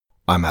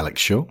I'm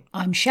Alex Shaw.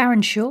 I'm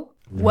Sharon Shaw.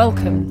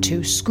 Welcome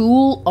to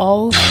School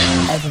of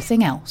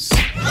Everything Else.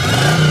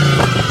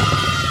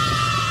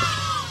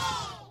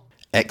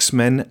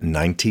 X-Men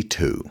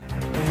 92.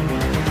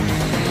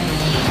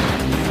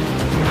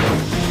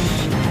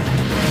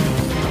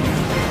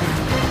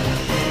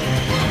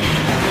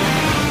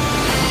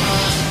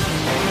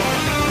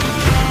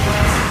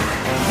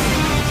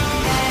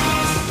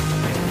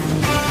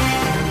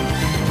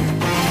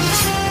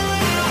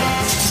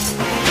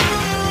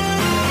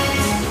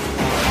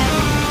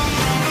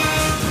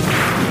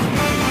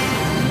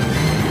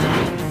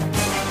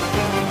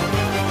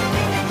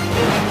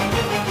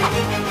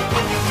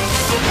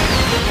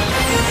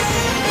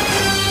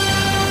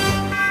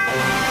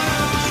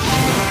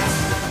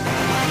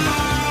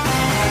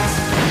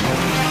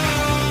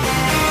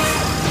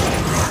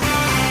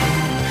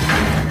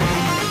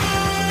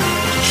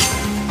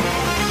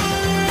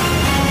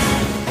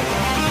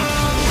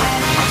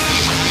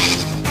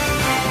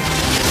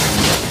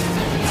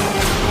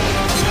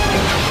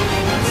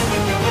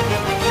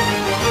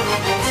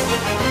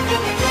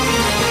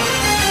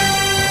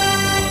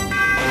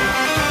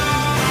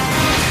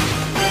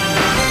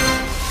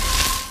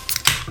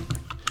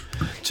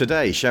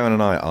 Today, Sharon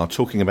and I are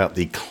talking about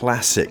the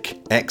classic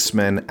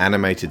X-Men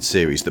animated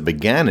series that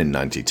began in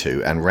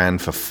 92 and ran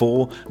for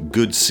 4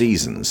 good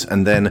seasons,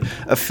 and then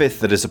a 5th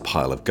that is a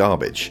pile of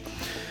garbage.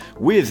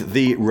 With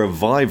the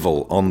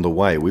revival on the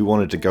way, we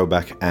wanted to go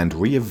back and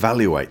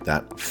reevaluate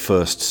that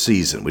first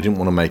season. We didn't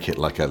want to make it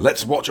like a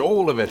let's watch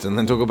all of it and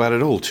then talk about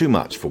it all, too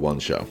much for one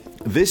show.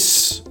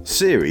 This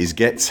series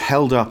gets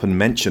held up and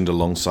mentioned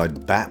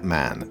alongside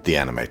Batman, the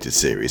animated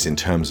series, in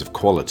terms of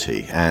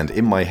quality, and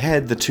in my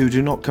head, the two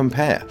do not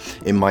compare.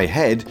 In my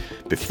head,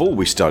 before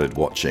we started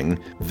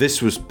watching,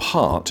 this was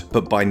part,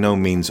 but by no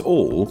means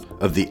all,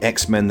 of the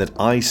X-Men that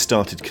I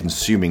started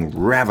consuming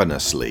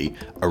ravenously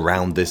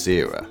around this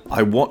era.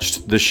 I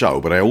watched the show,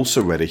 but I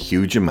also read a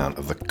huge amount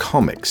of the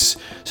comics.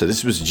 So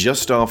this was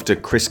just after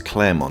Chris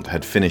Claremont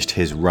had finished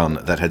his run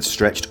that had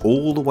stretched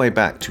all the way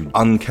back to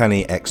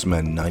Uncanny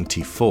X-Men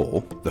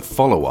 94, the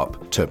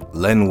follow-up to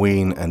Len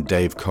Wein and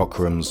Dave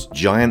Cockrum's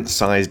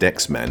giant-sized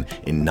X-Men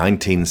in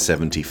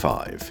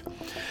 1975.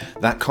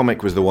 That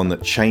comic was the one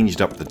that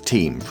changed up the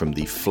team from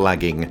the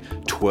flagging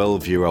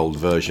 12-year-old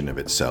version of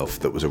itself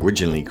that was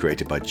originally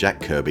created by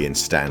Jack Kirby and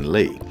Stan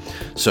Lee.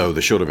 So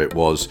the short of it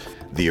was,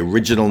 the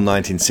original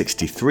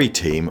 1963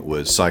 team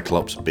was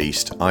Cyclops,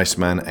 Beast,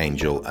 Iceman,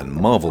 Angel, and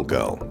Marvel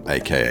Girl,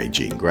 aka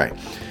Jean Grey.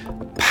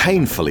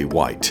 Painfully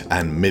white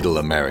and middle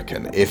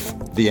American. If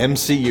the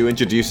MCU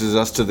introduces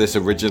us to this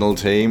original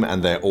team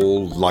and they're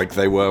all like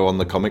they were on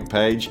the comic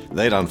page,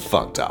 they done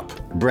fucked up.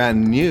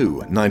 Brand new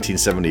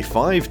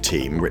 1975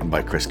 team written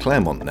by Chris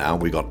Claremont now.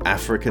 We got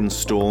African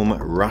Storm,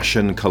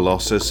 Russian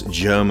Colossus,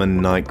 German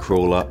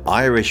Nightcrawler,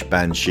 Irish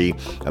Banshee,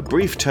 a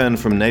brief turn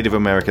from Native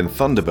American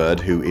Thunderbird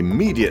who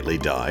immediately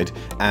died,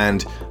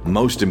 and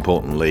most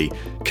importantly,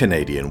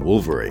 Canadian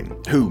Wolverine,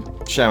 who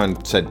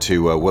Sharon said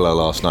to Willow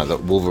last night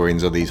that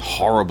Wolverines are these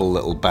horrible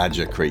little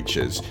badger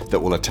creatures that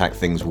will attack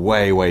things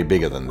way, way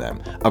bigger than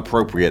them.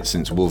 Appropriate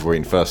since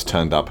Wolverine first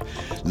turned up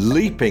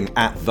leaping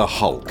at the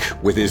Hulk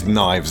with his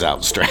knives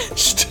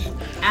outstretched.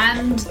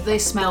 And they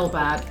smell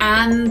bad.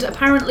 And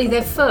apparently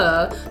their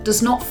fur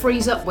does not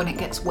freeze up when it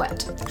gets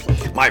wet.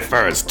 My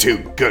fur is too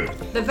good.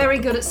 They're very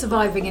good at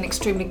surviving in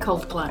extremely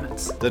cold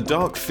climates. The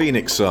Dark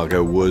Phoenix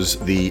saga was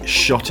the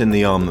shot in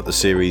the arm that the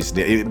series...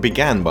 It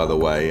began, by the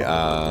way,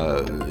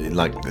 in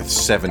like the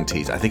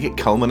 70s. I think it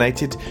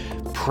culminated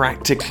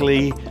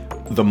practically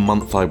the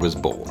month I was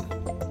born.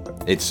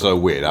 It's so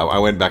weird. I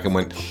went back and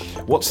went...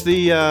 What's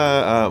the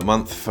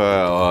month for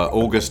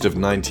August of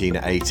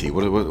 1980?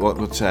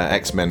 What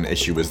X-Men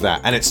issue was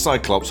that? And it's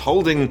Cyclops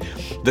holding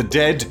the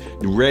dead,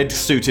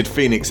 red-suited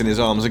Phoenix in his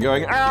arms and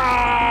going,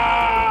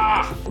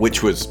 "Ah!"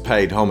 Which was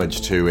paid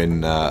homage to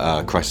in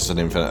Crisis on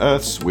Infinite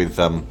Earths with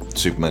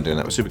Superman doing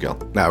that with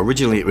Supergirl. Now,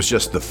 originally it was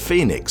just the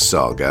Phoenix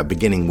saga,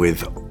 beginning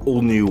with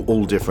all new,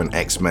 all different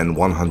X-Men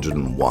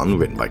 101,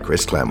 written by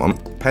Chris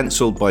Claremont,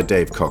 penciled by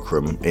Dave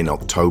Cockrum in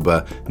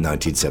October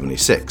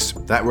 1976.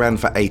 That ran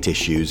for 8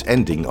 issues,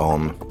 ending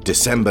on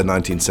December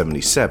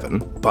 1977,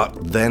 but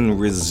then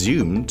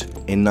resumed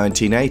in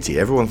 1980.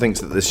 Everyone thinks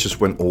that this just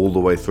went all the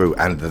way through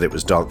and that it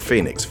was Dark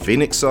Phoenix.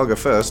 Phoenix Saga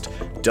first,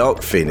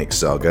 Dark Phoenix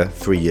Saga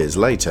 3 years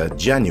later,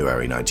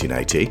 January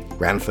 1980,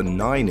 ran for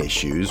 9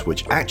 issues,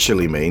 which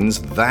actually means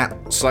that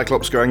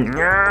Cyclops going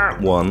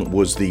one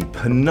was the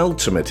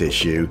penultimate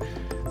issue.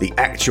 The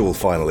actual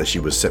final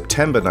issue was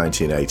September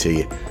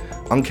 1980,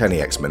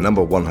 Uncanny X-Men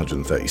number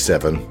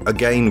 137,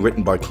 again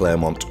written by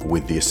Claremont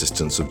with the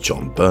assistance of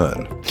John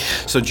Byrne.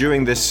 So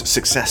during this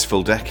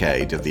successful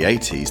decade of the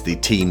 80s, the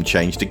team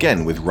changed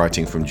again with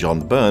writing from John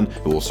Byrne,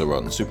 who also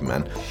wrote on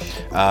Superman,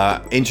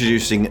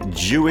 introducing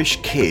Jewish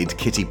kid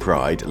Kitty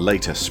Pryde,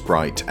 later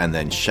Sprite, and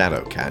then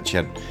Shadowcat. She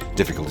had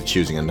difficulty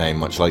choosing a name,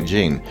 much like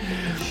Jean.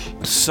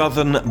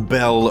 Southern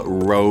Belle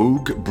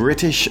Rogue,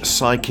 British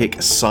psychic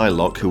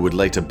Psylocke, who would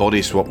later body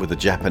swap with a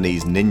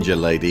Japanese ninja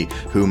lady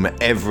whom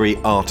every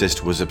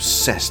artist was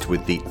obsessed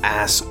with the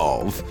ass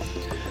of.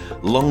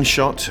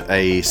 Longshot,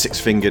 a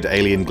six-fingered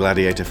alien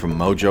gladiator from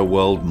Mojo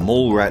World,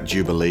 Mallrat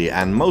Jubilee,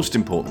 and most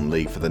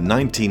importantly for the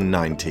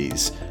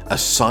 1990s,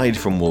 aside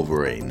from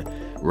Wolverine,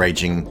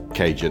 Raging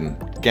Cajun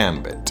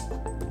Gambit.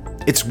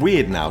 It's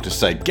weird now to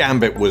say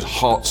Gambit was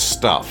hot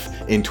stuff.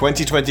 In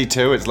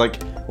 2022, it's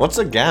like, what's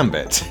a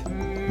Gambit?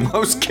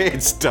 Most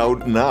kids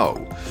don't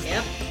know.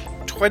 Yep.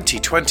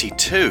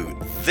 2022.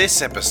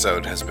 This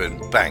episode has been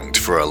banked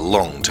for a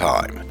long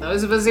time.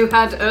 Those of us who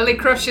had early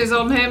crushes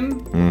on him,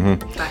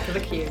 back of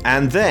the queue.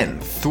 And then,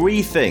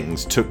 three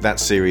things took that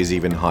series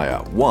even higher.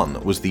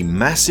 One was the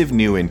massive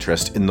new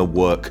interest in the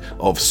work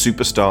of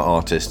superstar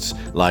artists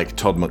like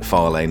Todd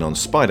McFarlane on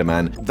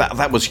Spider-Man.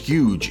 That was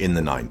huge in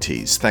the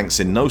 90s, thanks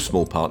in no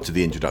small part to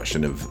the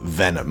introduction of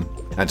Venom.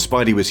 And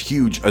Spidey was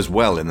huge as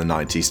well in the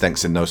 90s,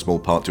 thanks in no small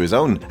part to his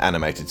own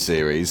animated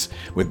series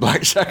with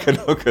Blackjack and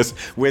Hookers,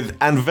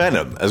 and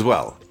Venom as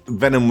well.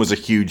 Venom was a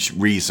huge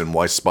reason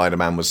why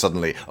Spider-Man was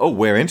suddenly,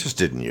 we're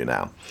interested in you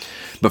now.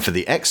 But for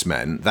the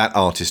X-Men, that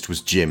artist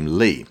was Jim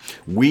Lee.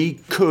 We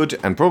could,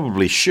 and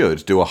probably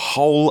should, do a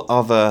whole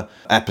other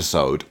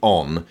episode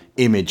on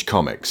Image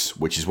Comics,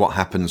 which is what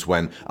happens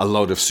when a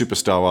load of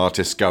superstar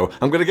artists go,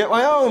 I'm going to get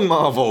my own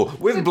Marvel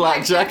with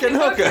Blackjack and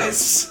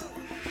Hookers.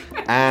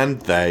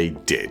 And they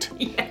did.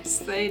 Yes,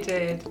 they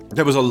did.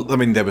 There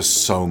was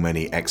so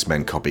many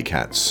X-Men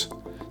copycats.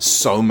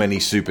 So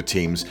many super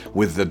teams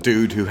with the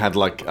dude who had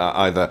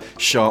either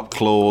sharp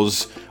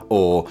claws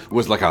or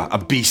was like a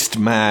beast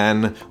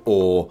man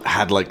or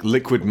had like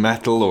liquid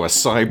metal or a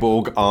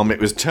cyborg arm.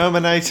 It was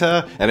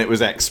Terminator and it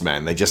was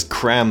X-Men. They just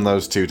crammed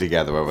those two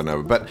together over and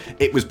over. But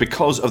it was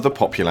because of the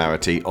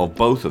popularity of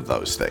both of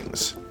those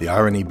things. The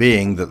irony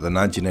being that the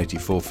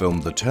 1984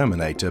 film The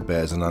Terminator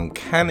bears an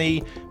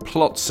uncanny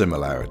plot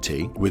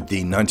similarity with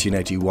the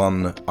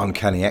 1981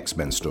 Uncanny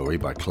X-Men story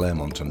by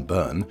Claremont and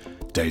Byrne,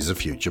 Days of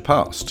Future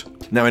Past.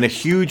 Now, in a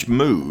huge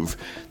move,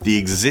 the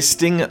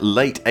existing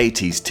late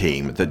 80s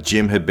team that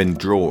Jim had been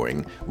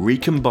drawing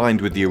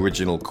recombined with the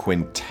original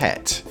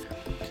quintet.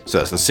 So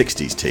that's the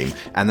 60s team.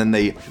 And then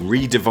they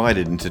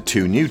redivided into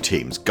two new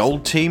teams.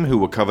 Gold Team, who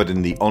were covered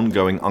in the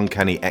ongoing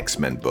Uncanny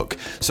X-Men book.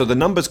 So the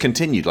numbers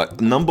continued.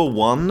 Like, number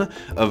one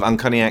of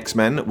Uncanny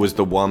X-Men was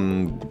the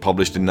one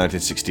published in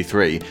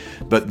 1963.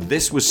 But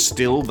this was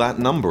still that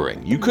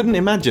numbering. You couldn't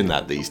imagine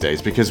that these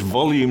days because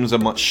volumes are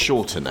much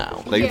shorter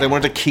now. They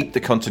wanted to keep the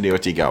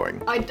continuity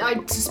going.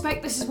 I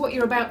suspect this is what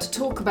you're about to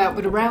talk about,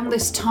 but around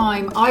this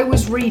time I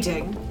was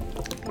reading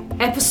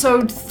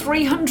episode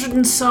 300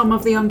 and some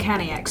of the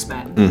Uncanny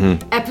X-Men,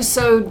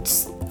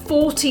 episodes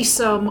 40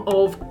 some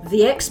of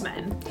the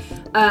X-Men,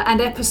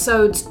 and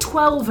episodes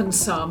 12 and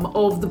some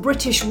of the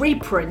British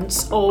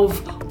reprints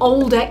of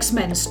old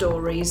X-Men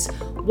stories,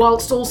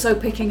 whilst also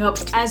picking up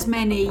as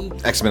many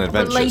X-Men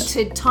Adventures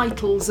related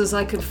titles as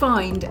I could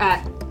find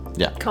at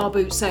car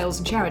boot sales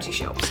and charity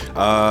shops.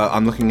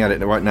 I'm looking at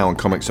it right now on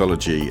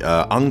Comixology.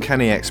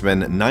 Uncanny X-Men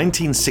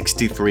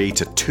 1963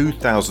 to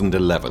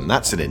 2011.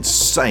 That's an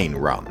insane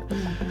run.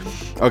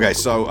 Okay,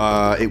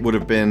 so it would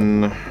have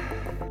been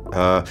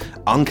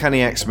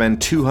Uncanny X-Men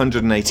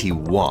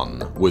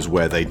 281 was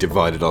where they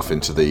divided off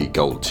into the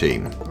gold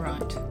team.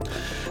 Right.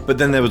 But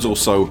then there was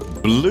also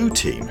Blue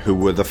Team, who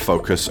were the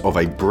focus of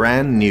a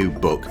brand new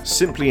book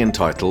simply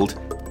entitled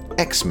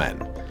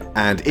X-Men.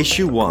 And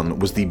issue 1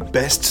 was the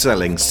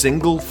best-selling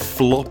single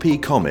floppy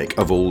comic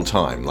of all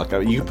time. Like,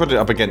 you put it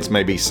up against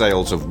maybe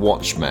sales of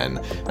Watchmen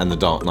and The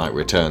Dark Knight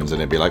Returns,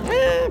 and it'd be like,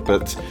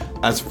 but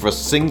as for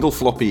single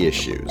floppy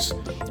issues,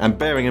 and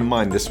bearing in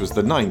mind this was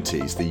the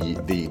 90s,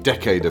 the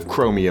decade of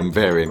chromium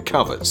variant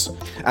covers,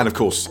 and of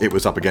course it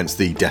was up against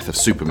the Death of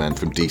Superman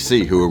from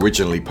DC, who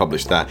originally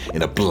published that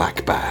in a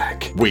black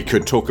bag. We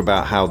could talk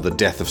about how the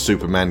Death of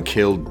Superman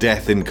killed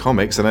death in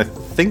comics, and I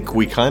think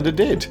we kind of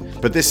did.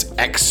 But this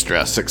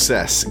extra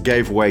success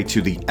gave way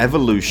to the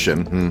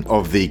evolution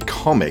of the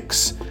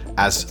comics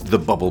as the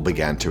bubble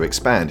began to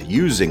expand,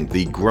 using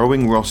the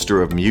growing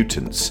roster of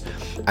mutants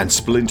and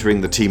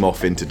splintering the team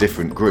off into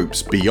different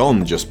groups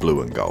beyond just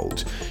Blue and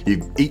Gold,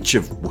 each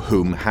of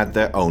whom had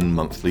their own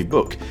monthly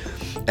book.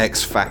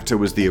 X-Factor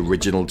was the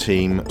original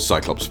team,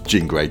 Cyclops,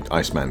 Jean Grey,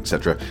 Iceman,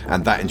 etc.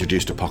 And that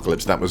introduced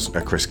Apocalypse. That was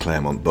a Chris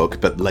Claremont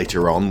book. But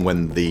later on,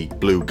 when the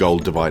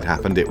Blue-Gold divide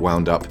happened, it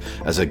wound up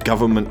as a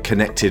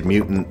government-connected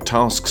mutant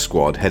task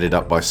squad headed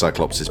up by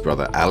Cyclops'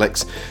 brother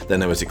Alex. Then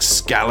there was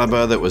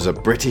Excalibur, that was a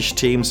British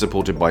team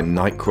supported by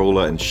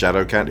Nightcrawler and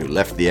Shadowcat, who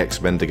left the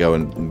X-Men to go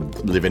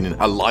and live in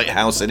a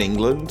lighthouse in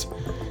England.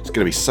 It's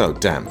going to be so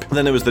damp.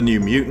 Then there was the New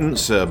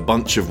Mutants, a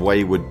bunch of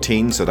wayward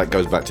teens, so that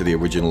goes back to the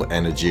original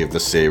energy of the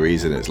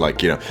series, and it's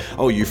like,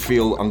 you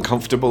feel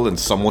uncomfortable and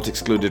somewhat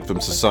excluded from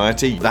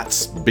society?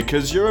 That's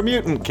because you're a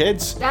mutant,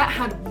 kids. That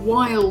had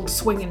wild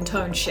swing and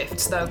tone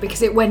shifts, though,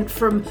 because it went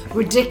from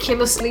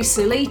ridiculously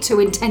silly to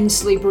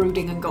intensely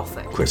brooding and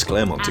gothic. Chris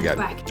Claremont again.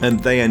 And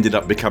they ended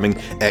up becoming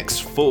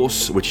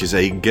X-Force, which is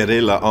a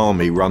guerrilla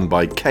army run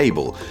by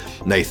Cable,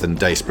 Nathan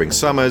Dayspring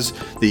Summers,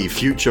 the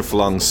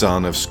future-flung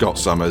son of Scott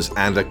Summers,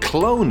 and a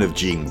clone of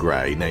Jean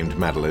Grey named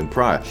Madeline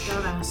Pryor.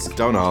 Don't ask.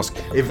 Don't ask.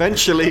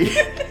 Eventually,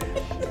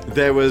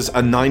 There was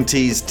a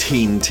 90s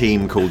teen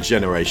team called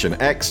Generation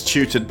X,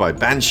 tutored by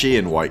Banshee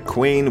and White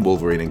Queen.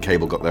 Wolverine and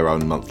Cable got their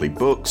own monthly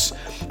books,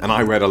 and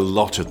I read a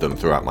lot of them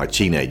throughout my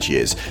teenage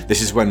years.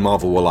 This is when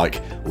Marvel were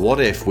like, what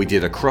if we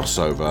did a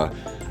crossover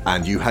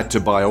and you had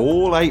to buy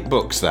all 8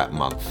 books that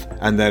month,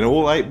 and then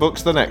all 8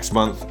 books the next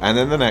month, and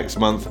then the next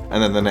month,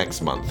 and then the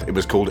next month. It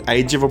was called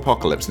Age of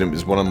Apocalypse, and it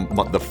was one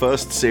of the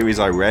first series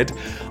I read.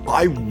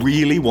 I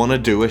really want to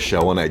do a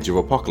show on Age of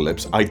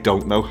Apocalypse. I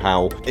don't know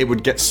how. It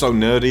would get so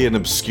nerdy and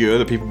obscure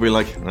that people would be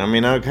like, I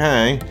mean,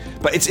 okay.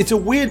 But it's a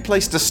weird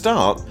place to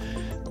start.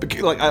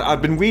 Like,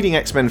 I've been reading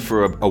X-Men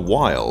for a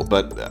while,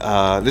 but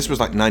this was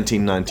like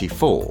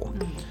 1994.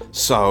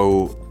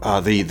 So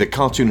the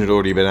cartoon had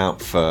already been out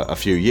for a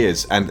few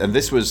years, and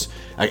this was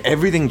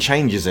everything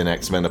changes in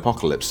X-Men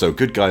Apocalypse. So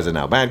good guys are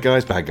now bad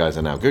guys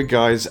are now good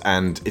guys,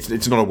 and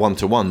it's not a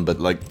 1-to-1,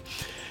 but like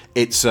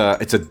it's an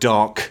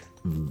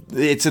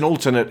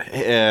alternate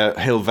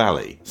Hill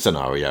Valley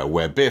scenario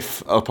where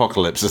Biff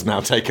Apocalypse has now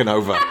taken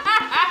over.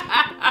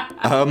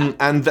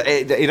 And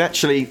it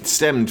actually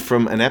stemmed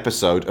from an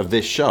episode of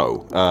this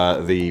show,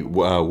 The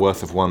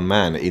Worth of One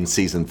Man, in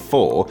season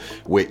 4,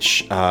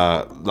 which,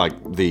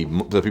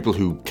 the people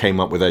who came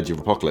up with Age of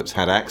Apocalypse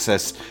had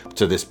access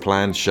to this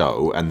planned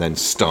show and then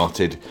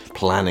started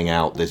planning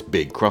out this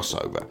big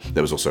crossover.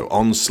 There was also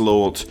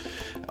Onslaught,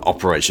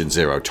 Operation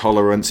Zero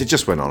Tolerance. It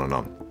just went on and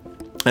on.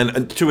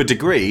 And to a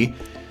degree,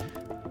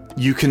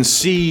 you can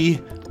see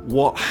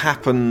what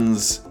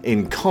happens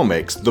in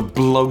comics, the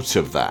bloat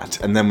of that,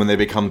 and then when they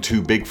become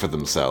too big for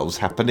themselves,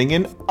 happening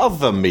in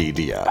other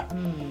media.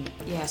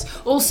 Yes.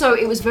 Also,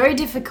 it was very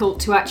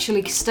difficult to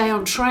actually stay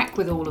on track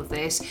with all of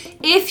this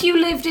if you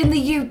lived in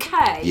the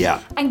UK.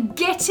 Yeah. And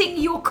getting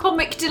your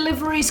comic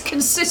deliveries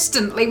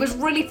consistently was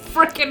really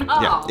freaking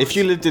hard. Yeah. If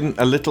you lived in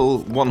a little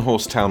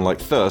one-horse town like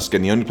Thirsk,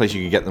 and the only place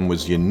you could get them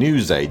was your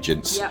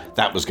newsagents,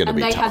 that was going to be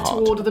tough. hard. And they had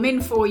to order them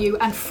in for you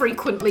and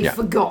frequently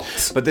forgot.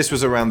 But this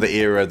was around the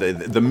era,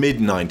 the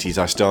mid-90s,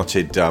 I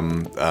started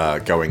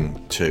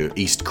going to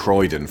East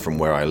Croydon from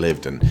where I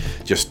lived and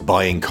just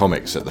buying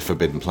comics at the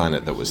Forbidden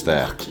Planet that was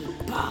there. Lucky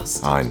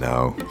bastard. I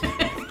know.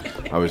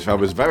 I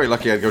was very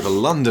lucky I'd go to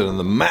London and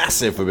the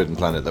massive Forbidden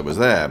Planet that was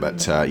there,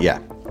 but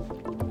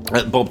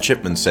Bob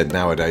Chipman said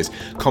nowadays,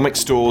 comic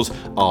stores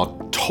are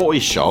toy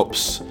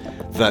shops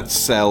that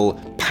sell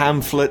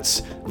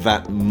pamphlets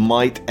that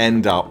might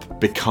end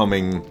up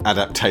becoming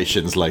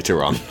adaptations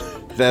later on.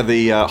 They're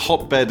the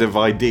hotbed of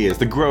ideas,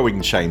 the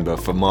growing chamber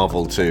for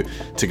Marvel to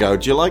go,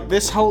 do you like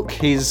this Hulk?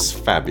 He's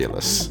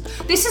fabulous.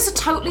 This is a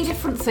totally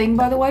different thing,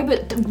 by the way,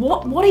 but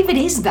what even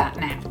is that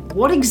now?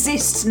 What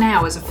exists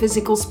now as a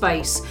physical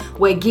space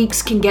where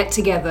geeks can get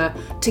together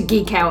to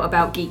geek out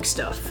about geek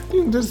stuff?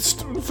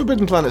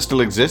 Forbidden Planet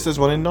still exists, there's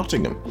one in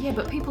Nottingham. Yeah,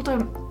 but people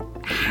don't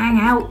hang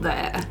out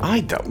there. I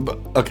don't, but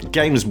okay,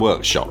 Games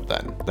Workshop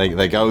then.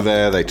 They go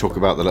there, they talk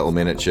about the little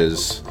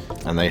miniatures,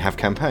 and they have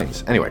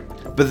campaigns. Anyway.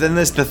 But then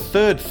there's the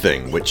third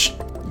thing, which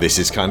this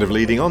is kind of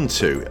leading on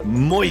to.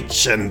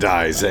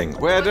 Merchandising,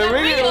 where the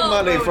real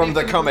money from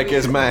the comic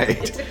is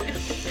made.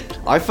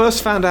 I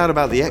first found out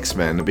about the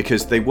X-Men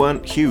because they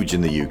weren't huge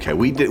in the UK.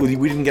 We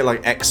didn't get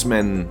like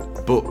X-Men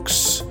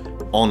books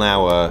on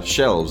our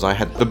shelves. I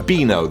had the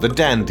Beano, the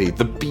Dandy,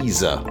 the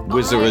Beezer,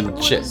 Whizzer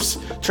and Chips.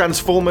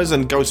 Transformers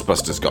and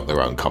Ghostbusters got their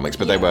own comics,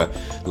 but they were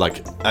like,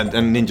 and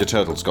Ninja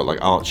Turtles got like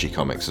Archie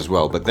comics as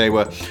well, but they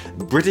were,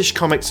 British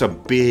comics are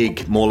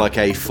big, more like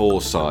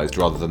A4 sized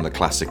rather than the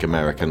classic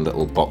American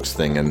little box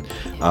thing, and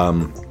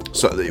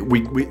so they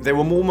were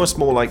almost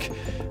more like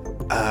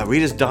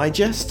Reader's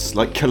Digests,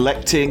 like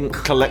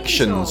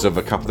collections of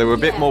a couple. They were a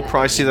bit more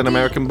pricey than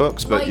American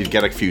books, but you'd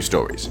get a few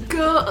stories.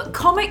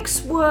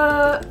 Comics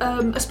were,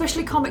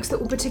 especially comics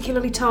that were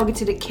particularly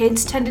targeted at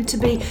kids, tended to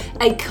be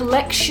a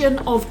collection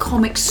of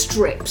comic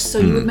strips. So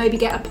you would maybe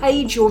get a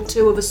page or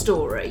two of a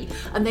story,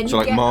 and then you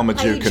like get Marmaduke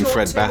a page and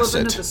Fred or two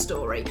Bassett. of another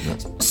story.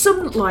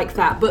 Something like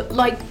that. But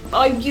like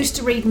I used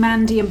to read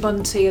Mandy and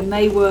Bunty, and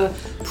they were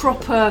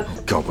proper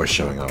God, we're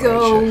showing our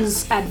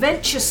girls'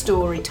 adventure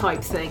story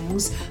type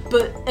things.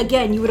 But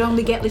again, you would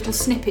only get little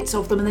snippets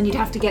of them, and then you'd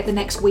have to get the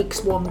next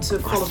week's one to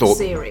follow the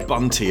series.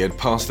 Bunty had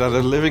passed out a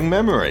living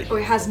memory. Oh,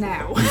 it has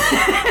now.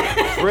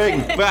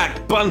 Bring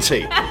back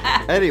Bunty!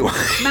 Anyway.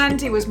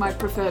 Mandy was my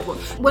preferred one.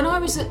 When I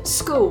was at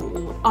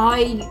school,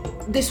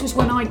 this was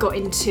when I got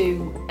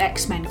into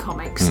X-Men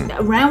comics.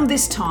 Around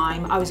this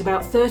time, I was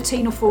about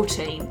 13 or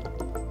 14.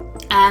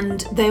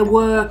 And there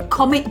were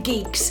comic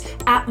geeks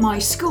at my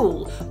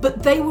school,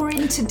 but they were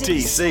into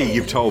DC.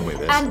 You've told me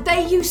this. And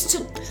they used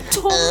to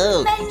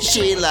torment me.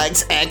 She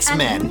likes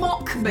X-Men. And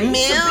mock me for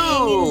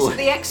being into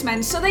the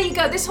X-Men. So there you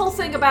go. This whole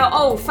thing about,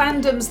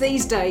 fandoms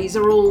these days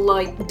are all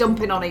like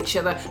dumping on each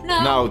other.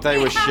 No, they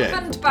were shit. It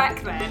happened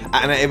back then.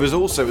 And it was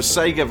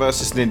Sega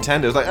versus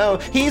Nintendo. It was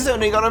like, he's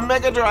only got a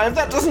Mega Drive.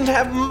 That doesn't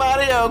have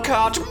Mario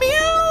Kart.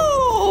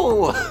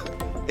 Mew!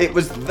 It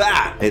was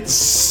that. It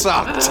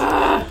sucked.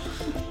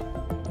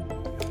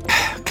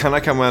 Can I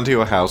come round to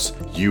your house?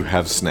 You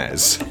have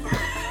SNES.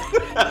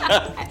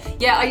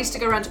 Yeah, I used to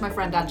go around to my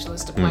friend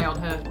Angela's to play on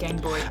her Game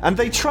Boy. And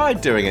they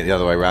tried doing it the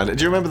other way around.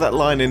 Do you remember that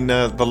line in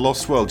The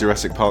Lost World,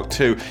 Jurassic Park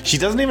 2? She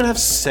doesn't even have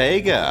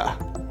Sega.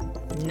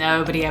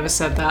 Nobody ever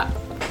said that.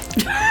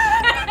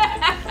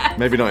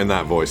 Maybe not in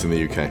that voice in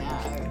the UK. No.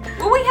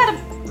 Well, we had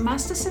a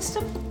Master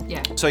System.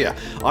 Yeah. So yeah,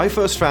 I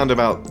first found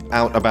out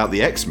about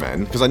the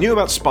X-Men because I knew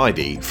about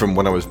Spidey from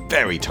when I was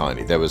very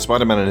tiny. There was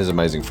Spider-Man and His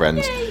Amazing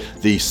Friends. Yay.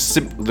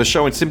 The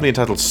show is simply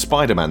entitled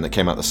Spider-Man that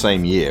came out the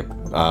same year,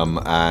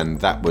 and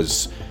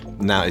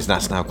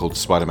that's now called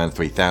Spider-Man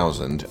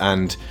 3000.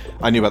 And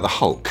I knew about the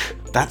Hulk.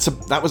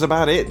 That was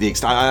about it.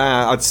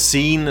 I'd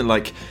seen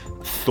like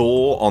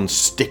Thor on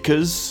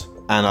stickers,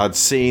 and I'd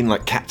seen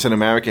like Captain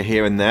America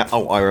here and there.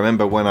 Oh, I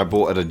remember when I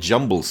bought at a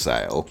jumble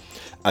sale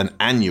an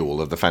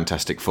annual of the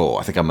Fantastic Four.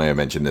 I think I may have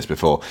mentioned this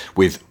before,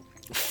 with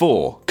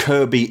 4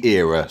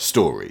 Kirby-era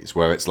stories,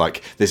 where it's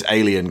like this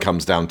alien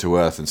comes down to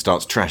Earth and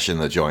starts trashing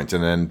the joint,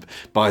 and then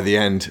by the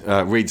end,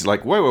 Reed's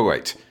like,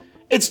 wait,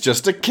 it's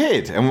just a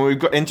kid. And we've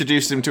got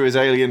introduced him to his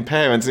alien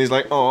parents, and he's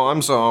like, oh,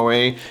 I'm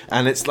sorry.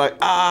 And it's like,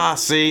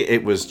 see,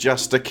 it was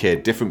just a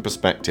kid, different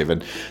perspective.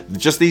 And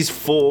just these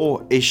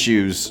 4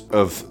 issues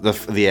of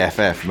the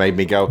FF made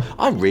me go,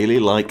 I really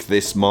like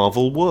this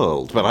Marvel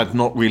world. But I'd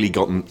not really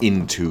gotten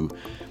into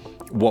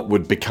what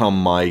would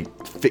become my...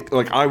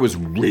 I was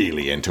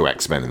really into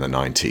X-Men in the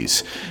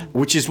 90s,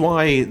 which is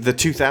why the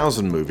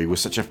 2000 movie was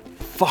such a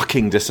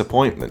fucking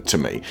disappointment to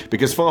me,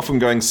 because far from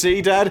going,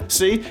 see, Dad,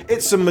 see,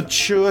 it's a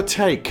mature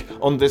take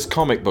on this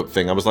comic book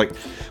thing. I was like,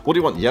 what do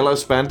you want, yellow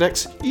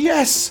spandex?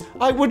 Yes,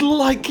 I would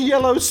like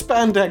yellow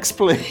spandex,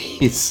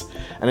 please.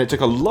 And it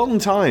took a long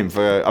time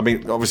for,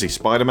 obviously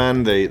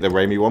Spider-Man, the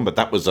Raimi one, but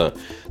that was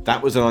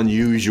an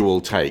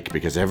unusual take,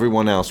 because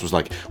everyone else was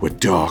like, we're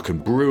dark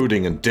and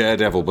brooding and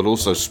Daredevil, but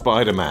also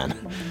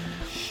Spider-Man.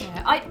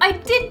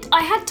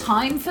 I had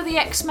time for the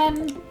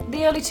X-Men,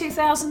 the early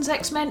 2000s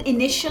X-Men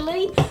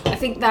initially. I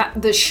think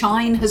that the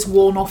shine has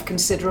worn off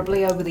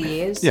considerably over the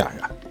years.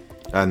 Yeah.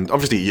 And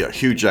obviously,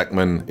 Hugh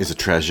Jackman is a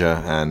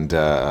treasure, and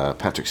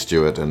Patrick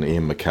Stewart and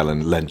Ian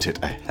McKellen lent it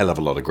a hell of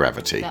a lot of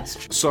gravity. That's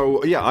true.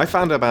 So, yeah, I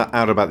found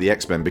out about the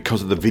X-Men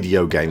because of the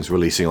video games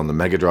releasing on the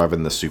Mega Drive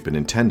and the Super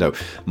Nintendo.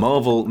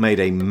 Marvel made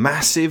a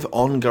massive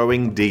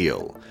ongoing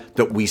deal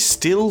that we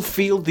still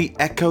feel the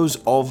echoes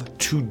of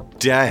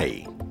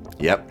today.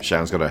 Yep,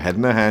 Sharon's got her head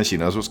in her hand, she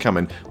knows what's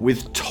coming,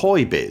 with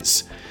Toy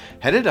Biz,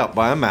 headed up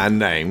by a man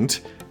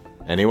named...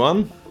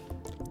 anyone?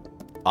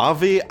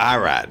 Avi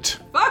Arad.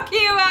 Fuck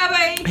you,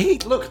 Avi!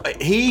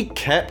 He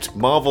kept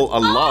Marvel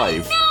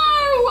alive.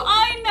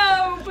 I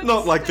know, but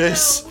Not like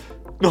this.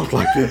 Not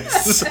like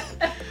this.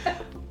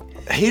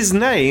 His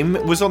name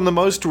was on the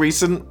most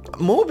recent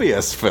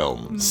Morbius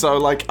film.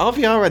 So,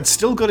 Avi Arad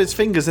still got his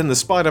fingers in the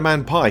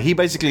Spider-Man pie.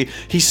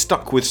 He's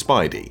stuck with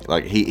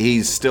Spidey.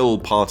 He's still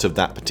part of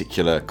that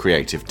particular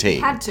creative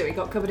team. Had to, he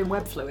got covered in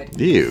web fluid.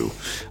 Ew.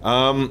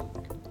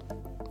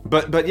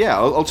 But yeah,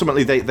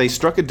 ultimately they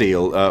struck a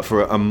deal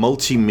for a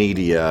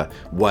multimedia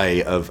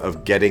way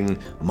of getting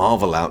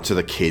Marvel out to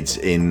the kids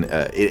in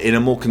a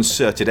more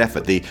concerted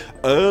effort. The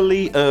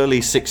early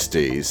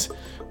 60s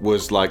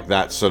was like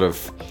that sort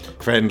of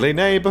friendly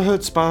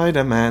neighborhood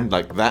Spider-Man,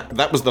 like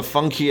that was the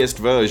funkiest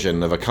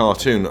version of a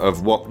cartoon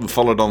of what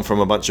followed on from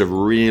a bunch of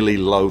really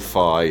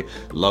lo-fi,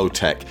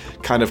 low-tech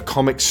kind of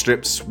comic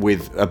strips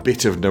with a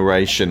bit of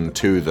narration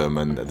to them,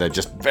 and they're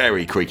just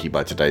very creaky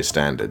by today's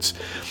standards.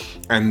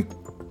 And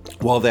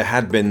while there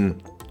had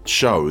been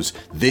shows,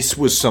 this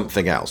was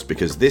something else,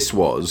 because this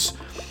was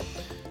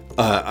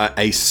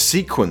a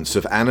sequence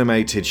of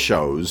animated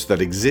shows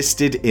that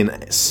existed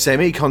in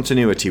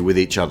semi-continuity with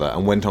each other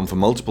and went on for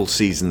multiple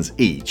seasons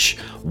each,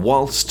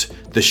 whilst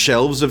the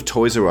shelves of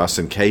Toys R Us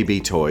and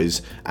KB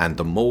Toys and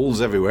the malls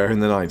everywhere in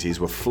the 90s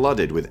were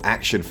flooded with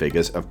action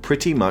figures of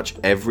pretty much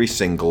every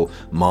single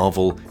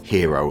Marvel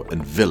hero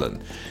and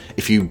villain.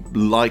 If you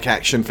like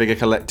action figure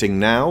collecting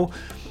now,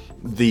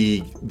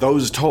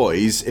 those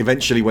toys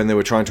eventually, when they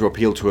were trying to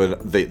appeal to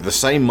the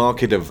same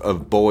market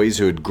of boys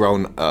who had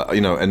grown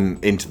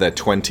and into their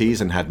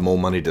 20s and had more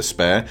money to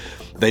spare,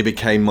 they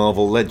became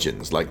Marvel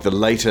Legends. Like the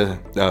later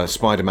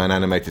Spider-Man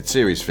animated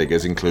series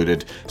figures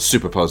included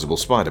Superposable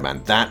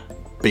Spider-Man. That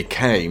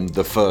became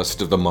the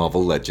first of the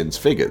Marvel Legends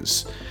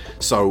figures.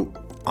 So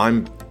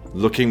I'm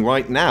looking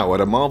right now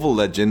at a Marvel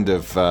Legend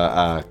of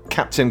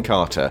Captain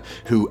Carter,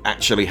 who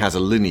actually has a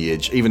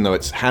lineage, even though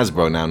it's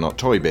Hasbro now, not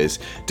Toy Biz,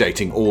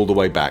 dating all the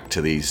way back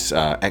to these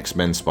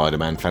X-Men,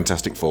 Spider-Man,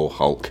 Fantastic Four,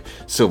 Hulk,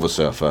 Silver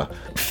Surfer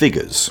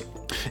figures.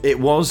 It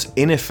was,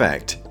 in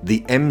effect, the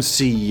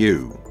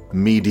MCU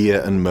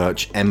Media and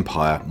Merch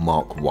Empire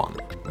Mark I.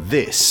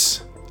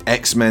 This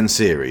X-Men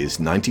series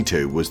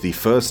 92 was the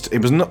first.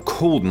 It was not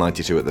called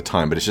 92 at the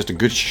time, but it's just a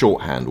good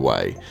shorthand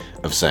way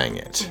of saying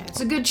it. Yeah,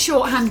 it's a good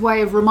shorthand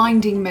way of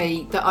reminding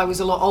me that I was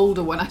a lot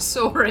older when I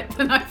saw it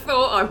than I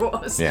thought I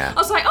was. Yeah. I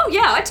was like, oh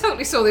yeah, I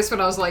totally saw this when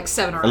I was like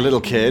 7 or 8. A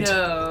little kid.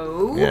 No.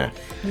 No. Yeah.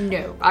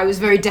 No. I was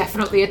very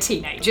definitely a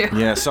teenager.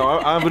 Yeah, so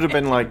I would have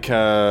been like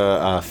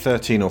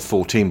 13 or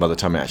 14 by the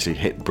time it actually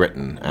hit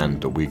Britain,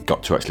 and we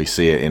got to actually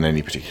see it in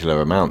any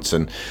particular amounts.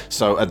 And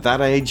so at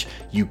that age,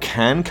 you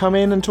can come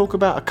in and talk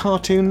about a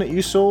cartoon that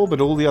you saw,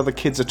 but all the other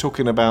kids are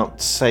talking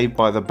about Saved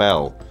by the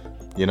Bell.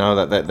 You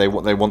know, that they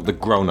want the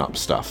grown-up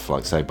stuff,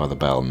 like Saved by the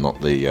Bell, not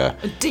the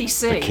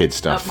DC the kid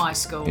stuff at my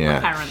school, Yeah.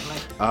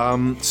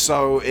 apparently.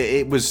 So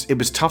it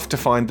was tough to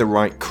find the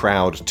right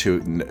crowd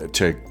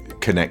to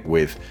connect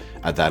with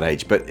at that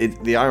age. But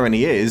the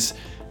irony is,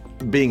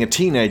 being a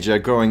teenager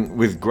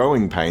with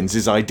growing pains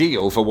is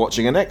ideal for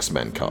watching an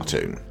X-Men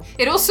cartoon.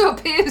 It also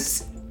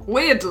appears,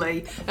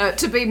 weirdly,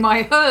 to be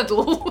my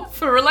hurdle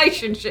for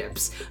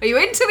relationships. Are you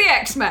into the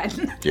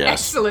X-Men? Yes.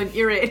 Excellent,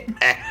 you're in.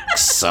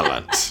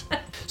 Excellent.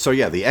 So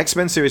yeah, the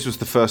X-Men series was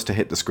the first to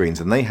hit the screens,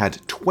 and they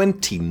had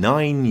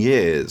 29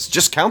 years,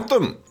 just count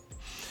them,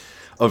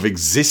 of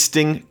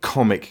existing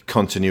comic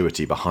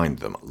continuity behind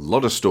them. A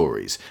lot of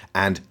stories,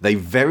 and they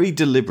very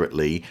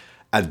deliberately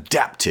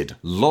adapted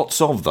lots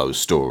of those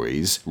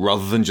stories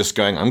rather than just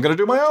going, I'm going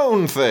to do my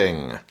own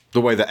thing.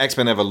 The way that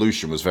X-Men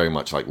Evolution was very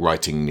much like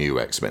writing new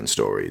X-Men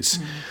stories.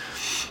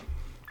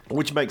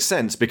 Which makes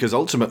sense, because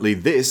ultimately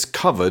this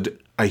covered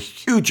a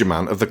huge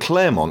amount of the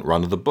Claremont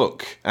run of the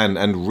book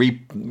and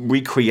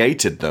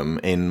recreated them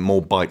in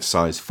more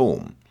bite-sized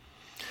form.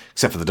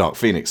 Except for the Dark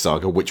Phoenix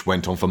saga, which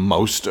went on for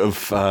most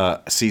of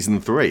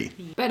season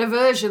 3. Better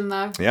version,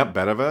 though. Yep,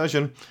 better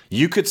version.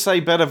 You could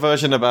say better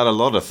version about a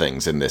lot of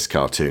things in this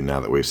cartoon now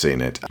that we've seen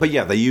it. But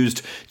yeah, they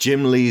used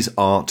Jim Lee's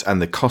art and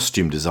the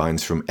costume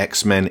designs from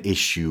X-Men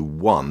issue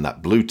 1,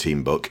 that Blue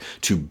Team book,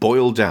 to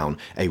boil down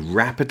a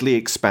rapidly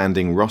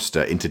expanding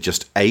roster into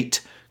just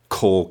 8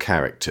 core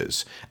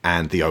characters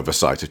and the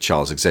oversight of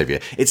Charles Xavier.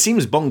 It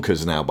seems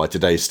bonkers now by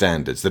today's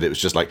standards that it was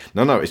just like,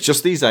 no, it's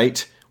just these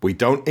 8. We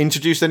don't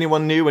introduce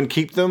anyone new and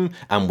keep them,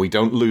 and we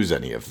don't lose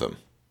any of them.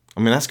 I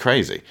mean, that's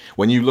crazy.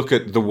 When you look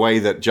at the way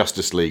that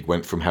Justice League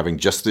went from having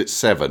just its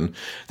 7,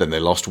 then they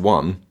lost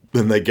 1,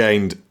 then they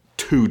gained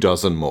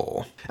 24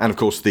 more. And of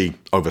course, the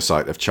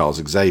oversight of Charles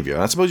Xavier.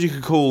 And I suppose you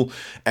could call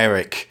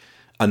Eric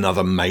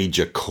another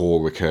major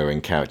core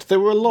recurring character. There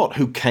were a lot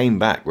who came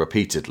back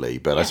repeatedly,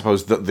 but I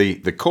suppose that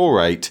the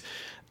core 8,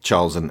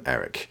 Charles and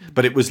Eric.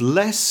 But it was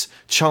less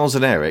Charles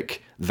and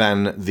Eric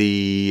than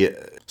the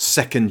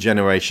second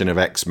generation of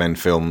X-Men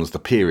films, the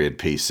period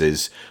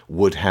pieces,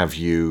 would have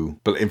you...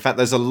 But in fact,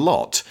 there's a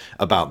lot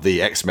about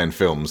the X-Men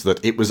films that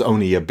it was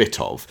only a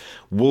bit of.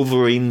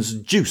 Wolverine's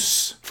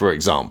Juice, for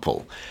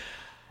example.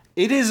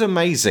 It is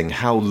amazing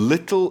how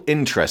little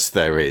interest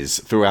there is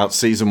throughout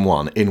season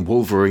 1 in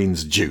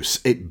Wolverine's Juice.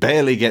 It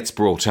barely gets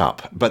brought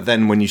up, but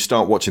then when you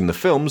start watching the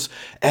films,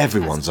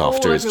 everyone's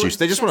after his juice.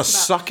 They just want to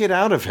suck it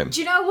out of him. Do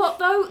you know what,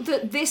 though?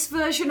 That this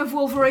version of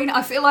Wolverine,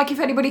 I feel like if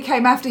anybody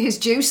came after his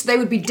juice, they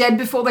would be dead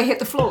before they hit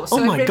the floor. So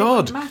oh my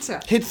God. It wouldn't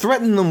matter. He'd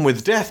threaten them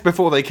with death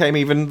before they came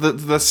even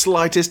the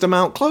slightest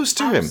amount close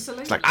to him.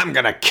 It's like, I'm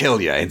going to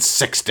kill you in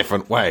 6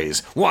 different ways.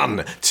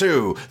 1,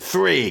 2,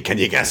 3. Can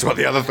you guess what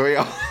the other 3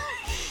 are?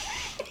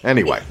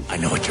 Anyway. I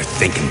know what you're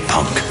thinking,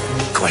 punk.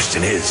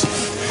 Question is,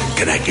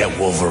 can I get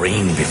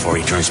Wolverine before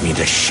he turns me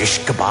into shish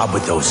kebab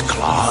with those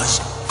claws?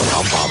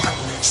 Bob,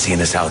 seeing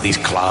as how these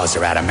claws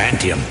are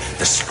adamantium,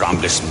 the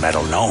strongest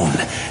metal known,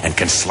 and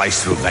can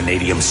slice through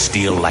vanadium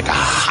steel like a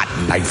hot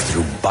knife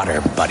through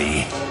butter,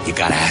 buddy, you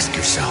gotta ask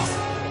yourself,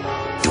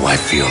 do I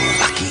feel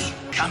lucky?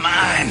 Come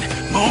on,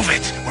 move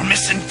it. We're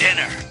missing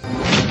dinner.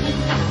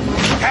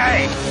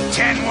 Hey,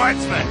 Tin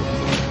Woodsman.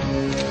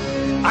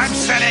 I'm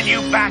sending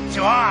you back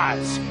to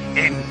Oz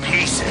in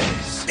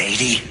pieces.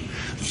 Lady,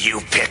 you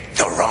picked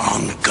the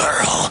wrong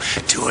girl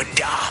to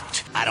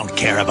adopt. I don't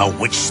care about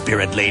which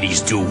spirit ladies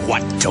do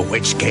what to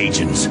which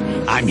Cajuns.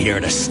 I'm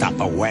here to stop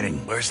a wedding.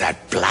 Where's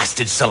that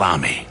blasted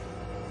salami?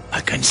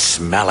 I can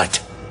smell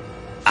it.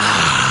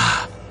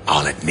 Ah,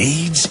 all it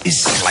needs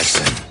is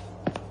slicing.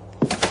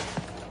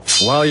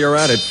 While you're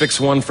at it, fix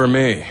one for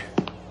me.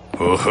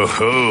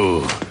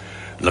 Ooh,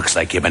 looks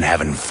like you've been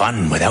having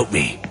fun without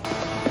me.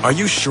 Are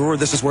you sure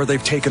this is where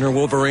they've taken her,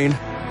 Wolverine?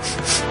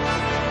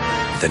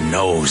 The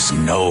nose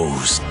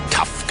knows,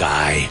 tough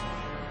guy.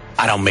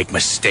 I don't make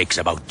mistakes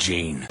about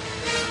Jean.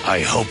 I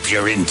hope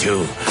you're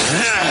into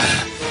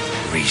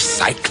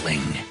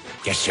recycling.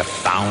 Guess you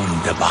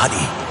found the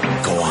body.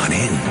 Go on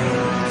in.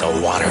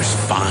 The water's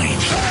fine.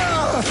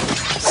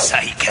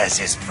 Psych has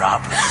his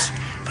problems,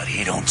 but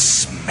he don't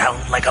smell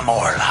like a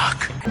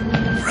Morlock.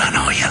 Run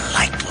all you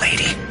like,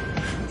 lady.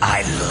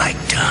 I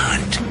like to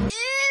hunt.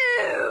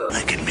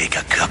 I can make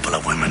a couple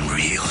of women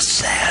real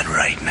sad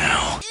right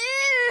now.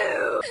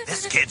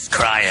 This kid's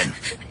crying.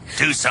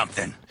 Do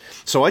something.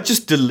 So I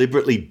just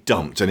deliberately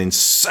dumped an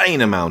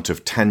insane amount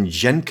of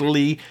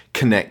tangentially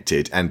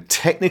connected and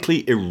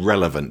technically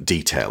irrelevant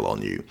detail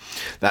on you.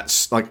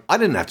 That's like, I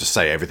didn't have to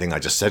say everything I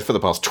just said for the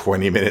past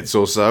 20 minutes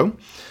or so.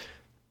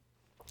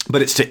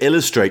 But it's to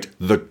illustrate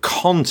the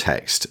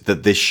context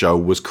that this show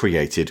was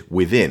created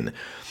within.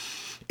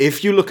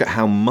 if you look at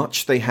how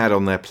much they had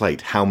on their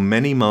plate, how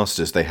many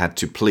masters they had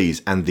to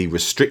please, and the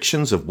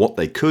restrictions of what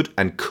they could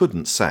and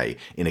couldn't say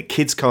in a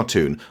kids'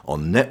 cartoon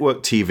on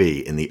network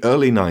TV in the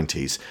early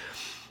 90s,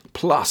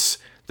 plus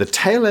the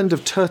tail end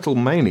of Turtle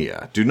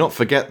Mania, do not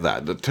forget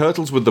that. The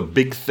Turtles were the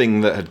big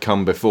thing that had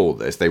come before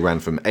this. They ran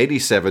from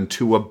 87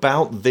 to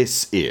about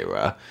this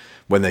era,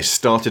 when they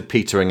started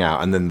petering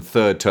out, and then the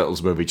third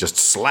Turtles movie just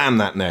slammed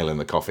that nail in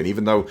the coffin.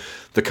 Even though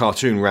the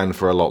cartoon ran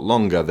for a lot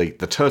longer, the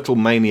Turtle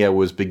Mania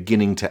was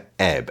beginning to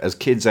ebb as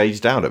kids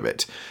aged out of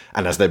it.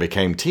 And as they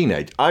became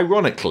teenage,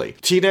 ironically,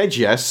 teenage,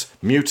 yes,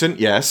 mutant,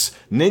 yes,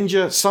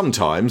 ninja,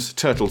 sometimes,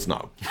 Turtles,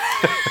 no.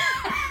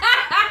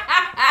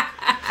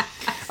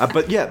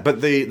 But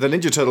the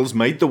Ninja Turtles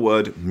made the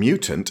word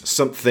mutant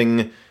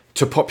something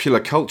to popular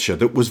culture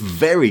that was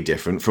very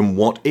different from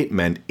what it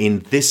meant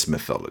in this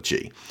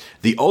mythology.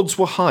 The odds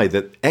were high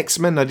that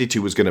X-Men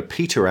 92 was going to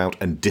peter out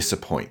and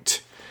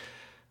disappoint.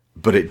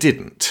 But it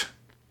didn't.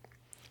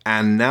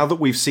 And now that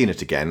we've seen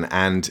it again,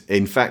 and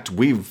in fact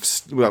we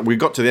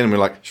got to the end and we're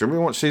like, should we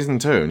watch season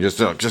 2 and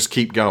just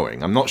keep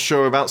going? I'm not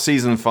sure about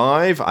season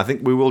 5. I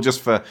think we will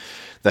just for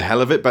the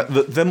hell of it,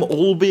 but them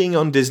all being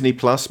on Disney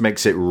Plus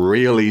makes it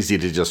real easy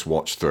to just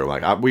watch through.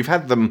 Like we've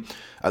had them,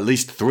 at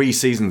least 3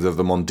 seasons of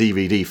them on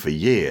DVD for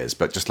years,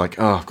 but just like,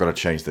 I've got to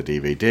change the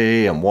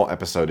DVD and what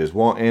episode is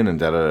what in and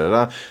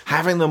da-da-da-da.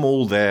 Having them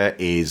all there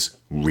is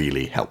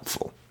really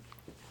helpful.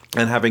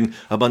 And having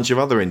a bunch of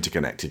other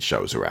interconnected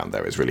shows around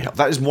there is really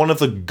helpful. That is one of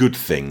the good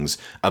things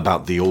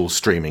about the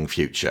all-streaming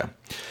future.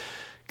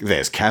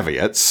 There's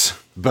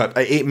caveats, but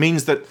it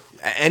means that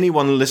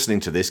anyone listening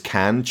to this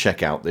can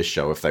check out this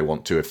show if they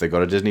want to, if they've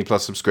got a Disney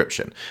Plus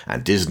subscription.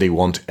 And Disney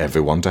want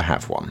everyone to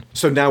have one.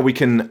 So now we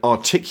can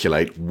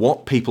articulate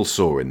what people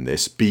saw in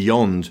this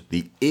beyond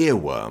the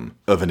earworm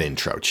of an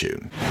intro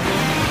tune.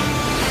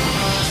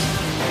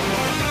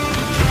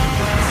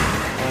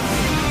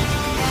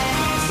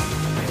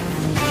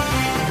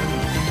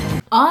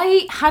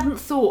 I hadn't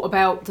thought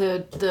about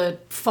the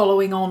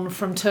following on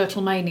from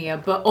Turtle Mania,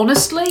 but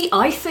honestly,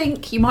 I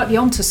think you might be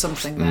onto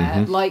something there.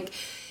 Mm-hmm. Like,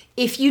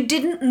 if you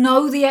didn't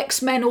know the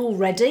X-Men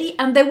already,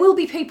 and there will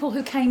be people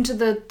who came to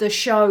the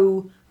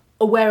show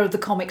aware of the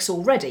comics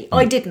already.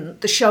 I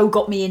didn't. The show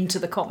got me into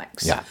the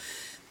comics. Yeah.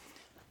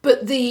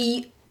 But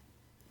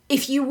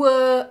if you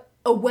were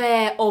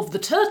aware of the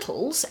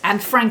Turtles,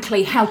 and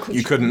frankly, how could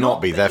you couldn't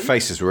not be. Their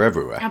faces were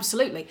everywhere.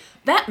 Absolutely.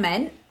 That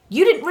meant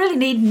you didn't really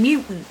need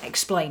mutant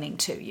explaining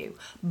to you.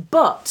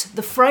 But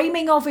the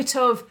framing of it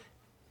of,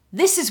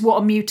 this is what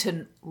a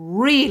mutant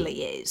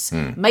really is,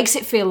 makes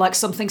it feel like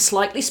something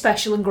slightly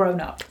special and grown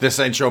up. This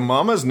ain't your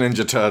mama's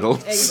Ninja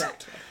Turtles.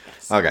 Exactly.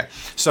 Yes. Okay.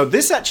 So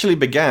this actually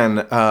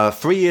began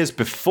 3 years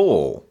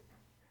before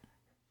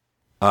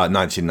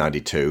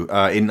 1992,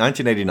 in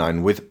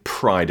 1989, with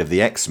Pride of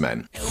the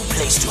X-Men. No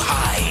place to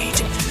hide,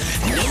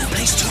 no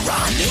place to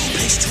run, no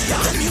place to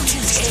run. The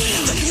mutant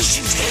age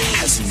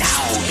has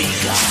now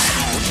begun.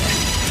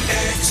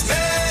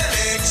 X-Men,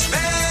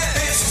 X-Men,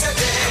 this is the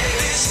day,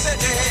 this is the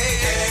day.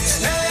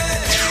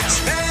 X-Men,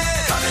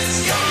 X-Men,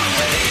 coming your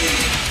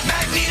way.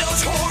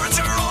 Magneto's hordes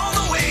are on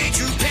the way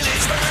to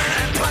pillage, burn,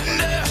 and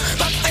plunder.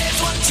 But there's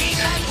one team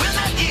that will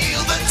not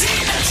yield, the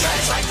team that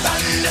strikes like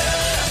thunder.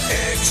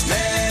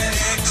 X-Men,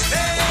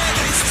 X-Men,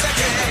 this is the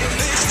day,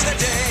 this is the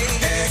day.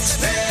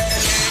 X-Men,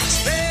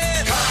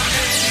 X-Men,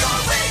 coming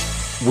your way.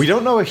 We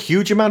don't know a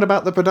huge amount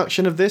about the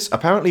production of this.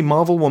 Apparently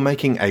Marvel were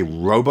making a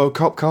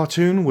RoboCop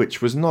cartoon,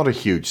 which was not a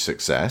huge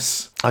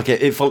success. Okay,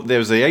 there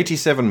was the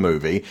 87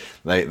 movie.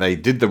 They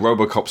did the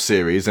RoboCop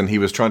series, and he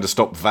was trying to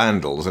stop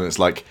vandals, and it's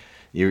like,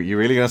 you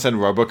really going to send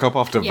RoboCop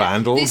off to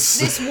vandals?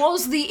 This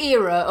was the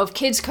era of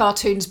kids'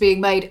 cartoons being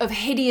made of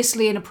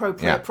hideously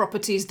inappropriate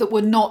properties that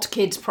were not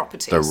kids'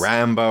 properties. The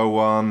Rambo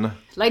one.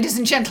 Ladies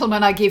and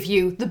gentlemen, I give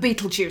you the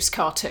Beetlejuice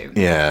cartoon.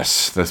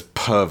 Yes, this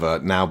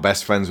pervert now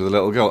best friends with a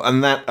little girl.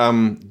 And that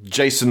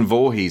Jason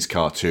Voorhees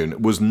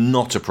cartoon was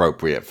not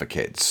appropriate for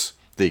kids.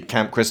 The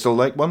Camp Crystal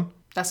Lake one?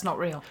 That's not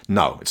real.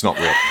 No, it's not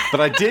real.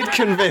 But I did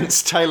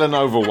convince Taylor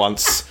Nova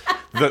once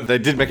that they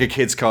did make a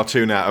kids'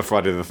 cartoon out of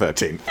Friday the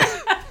 13th.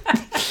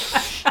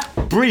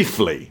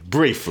 Briefly.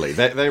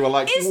 They were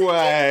like,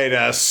 wait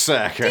a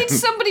second. Did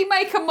somebody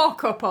make a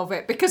mock-up of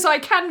it? Because I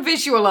can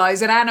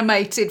visualise an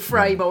animated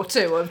frame or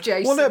two of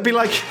Jason. Well, they'd be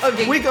like,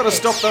 we got to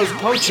stop those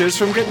poachers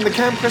from getting the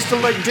Camp Crystal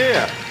Lake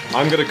deer.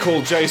 I'm going to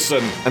call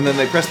Jason. And then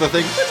they press the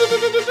thing.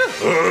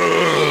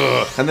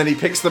 And then he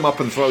picks them up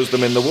and throws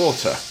them in the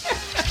water.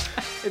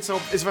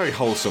 It's very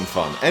wholesome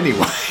fun.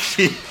 Anyway,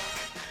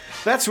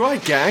 that's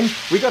right, gang.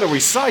 We got to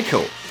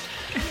recycle.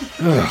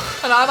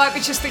 And I might be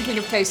just thinking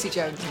of Casey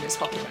Jones in his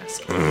hockey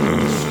mask.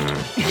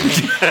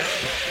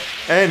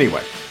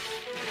 Anyway,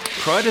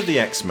 Pride of the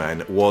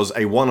X-Men was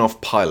a one-off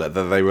pilot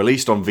that they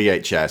released on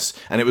VHS,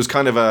 and it was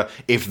kind of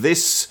if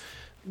this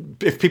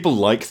if people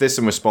like this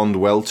and respond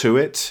well to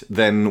it,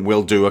 then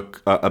we'll do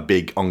a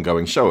big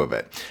ongoing show of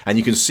it. And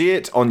you can see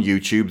it on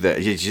YouTube.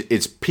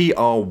 It's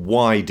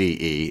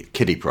Pryde,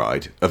 Kitty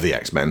Pryde of the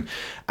X-Men.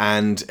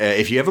 And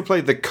if you ever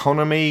played the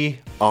Konami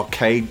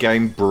arcade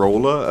game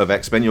Brawler of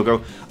X-Men, you'll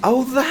go,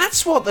 oh,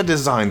 that's what the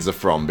designs are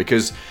from,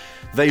 because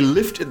they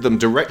lifted them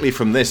directly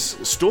from this.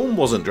 Storm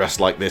wasn't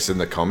dressed like this in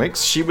the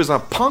comics. She was a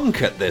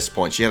punk at this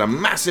point. She had a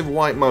massive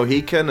white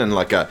Mohican and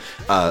like a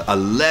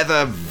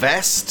leather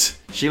vest.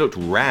 She looked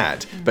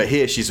rad. But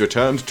here she's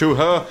returned to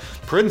her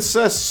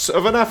princess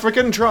of an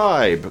African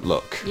tribe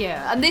look.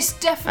 Yeah, and this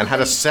definitely... And had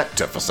a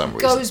scepter for some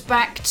reason. Goes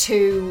back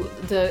to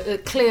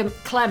the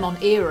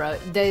Claremont-era.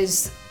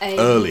 There's a...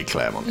 Early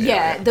Claremont-era.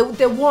 Yeah,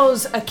 there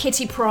was a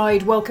Kitty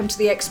Pryde, Welcome to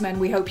the X-Men,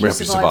 we hope you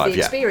survive the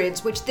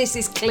experience, which this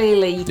is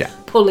clearly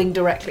pulling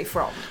directly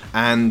from.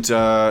 And...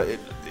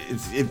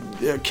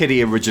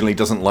 Kitty originally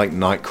doesn't like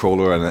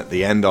Nightcrawler, and at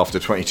the end, after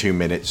 22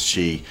 minutes,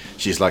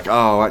 she's like,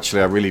 oh,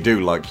 actually, I really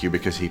do like you,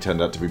 because he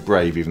turned out to be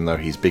brave, even though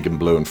he's big and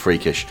blue and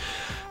freakish.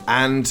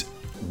 And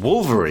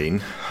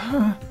Wolverine,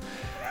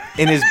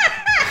 in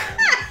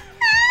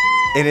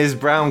his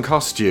brown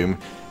costume,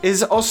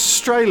 is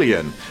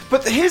Australian.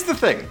 But here's the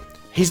thing.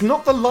 He's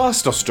not the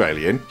last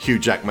Australian, Hugh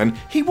Jackman.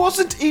 He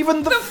wasn't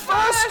even the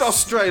first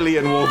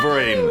Australian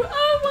Wolverine.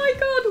 Oh my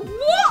god,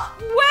 what?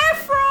 Where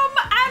from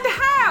and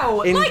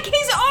how? Like,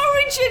 his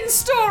origin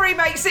story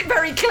makes it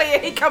very clear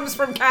he comes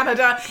from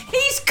Canada.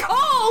 He's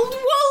called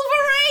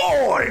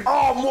Wolverine! Oi,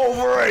 I'm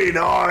Wolverine,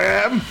 I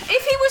am!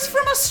 If he was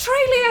from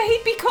Australia,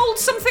 he'd be called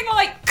something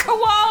like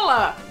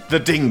Koala. The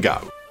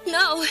Dingo.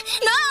 No!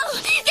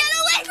 Get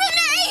away from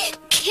me!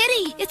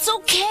 Kitty, it's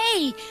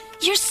okay.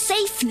 You're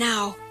safe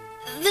now.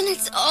 Then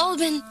it's all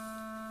been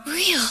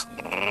real.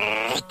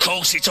 Of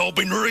course it's all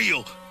been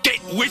real.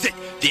 Get with it.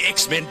 The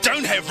X-Men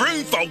don't have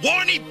room for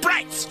whiny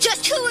brats.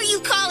 Just who are you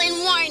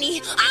calling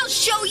whiny? I'll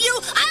show you.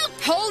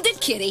 Hold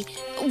it, Kitty.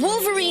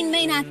 Wolverine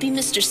may not be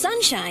Mr.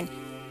 Sunshine,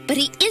 but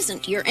he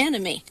isn't your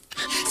enemy.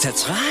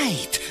 That's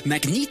right.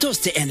 Magneto's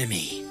the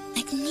enemy.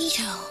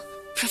 Magneto.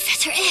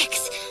 Professor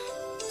X.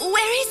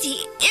 Where is he?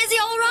 Is he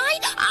all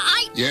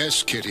right?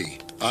 Yes, Kitty.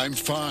 I'm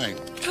fine.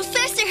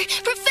 Professor!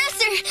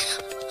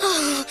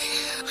 Oh,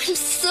 I'm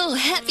so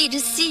happy to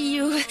see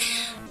you.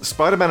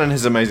 Spider-Man and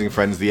his amazing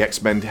friends, the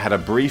X-Men, had a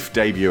brief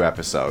debut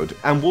episode,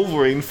 and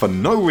Wolverine, for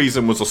no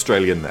reason, was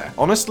Australian there.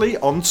 Honestly,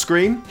 on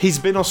screen, he's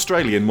been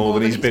Australian more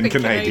than he's been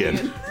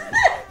Canadian.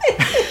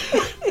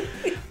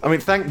 I mean,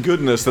 thank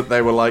goodness that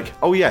they were like,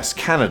 oh yes,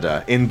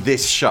 Canada, in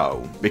this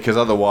show, because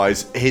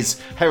otherwise his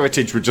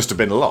heritage would just have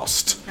been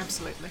lost.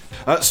 Absolutely.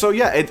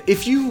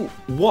 If you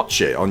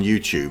watch it on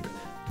YouTube,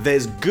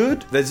 there's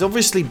good, there's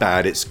obviously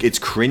bad, it's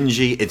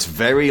cringy, it's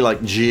very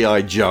like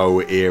G.I.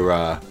 Joe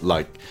era,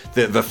 like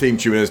the theme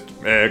tune is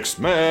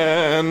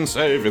X-Men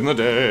saving the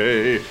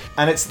day,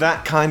 and it's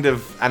that kind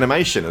of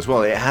animation as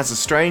well. It has a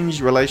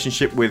strange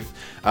relationship with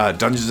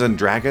Dungeons and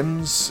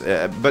Dragons,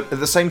 but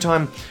at the same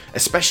time,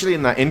 especially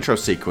in that intro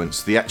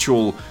sequence, the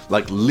actual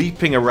like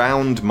leaping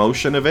around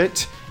motion of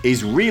it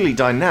is really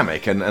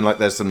dynamic, and like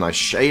there's some nice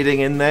shading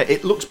in there.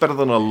 It looks better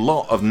than a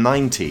lot of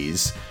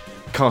 90s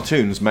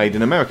cartoons made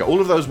in America. All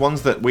of those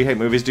ones that We Hate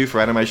Movies do for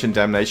Animation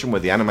Damnation,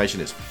 where the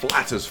animation is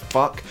flat as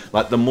fuck,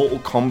 like the Mortal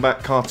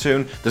Kombat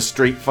cartoon, the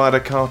Street Fighter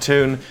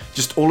cartoon,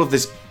 just all of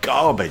this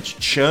garbage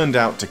churned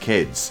out to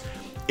kids.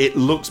 It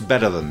looks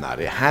better than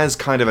that. It has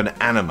kind of an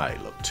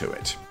anime look to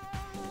it.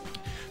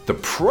 The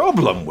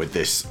problem with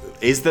this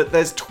is that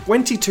there's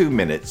 22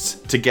 minutes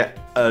to get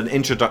an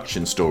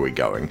introduction story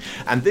going,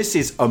 and this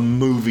is a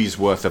movie's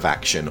worth of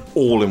action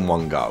all in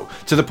one go,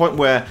 to the point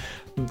where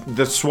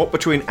the swap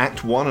between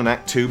Act 1 and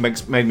Act 2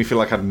 made me feel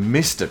like I'd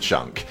missed a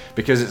chunk,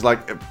 because it's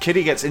like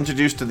Kitty gets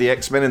introduced to the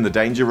X-Men in the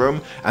Danger Room,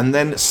 and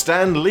then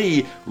Stan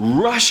Lee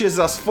rushes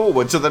us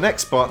forward to the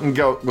next part and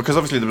go, because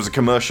obviously there was a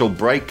commercial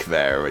break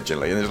there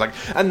originally, and it's like,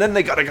 and then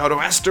they gotta go to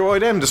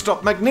Asteroid M to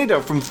stop Magneto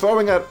from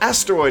throwing an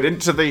asteroid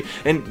into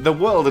the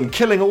world and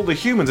killing all the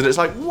humans, and it's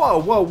like,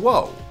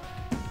 whoa.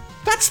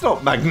 That's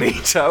not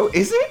Magneto,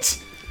 is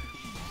it?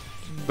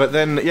 But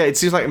then, yeah, it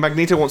seems like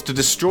Magneto wants to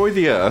destroy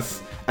the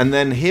Earth, and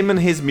then him and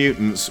his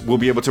mutants will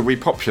be able to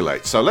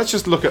repopulate. So let's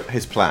just look at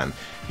his plan.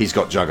 He's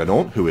got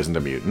Juggernaut, who isn't a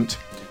mutant.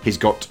 He's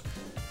got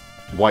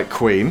White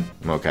Queen,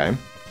 okay.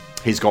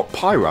 He's got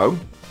Pyro,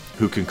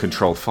 who can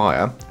control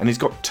fire. And he's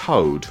got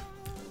Toad.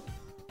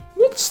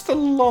 What's the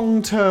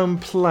long-term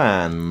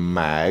plan,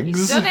 Mags?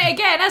 He's done it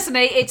again, hasn't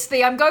he? It's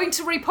the I'm going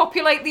to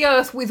repopulate the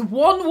Earth with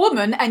one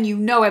woman, and you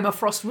know Emma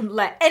Frost wouldn't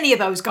let any of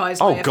those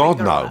guys lay a God,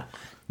 finger no. on her.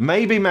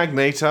 Maybe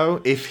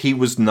Magneto, if he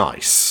was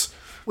nice.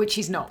 Which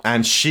he's not.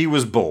 And she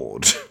was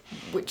bored.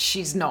 Which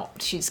she's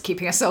not. She's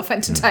keeping herself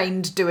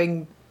entertained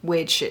doing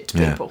weird shit to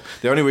people.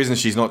 The only reason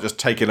she's not just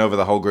taking over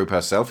the whole group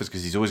herself is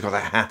because he's always got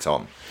that hat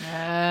on.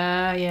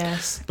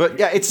 Yes. But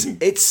yeah,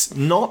 it's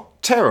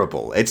not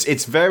terrible.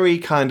 It's very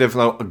kind of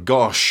like,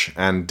 gosh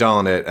and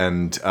darn it,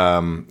 and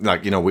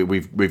like, you know,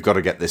 we've got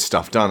to get this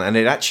stuff done. And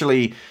it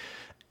actually,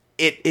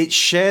 It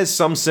shares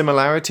some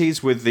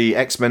similarities with the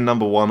X-Men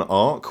 #1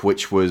 arc,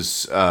 which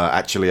was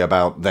actually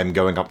about them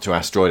going up to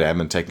Asteroid M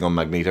and taking on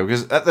Magneto.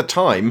 Because at the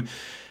time,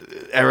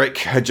 Eric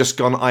had just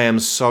gone, I am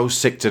so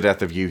sick to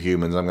death of you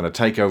humans. I'm going to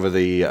take over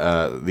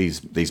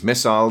these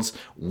missiles.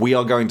 We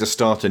are going to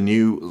start I'm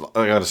going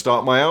to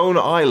start my own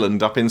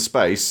island up in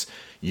space.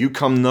 You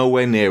come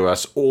nowhere near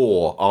us,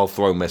 or I'll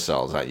throw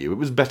missiles at you. It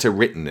was better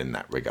written in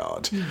that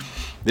regard.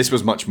 This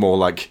was much more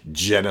like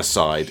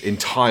genocide,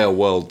 entire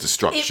world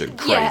destruction,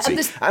 crazy.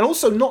 And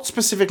also not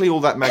specifically all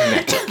that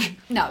magnetic.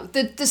 No,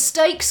 the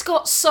stakes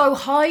got so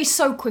high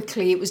so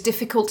quickly, it was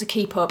difficult to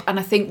keep up. And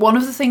I think one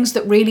of the things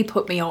that really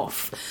put me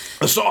off...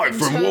 Aside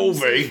from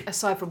Wolvie,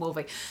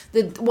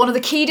 one of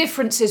the key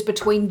differences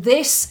between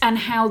this and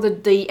how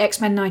the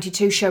X-Men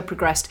 92 show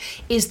progressed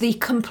is the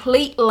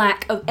complete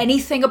lack of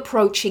anything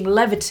approaching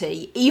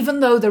levity, even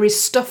though there is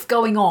stuff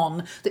going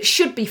on that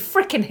should be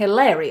freaking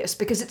hilarious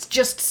because it's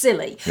just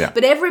silly. Yeah.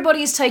 But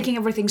everybody is taking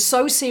everything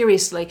so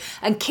seriously,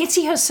 and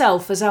Kitty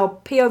herself, as our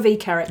POV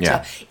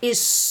character,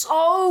 is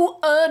so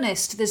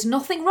earnest. There's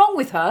nothing wrong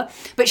with her,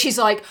 but she's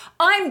like,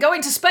 I'm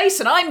going to space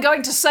and I'm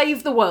going to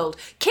save the world.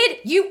 Kid,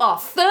 you are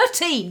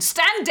 13.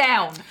 Stand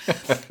down.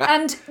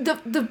 And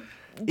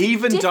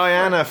even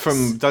Diana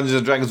from Dungeons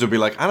and Dragons would be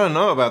like, I don't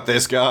know about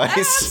this, guys.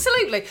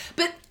 Absolutely.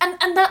 But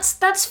and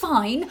that's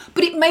fine,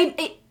 but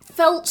it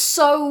felt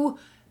so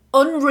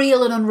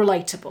unreal and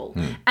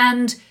unrelatable.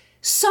 And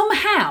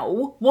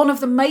somehow one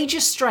of the major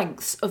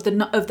strengths of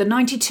the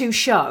 92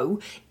 show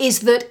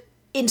is that,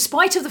 in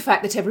spite of the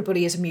fact that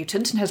everybody is a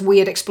mutant and has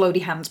weird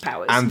explodey hands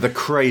powers. And the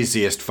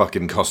craziest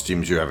fucking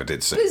costumes you ever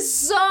did see.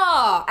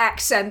 Bizarre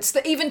accents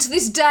that even to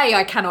this day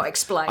I cannot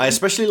explain. I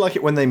especially like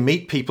it when they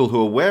meet people who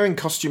are wearing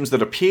costumes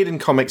that appeared in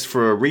comics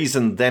for a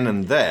reason then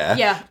and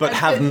there, but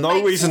have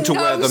no reason to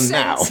wear them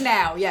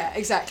now. Yeah,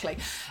 exactly.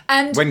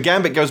 And when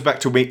Gambit goes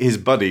back to meet his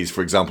buddies,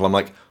 for example, I'm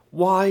like,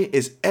 why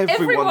is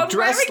everyone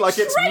dressed like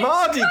it's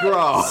Mardi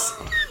Gras?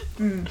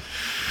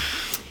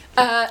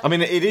 I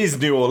mean, it is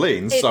New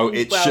Orleans, so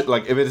it should,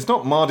 like, if it's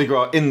not Mardi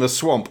Gras in the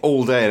swamp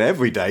all day and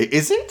every day,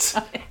 is it?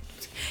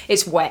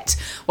 It's wet.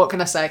 What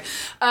can I say?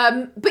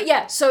 But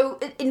yeah, so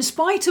in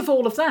spite of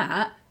all of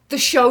that, the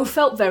show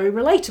felt very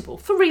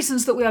relatable for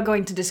reasons that we are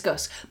going to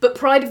discuss. But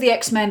Pride of the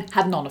X-Men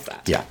had none of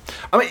that. Yeah.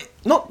 I mean,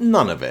 not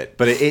none of it,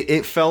 but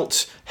it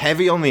felt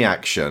heavy on the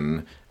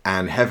action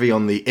and heavy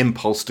on the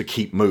impulse to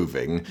keep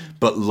moving,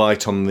 but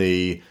light on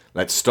the...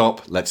 Let's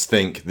stop, let's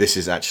think, this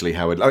is actually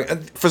how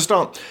it... For a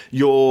start,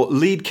 your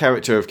lead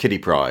character of Kitty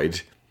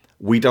Pryde,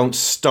 we don't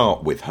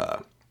start with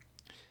her.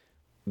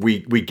 We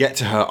get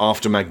to her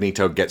after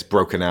Magneto gets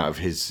broken out of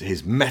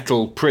his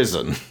metal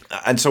prison.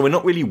 And so we're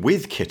not really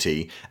with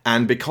Kitty.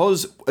 And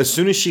because as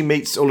soon as she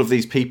meets all of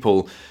these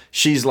people,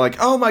 she's like,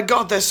 oh my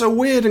god, they're so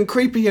weird and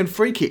creepy and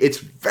freaky. It's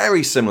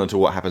very similar to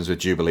what happens with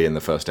Jubilee in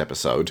the first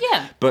episode.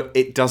 Yeah. But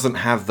it doesn't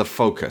have the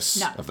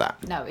focus of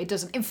that. No, it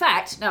doesn't. In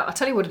fact, no, I'll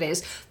tell you what it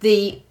is.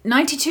 The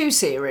 92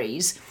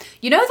 series,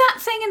 you know that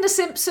thing in The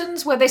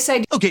Simpsons where they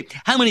say... Okay,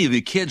 how many of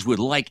you kids would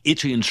like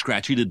Itchy and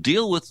Scratchy to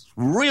deal with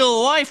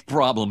real-life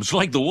problems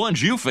like the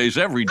ones you face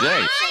every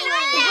day?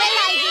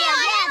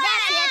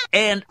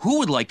 And who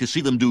would like to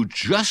see them do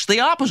just the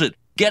opposite?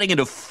 Getting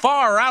into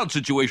far-out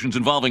situations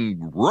involving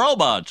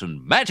robots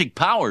and magic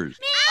powers.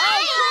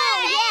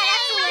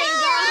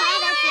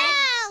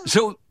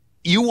 So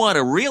you want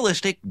a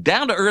realistic,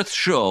 down-to-earth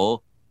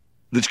show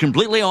that's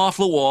completely off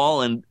the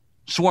wall and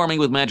swarming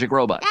with magic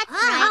robots. That's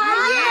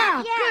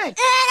right. Yeah. Good.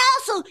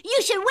 And also,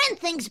 you should win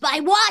things by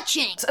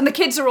watching. And the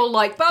kids are all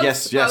like, both.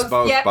 Yes, both.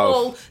 both.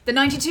 All. The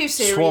 92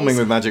 series swarming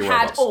with magic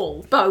had robots.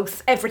 all,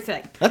 both,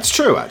 everything. That's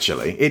true,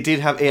 actually. It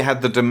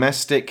had the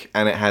domestic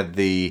and it had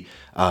the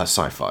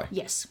sci-fi.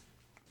 Yes.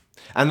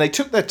 And they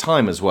took their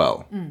time as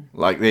well.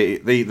 Like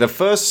the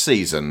first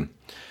season,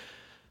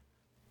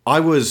 I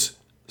was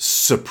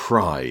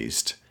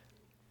surprised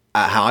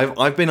at how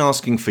I've been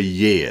asking for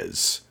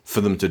years for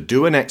them to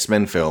do an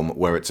X-Men film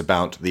where it's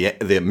about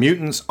the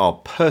mutants are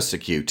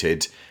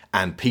persecuted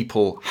and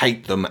people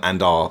hate them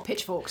and are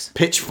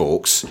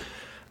pitchforks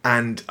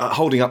and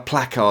holding up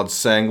placards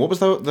saying, what was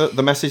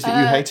the message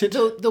that you hated?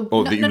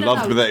 You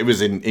loved, but that it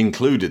was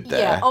included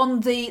there.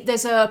 Yeah,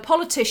 there's a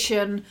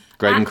politician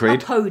Graydon at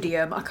Creed? a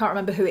podium, I can't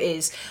remember who it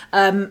is,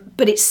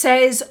 but it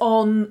says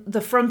on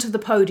the front of the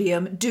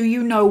podium, do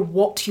you know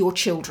what your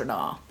children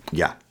are?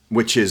 Yeah.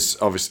 Which is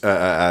obviously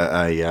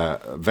a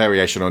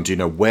variation on Do You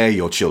Know Where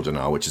Your Children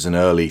Are, which is an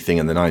early thing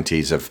in the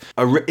 90s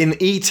in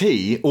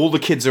E.T., all the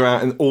kids are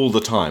out all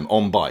the time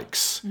on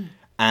bikes.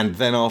 And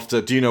then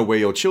after Do You Know Where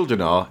Your Children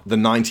Are, the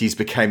 90s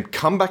became,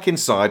 come back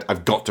inside,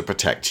 I've got to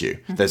protect you.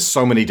 There's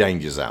so many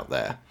dangers out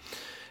there.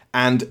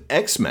 And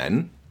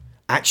X-Men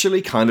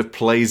actually kind of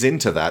plays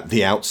into that.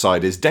 The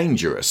outside is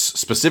dangerous,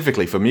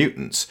 specifically for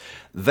mutants.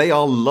 They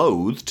are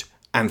loathed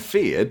and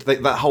feared.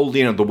 That whole,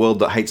 the world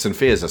that hates and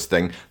fears us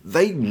thing,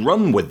 they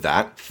run with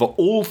that for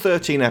all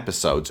 13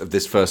 episodes of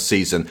this first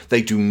season.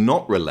 They do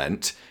not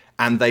relent.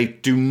 And they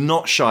do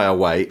not shy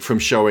away from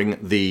showing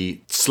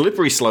the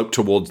slippery slope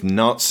towards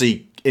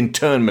Nazi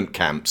internment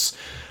camps.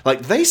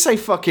 Like, they say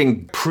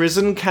fucking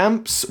prison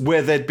camps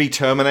where they'd be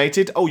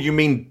terminated. Oh, you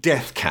mean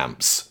death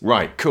camps.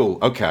 Right, cool,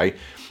 okay.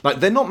 Like,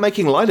 they're not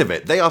making light of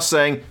it. They are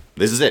saying,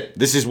 this is it.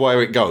 This is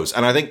where it goes.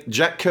 And I think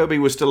Jack Kirby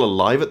was still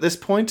alive at this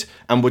point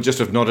and would just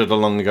have nodded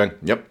along and going,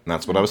 yep,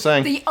 that's what I was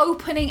saying. The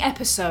opening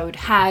episode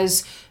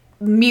has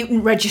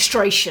mutant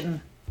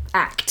registration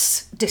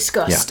acts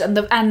discussed,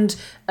 and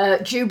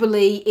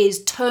Jubilee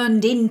is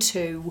turned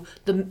into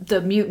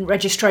the mutant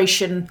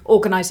registration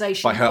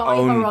organisation by her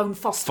own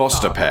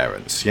foster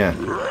parents. Yeah.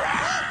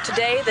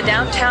 Today, the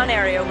downtown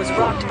area was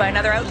rocked by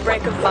another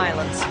outbreak of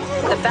violence.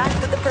 The fact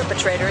that the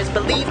perpetrator is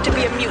believed to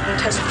be a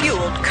mutant has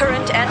fueled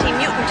current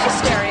anti-mutant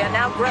hysteria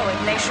now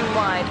growing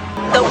nationwide.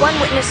 Though one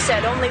witness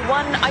said only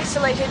one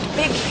isolated,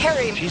 big,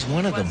 hairy... She's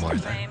one of them,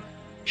 Martha.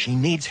 She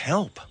needs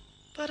help.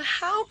 But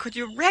how could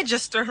you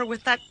register her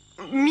with that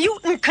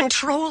mutant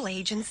control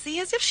agency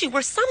as if she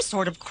were some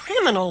sort of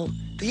criminal?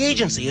 The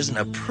agency isn't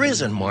a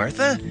prison,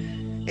 Martha.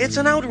 It's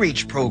an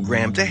outreach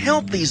program to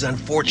help these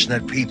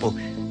unfortunate people.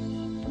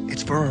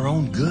 It's for her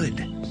own good.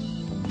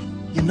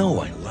 You know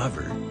I love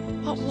her.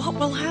 But what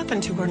will happen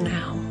to her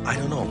now? I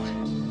don't know.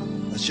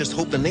 Let's just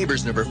hope the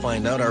neighbors never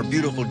find out our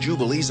beautiful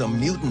Jubilee's a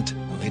mutant.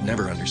 Well, they'd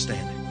never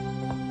understand it.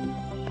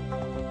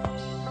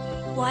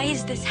 Why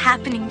is this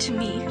happening to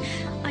me?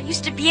 I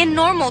used to be a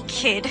normal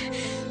kid.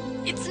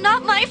 It's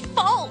not my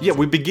fault. Yeah,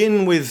 we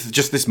begin with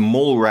just this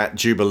mall rat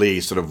Jubilee,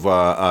 sort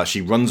of, she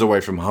runs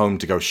away from home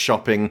to go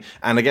shopping.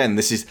 And again,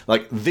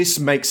 this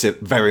makes it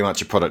very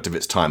much a product of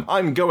its time.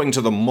 I'm going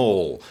to the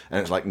mall.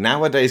 And it's like,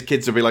 nowadays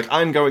kids will be like,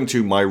 I'm going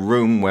to my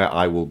room where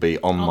I will be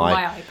on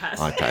my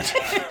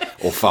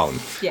iPad. Or phone.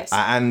 Yes.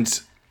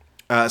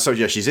 So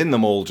yeah, she's in the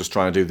mall just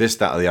trying to do this,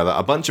 that, or the other.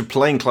 A bunch of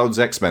plainclothes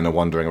X-Men are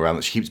wandering around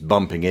that she keeps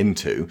bumping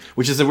into,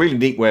 which is a really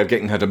neat way of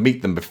getting her to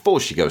meet them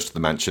before she goes to the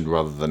mansion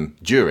rather than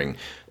during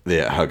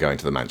her going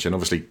to the mansion.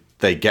 Obviously,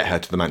 they get her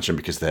to the mansion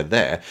because they're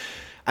there.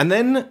 And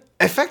then,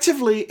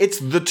 effectively, it's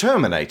the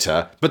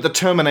Terminator, but the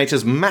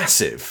Terminator's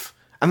massive.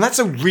 And that's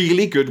a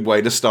really good way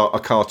to start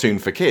a cartoon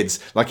for kids.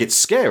 Like, it's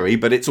scary,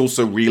 but it's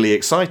also really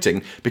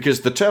exciting,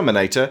 because the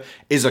Terminator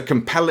is a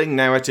compelling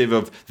narrative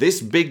of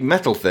this big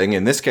metal thing,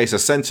 in this case a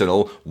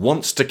Sentinel,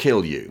 wants to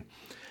kill you.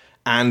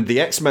 And the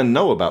X-Men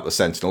know about the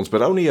Sentinels,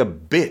 but only a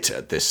bit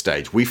at this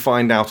stage. We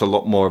find out a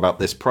lot more about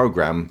this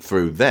program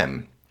through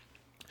them.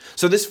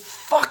 So this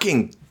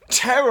fucking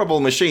terrible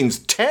machine's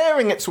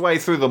tearing its way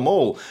through the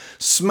mall,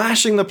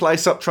 smashing the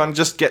place up, trying to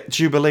just get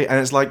Jubilee, and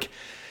it's like,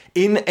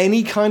 in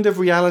any kind of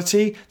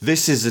reality,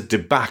 this is a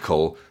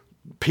debacle.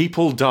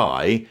 People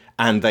die,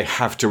 and they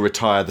have to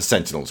retire the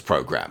Sentinels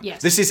program.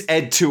 Yes. This is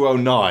Ed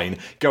 209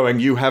 going,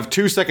 you have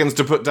 2 seconds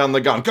to put down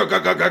the gun. Go, go,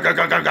 go, go, go,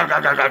 go, go, go,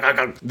 go, go, go,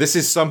 go. This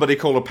is somebody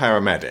called a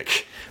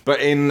paramedic. But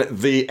in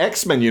the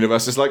X-Men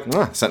universe, it's like,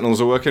 Sentinels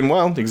are working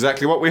well.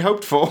 Exactly what we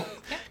hoped for.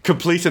 Yep.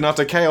 Complete and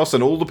utter chaos,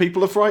 and all the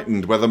people are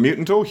frightened, whether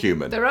mutant or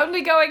human. They're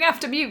only going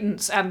after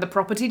mutants, and the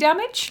property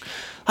damage?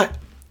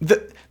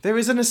 There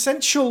is an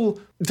essential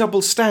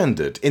double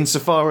standard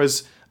insofar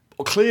as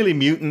clearly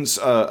mutants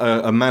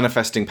are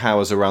manifesting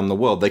powers around the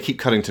world. They keep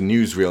cutting to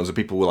newsreels of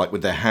people like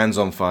with their hands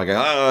on fire going,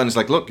 and it's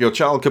like, look, your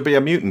child could be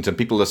a mutant, and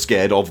people are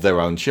scared of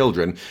their own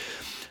children.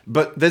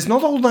 But there's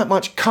not all that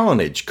much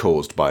carnage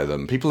caused by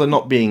them. People are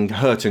not being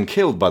hurt and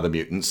killed by the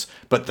mutants,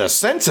 but the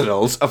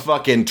Sentinels are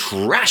fucking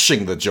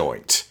trashing the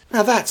joint.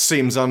 Now that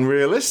seems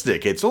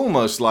unrealistic. It's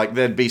almost like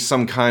there'd be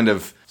some kind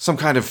of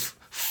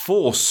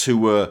force who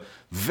were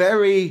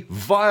very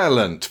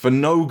violent for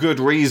no good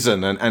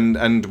reason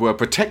and were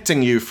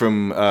protecting you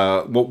from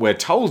what we're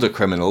told are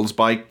criminals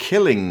by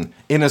killing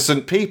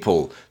innocent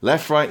people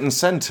left, right and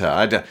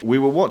centre. We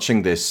were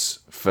watching this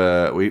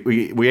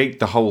we ate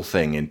the whole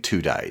thing in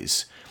 2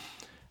 days.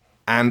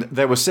 And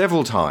there were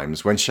several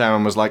times when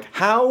Sharon was like,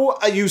 how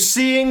are you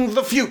seeing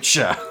the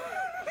future?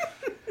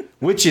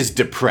 Which is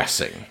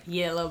depressing.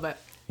 Yeah, a little bit.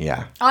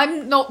 Yeah.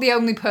 I'm not the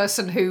only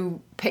person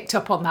who picked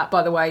up on that,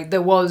 by the way.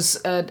 There was,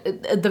 at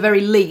the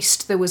very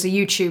least, there was a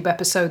YouTube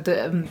episode,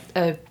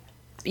 a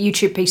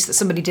YouTube piece that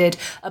somebody did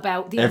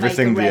about the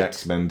Everything Omega Red. the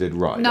X-Men did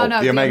right. No,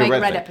 the Omega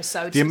Red thing.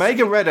 episode. The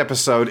Omega Red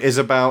episode is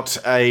about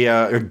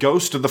a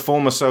ghost of the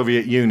former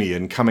Soviet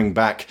Union coming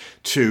back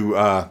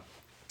to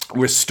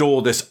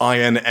restore this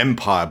Iron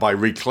Empire by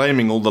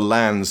reclaiming all the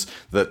lands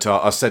that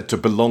are said to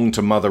belong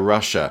to Mother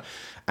Russia.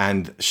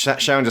 And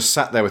Sharon just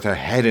sat there with her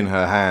head in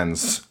her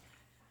hands.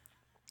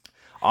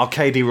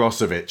 Arkady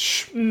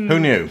Rossovich. Who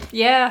knew?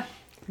 Yeah,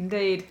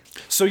 indeed.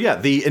 So yeah,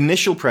 the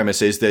initial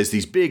premise is there's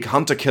these big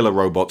hunter-killer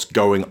robots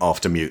going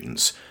after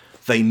mutants.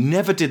 They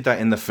never did that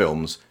in the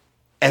films,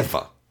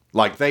 ever.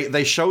 Like,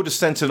 they showed a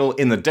Sentinel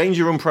in the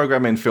Danger Room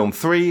program in film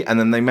 3, and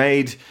then they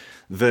made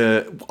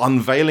the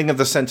unveiling of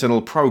the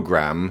Sentinel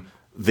program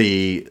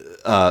the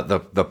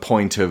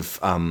point of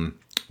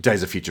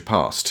Days of Future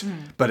Past.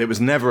 But it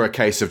was never a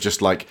case of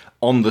just like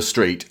on the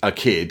street a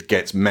kid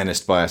gets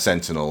menaced by a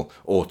Sentinel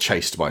or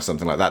chased by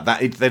something like that.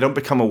 They don't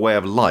become a way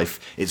of life.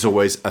 It's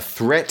always a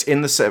threat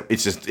in the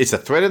it's a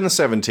threat in the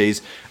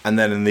 70s, and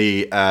then in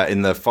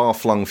the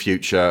far-flung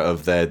future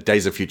of their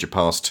Days of Future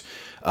Past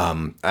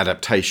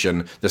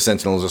adaptation, the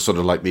Sentinels are sort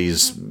of like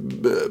these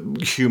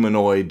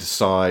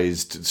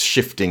humanoid-sized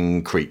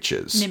shifting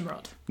creatures.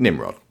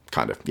 Nimrod.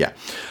 Kind of, yeah.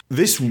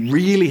 This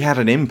really had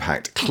an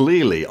impact,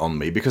 clearly, on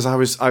me, because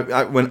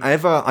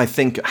whenever I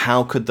think,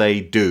 how could they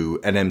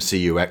do an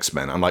MCU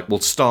X-Men, I'm like, we'll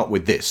start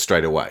with this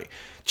straight away.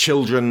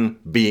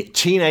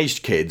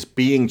 Teenage kids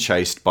being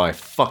chased by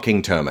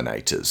fucking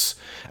Terminators.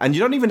 And you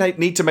don't even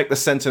need to make the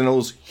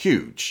Sentinels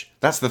huge.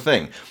 That's the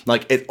thing.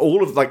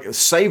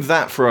 Save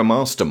that for a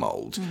master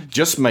mold.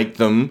 Just make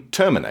them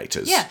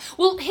Terminators. Yeah,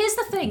 well, here's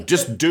the thing.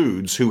 Just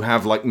dudes who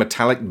have,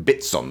 metallic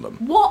bits on them.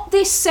 What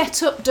this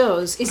setup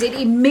does is it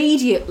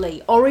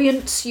immediately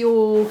orients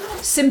your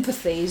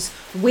sympathies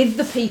with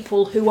the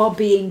people who are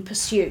being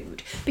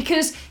pursued.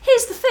 Because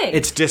here's the thing.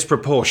 It's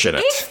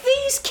disproportionate. If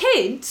these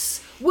kids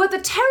were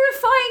the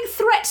terrifying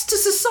threats to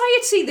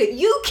society that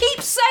you keep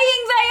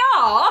saying they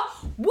are,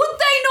 would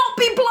they not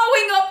be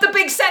blowing up the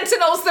big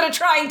Sentinels that are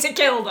trying to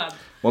kill them?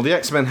 Well, the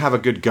X-Men have a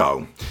good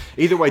go.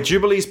 Either way,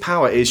 Jubilee's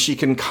power is she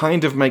can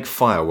kind of make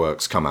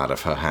fireworks come out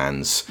of her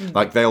hands.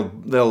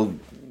 They'll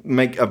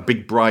make a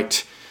big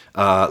bright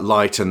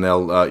light, and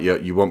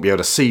you won't be able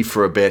to see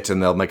for a bit,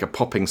 and they'll make a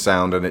popping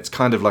sound, and it's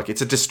kind of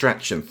it's a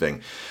distraction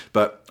thing.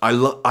 But I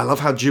love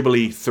how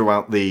Jubilee,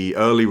 throughout the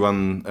early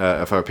run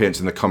of her appearance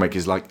in the comic,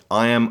 is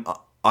I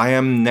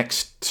am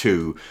next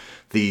to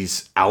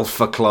these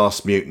alpha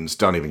class mutants.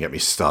 Don't even get me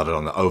started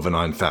on the over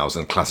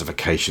 9,000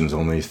 classifications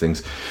on these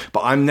things.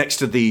 But I'm next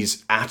to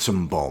these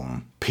atom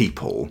bomb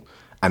people,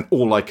 and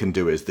all I can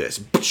do is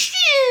this.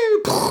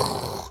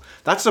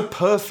 That's a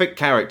perfect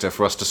character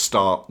for us to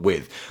start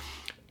with.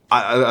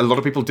 A lot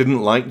of people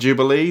didn't like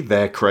Jubilee.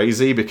 They're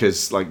crazy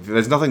because,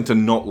 there's nothing to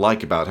not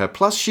like about her.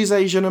 Plus, she's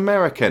Asian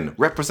American.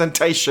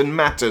 Representation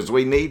matters.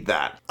 We need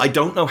that. I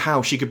don't know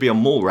how she could be a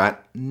mall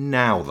rat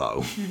now,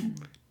 though.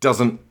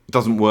 Doesn't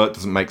work.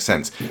 Doesn't make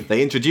sense.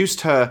 They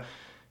introduced her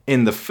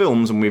in the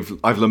films, and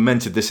I've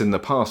lamented this in the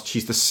past.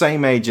 She's the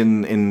same age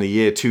in the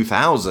year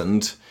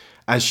 2000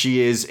 as she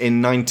is in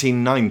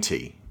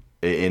 1990.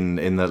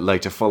 In the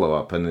later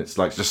follow-up, and it's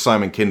just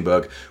Simon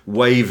Kinberg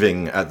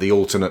waving at the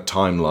alternate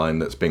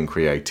timeline that's been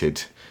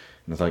created.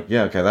 And it's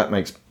yeah, okay, that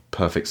makes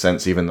perfect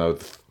sense, even though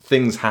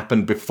things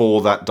happened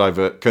before that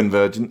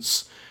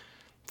convergence.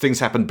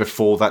 Things happened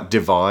before that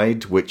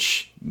divide,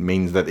 which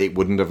means that it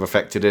wouldn't have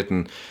affected it,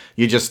 and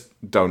you just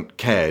don't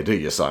care, do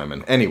you,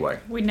 Simon? Anyway.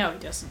 We know he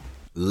doesn't.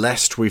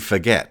 Lest we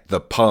forget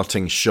the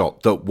parting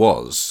shot that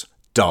was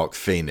Dark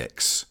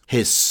Phoenix,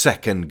 his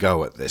second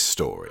go at this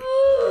story.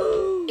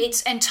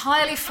 It's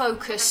entirely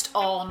focused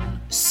on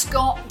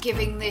Scott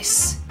giving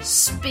this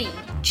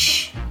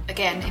speech,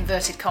 again,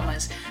 inverted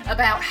commas,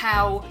 about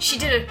how she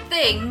did a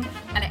thing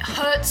and it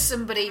hurt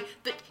somebody,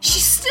 but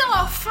she's still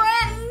our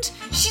friend.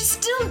 She's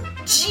still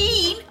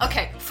Jean.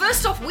 Okay,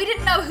 first off, we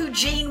didn't know who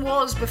Jean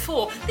was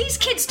before. These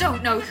kids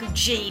don't know who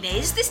Jean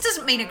is. This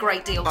doesn't mean a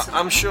great deal to them.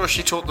 I'm sure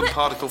she taught them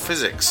particle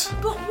physics.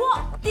 But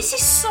what? This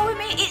is so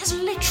amazing. It has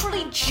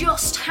literally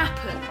just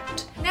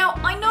happened. Now,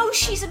 I know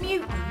she's a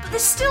mutant, but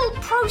there's still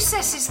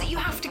processes that you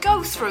have to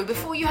go through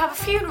before you have a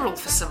funeral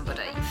for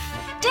somebody.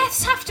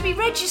 Deaths have to be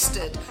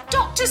registered.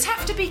 Doctors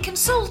have to be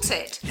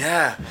consulted.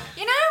 Yeah.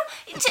 You know?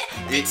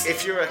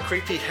 If you're a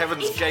creepy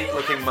Heaven's Gate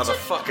looking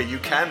motherfucker, you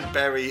can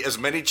bury as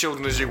many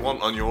children as you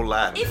want on your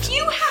land. If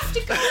you have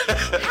to go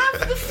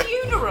have the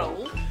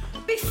funeral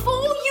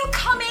before you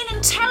come in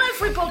and tell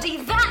everybody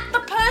that the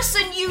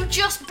person you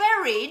just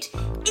buried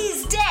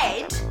is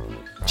dead...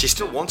 She's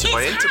still wanted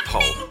by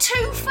Interpol. It's happening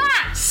too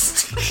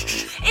fast.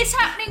 It's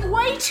happening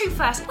way too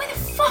fast. Where the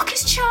fuck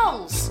is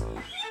Charles?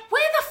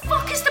 Where the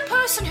fuck is the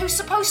person who's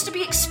supposed to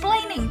be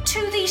explaining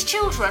to these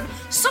children,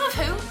 some of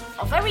whom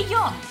are very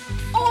young,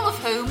 all of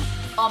whom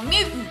are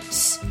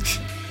mutants?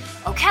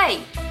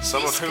 Okay.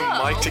 Some of whom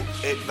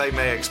they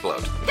may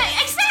explode.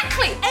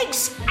 Exactly.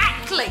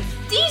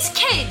 These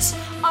kids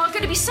are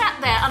going to be sat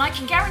there, and I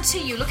can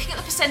guarantee you, looking at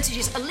the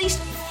percentages, at least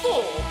 4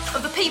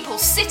 of the people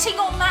sitting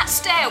on that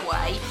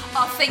stairway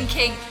are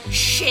thinking,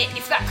 shit,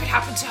 if that could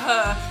happen to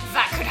her,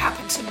 that could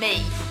happen to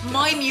me.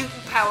 My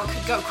mutant power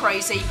could go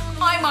crazy.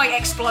 I might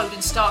explode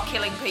and start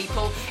killing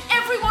people.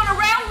 Everyone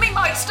around me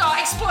might start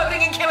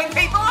exploding and killing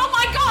people. Oh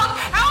my god,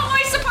 how am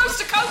I supposed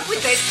to cope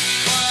with this?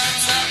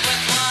 What's up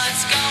with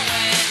what's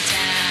going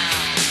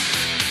down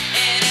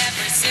in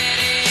every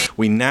city?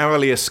 We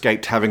narrowly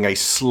escaped having a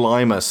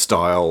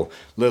Slimer-style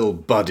little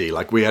buddy.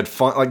 We had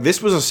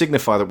this was a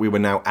signifier that we were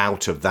now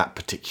out of that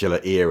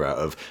particular era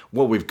of,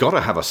 well, we've got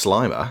to have a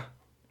Slimer.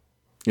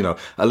 You know,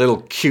 a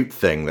little cute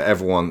thing that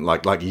everyone,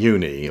 like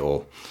Uni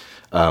or...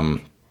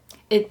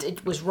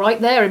 It was right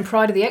there in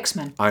Pride of the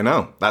X-Men. I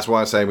know. That's why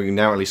I say we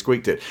narrowly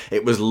squeaked it.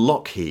 It was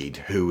Lockheed,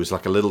 who was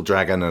like a little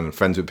dragon and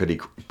friends with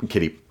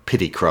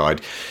Kitty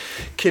Pryde,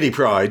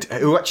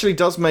 who actually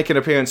does make an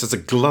appearance as a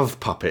glove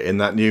puppet in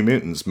that New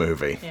Mutants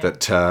movie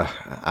that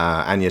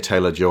Anya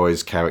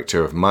Taylor-Joy's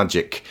character of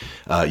Magic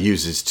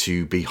uses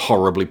to be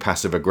horribly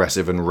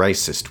passive-aggressive and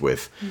racist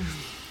with.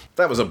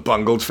 That was a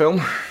bungled film.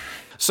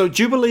 So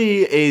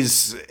Jubilee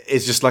is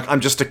just like,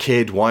 I'm just a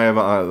kid. Why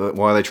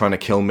are they trying to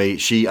kill me?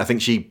 I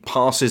think she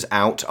passes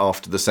out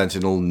after the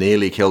Sentinel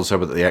nearly kills her,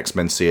 but the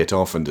X-Men see it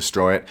off and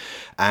destroy it,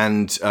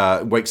 and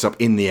wakes up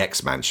in the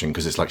X-Mansion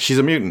because it's like, she's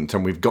a mutant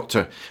and we've got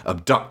to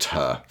abduct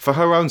her for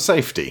her own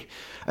safety.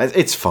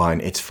 It's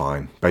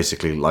fine.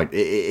 Basically, like,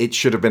 it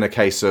should have been a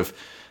case of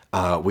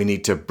we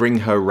need to bring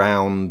her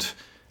round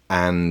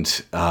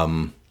and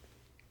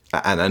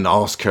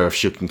ask her if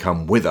she can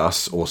come with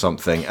us or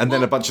something. And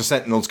then a bunch of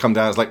Sentinels come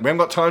down. It's like, we haven't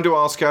got time to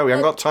ask her. We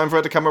haven't got time for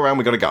her to come around.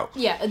 We've got to go.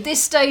 Yeah, at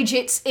this stage,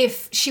 it's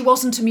if she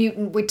wasn't a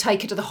mutant, we'd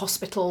take her to the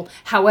hospital.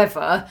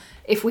 However,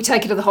 if we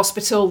take her to the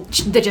hospital,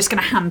 they're just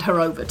going to hand her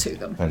over to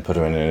them. And put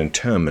her in an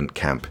internment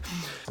camp.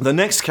 The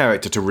next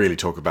character to really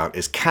talk about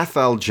is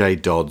Cathal J.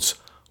 Dodd's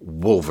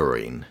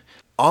Wolverine.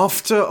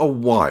 After a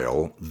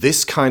while,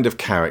 this kind of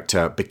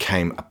character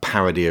became a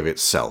parody of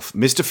itself.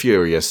 Mr.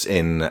 Furious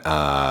in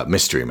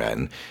Mystery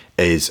Men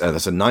is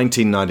that's a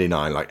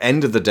 1999, like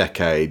end of the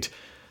decade,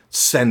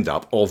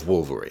 send-up of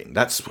Wolverine.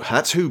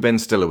 That's who Ben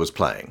Stiller was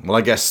playing. Well,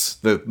 I guess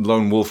the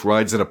lone wolf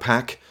rides in a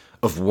pack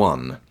of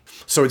one.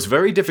 So it's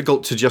very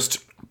difficult to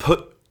just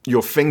put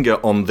your finger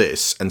on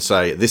this and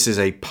say this is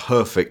a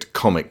perfect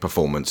comic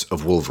performance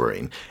of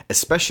Wolverine,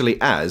 especially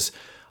as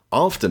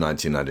after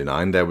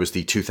 1999, there was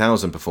the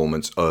 2000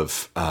 performance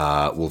of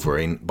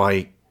Wolverine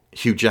by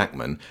Hugh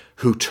Jackman,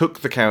 who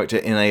took the character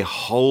in a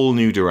whole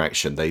new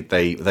direction.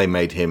 They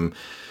made him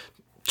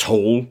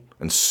tall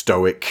and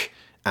stoic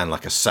and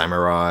like a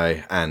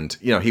samurai, and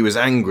he was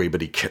angry,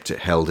 but he kept it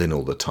held in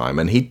all the time.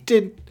 And he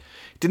didn't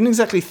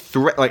exactly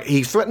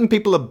he threatened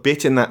people a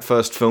bit in that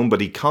first film,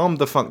 but he calmed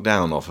the fuck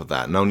down off of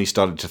that and only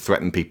started to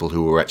threaten people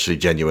who were actually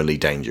genuinely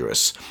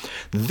dangerous.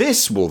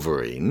 This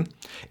Wolverine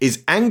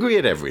is angry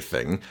at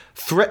everything,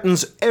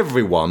 threatens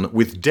everyone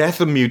with death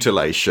and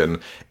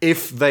mutilation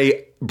if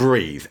they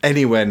breathe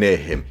anywhere near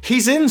him.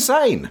 He's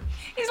insane.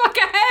 He's like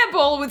a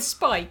hairball with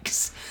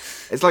spikes.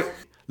 It's like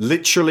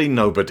literally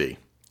nobody.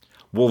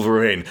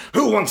 Wolverine,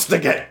 who wants to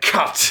get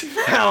cut?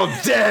 How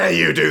dare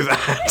you do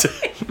that?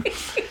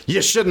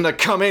 You shouldn't have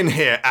come in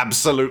here,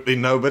 absolutely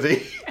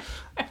nobody.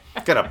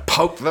 Gonna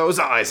poke those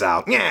eyes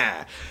out.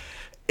 Yeah.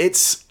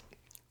 It's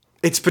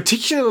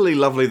particularly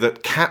lovely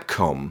that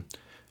Capcom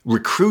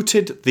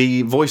recruited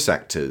the voice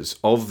actors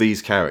of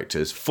these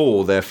characters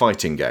for their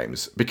fighting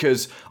games,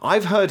 because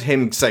I've heard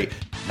him say,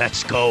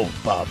 "Let's go,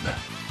 bub.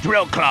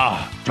 Drill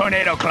Claw,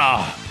 Tornado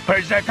Claw,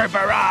 Berserker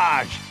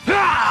Barrage.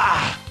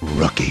 Ah!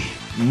 Rookie."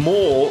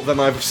 More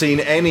than I've seen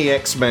any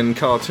X-Men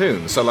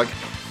cartoon. So, like,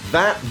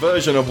 that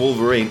version of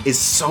Wolverine is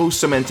so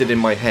cemented in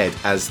my head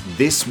as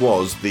this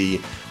was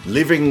the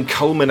living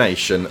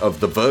culmination of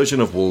the version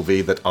of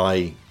Wolvie that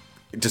I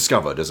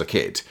discovered as a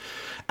kid.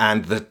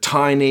 And the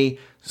tiny,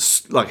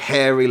 like,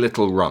 hairy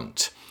little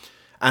runt.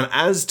 And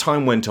as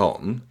time went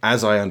on,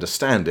 as I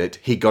understand it,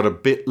 he got a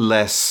bit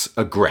less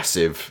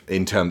aggressive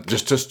in terms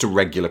just to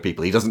regular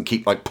people. He doesn't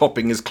keep like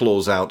popping his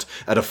claws out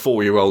at a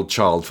 4-year-old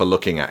child for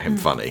looking at him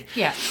funny.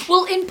 Yeah.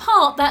 Well, in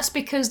part that's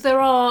because there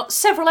are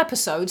several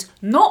episodes,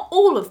 not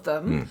all of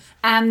them,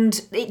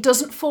 and it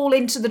doesn't fall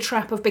into the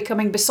trap of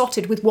becoming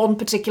besotted with one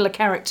particular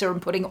character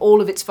and putting all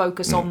of its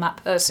focus on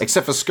that person.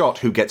 Except for Scott,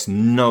 who gets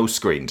no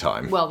screen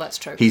time. Well, that's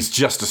true. He's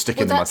just a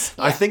stick in the mud.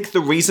 Yeah. I think the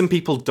reason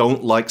people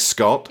don't like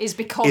Scott is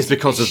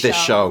because of this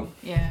show.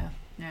 Yeah.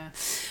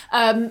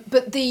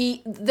 But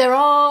there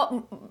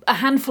are a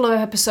handful of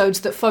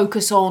episodes that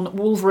focus on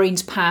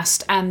Wolverine's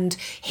past and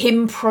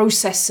him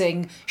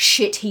processing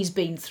shit he's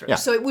been through. Yeah.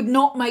 So it would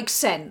not make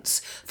sense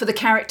for the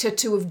character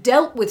to have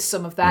dealt with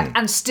some of that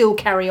and still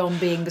carry on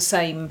being the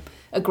same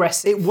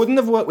aggressive. It wouldn't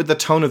have worked with the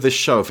tone of this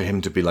show for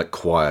him to be like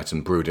quiet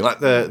and brooding.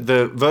 Like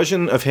the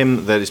version of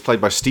him that is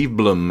played by Steve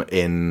Blum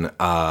in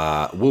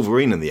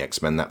Wolverine and the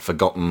X-Men, that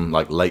forgotten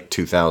like late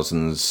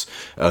 2000s,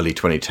 early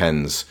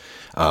 2010s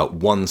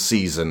one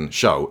season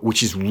show,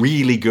 which is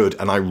really good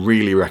and I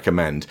really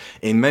recommend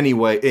in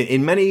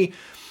many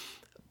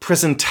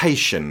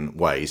presentation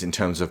ways in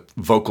terms of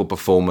vocal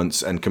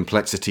performance and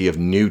complexity of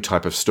new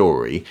type of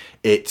story.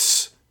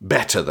 It's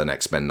better than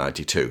X-Men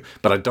 92,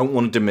 but I don't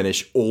want to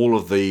diminish all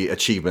of the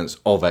achievements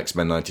of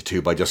X-Men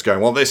 92 by just going,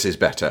 well, this is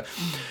better.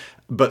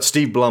 But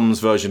Steve Blum's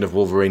version of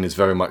Wolverine is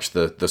very much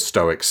the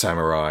stoic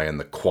samurai and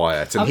the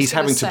quiet, and he's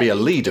having to be a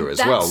leader as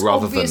well,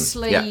 rather than... That's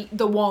obviously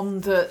the one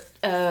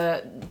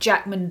that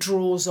Jackman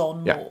draws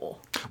on more.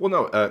 Well,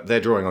 no,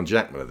 they're drawing on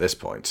Jackman at this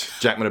point.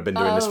 Jackman had been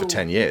doing this for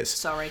 10 years.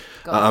 Sorry.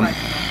 Go on.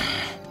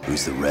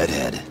 Who's the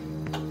redhead?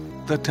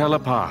 The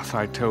telepath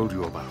I told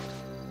you about.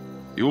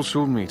 You'll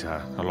soon meet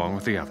her, along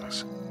with the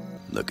others.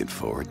 Looking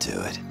forward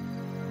to it.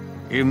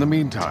 In the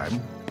meantime,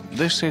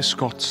 this is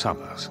Scott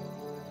Summers.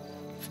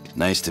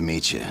 Nice to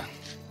meet you.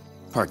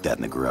 Park that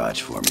in the garage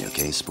for me,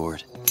 okay,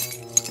 sport?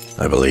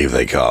 I believe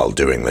they call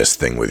doing this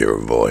thing with your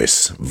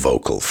voice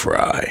vocal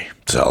fry.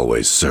 It's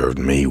always served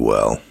me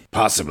well.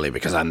 Possibly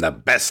because I'm the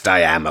best I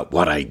am at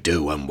what I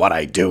do, and what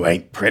I do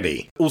ain't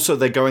pretty. Also,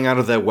 they're going out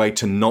of their way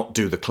to not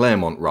do the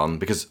Claremont run,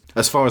 because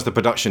as far as the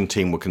production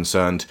team were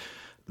concerned,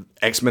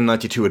 X-Men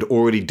 92 had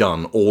already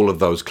done all of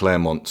those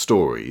Claremont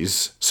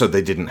stories, so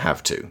they didn't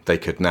have to. They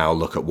could now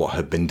look at what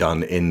had been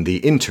done in the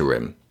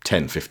interim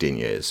 10, 15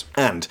 years.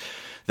 And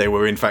they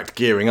were in fact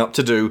gearing up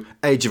to do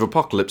Age of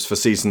Apocalypse for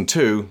Season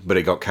 2, but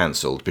it got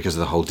cancelled because of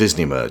the whole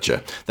Disney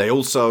merger. They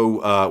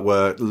also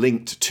were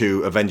linked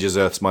to Avengers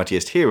Earth's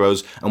Mightiest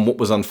Heroes, and what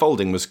was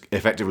unfolding was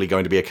effectively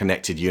going to be a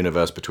connected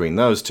universe between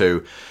those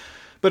two.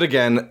 But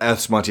again,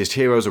 Earth's Mightiest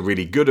Heroes, a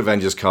really good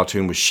Avengers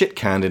cartoon, was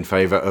shit-canned in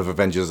favour of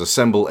Avengers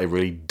Assemble, a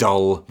really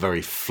dull,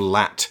 very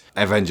flat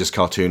Avengers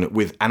cartoon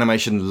with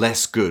animation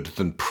less good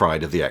than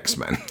Pride of the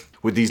X-Men,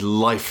 with these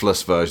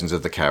lifeless versions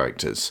of the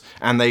characters.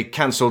 And they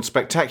cancelled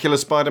Spectacular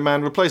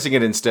Spider-Man, replacing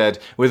it instead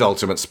with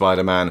Ultimate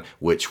Spider-Man,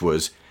 which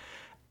was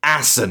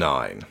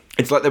asinine.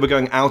 It's like they were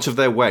going out of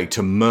their way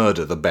to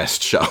murder the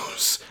best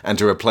shows and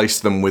to replace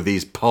them with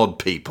these pod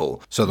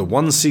people. So the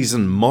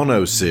one-season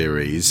mono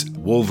series,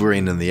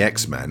 Wolverine and the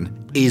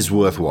X-Men, is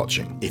worth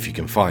watching, if you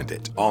can find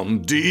it, on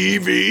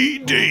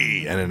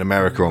DVD, and in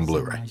America on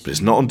Blu-ray. But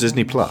it's not on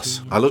Disney+.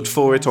 I looked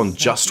for it on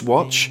Just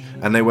Watch,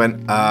 and they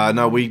went,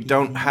 no, we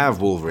don't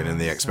have Wolverine and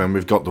the X-Men.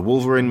 We've got the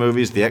Wolverine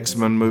movies, the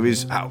X-Men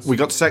movies. We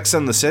got Sex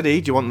and the City.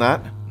 Do you want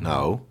that?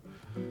 No.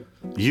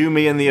 You,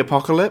 Me, and the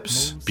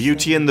Apocalypse?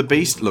 Beauty and the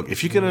Beast? Look,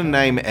 if you're going to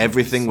name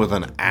everything with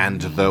an and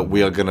the,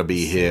 we are going to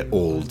be here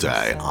all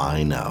day.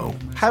 I know.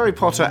 Harry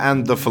Potter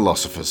and the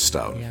Philosopher's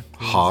Stone.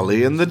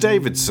 Harley and the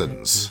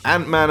Davidsons.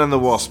 Ant-Man and the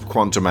Wasp: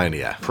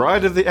 Quantumania.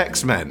 Pride of the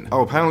X-Men.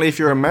 Oh, apparently if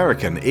you're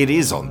American, it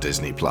is on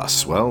Disney+.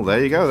 Well,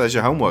 there you go. There's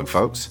your homework,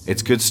 folks.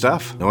 It's good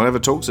stuff. No one ever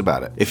talks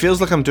about it. It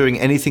feels like I'm doing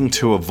anything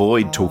to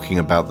avoid talking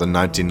about the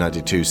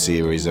 1992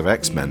 series of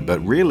X-Men,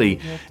 but really,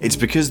 it's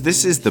because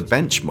this is the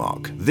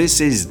benchmark. This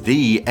is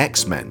the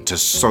X-Men to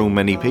so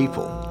many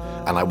people.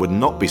 And I would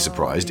not be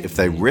surprised if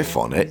they riff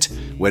on it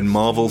when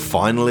Marvel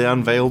finally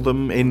unveiled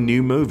them in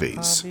new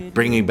movies.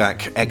 Bringing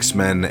back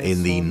X-Men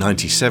in the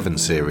 97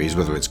 series,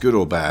 whether it's good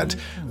or bad,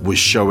 was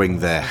showing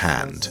their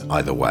hand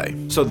either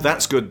way. So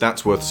that's good,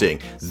 that's worth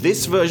seeing.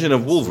 This version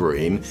of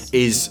Wolverine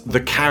is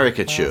the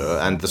caricature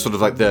and the sort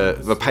of like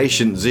the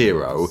patient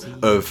zero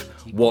of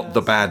what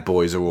the bad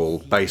boys are all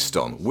based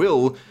on.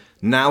 Will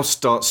now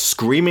starts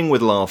screaming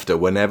with laughter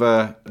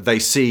whenever they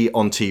see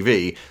on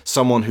TV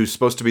someone who's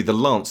supposed to be the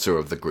lancer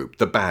of the group,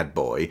 the bad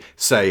boy,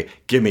 say,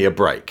 "Give me a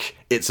break."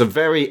 It's a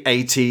very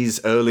 80s,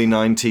 early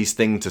 90s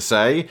thing to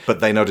say, but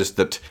they noticed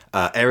that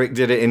Eric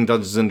did it in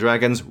Dungeons &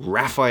 Dragons,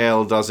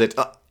 Raphael does it,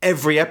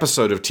 every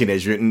episode of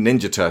Teenage Mutant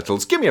Ninja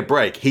Turtles. Give me a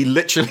break. He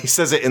literally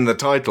says it in the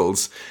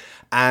titles,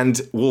 and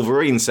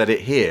Wolverine said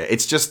it here.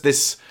 It's just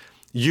this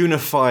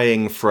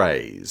unifying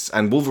phrase,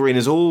 and Wolverine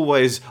is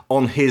always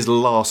on his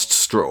last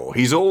straw.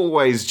 He's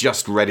always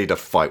just ready to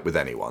fight with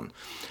anyone.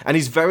 And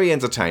he's very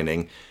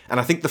entertaining, and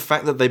I think the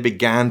fact that they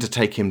began to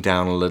take him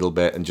down a little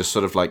bit and just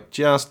sort of like,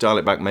 just dial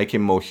it back, make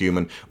him more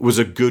human, was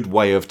a good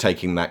way of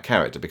taking that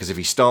character, because if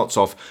he starts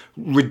off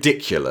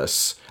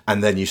ridiculous,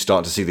 and then you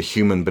start to see the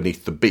human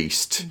beneath the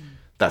beast,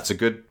 that's a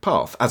good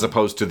path, as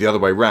opposed to the other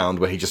way round,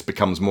 where he just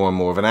becomes more and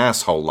more of an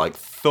asshole, like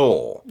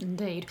Thor.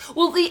 Indeed.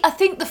 Well, I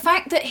think the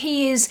fact that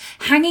he is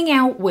hanging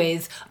out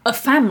with a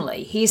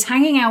family, he is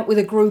hanging out with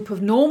a group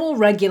of normal,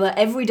 regular,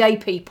 everyday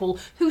people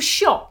who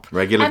shop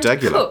regular, and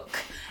degular. Cook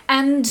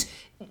and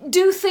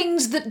do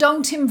things that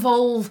don't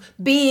involve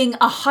being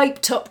a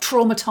hyped-up,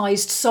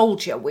 traumatised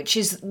soldier, which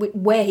is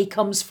where he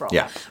comes from.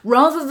 Yeah.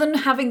 Rather than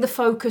having the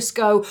focus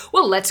go,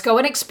 well, let's go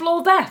and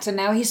explore that, and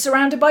now he's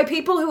surrounded by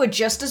people who are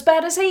just as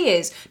bad as he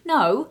is.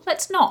 No,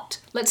 let's not.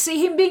 Let's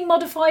see him being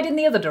modified in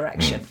the other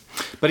direction.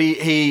 But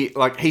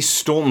he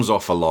storms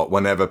off a lot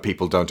whenever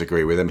people don't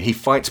agree with him. He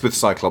fights with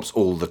Cyclops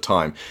all the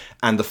time.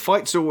 And the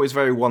fights are always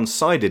very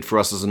one-sided for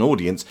us as an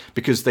audience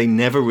because they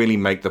never really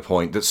make the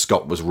point that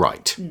Scott was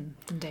right.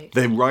 Indeed.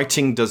 The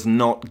writing does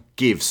not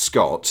give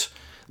Scott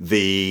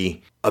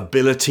the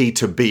ability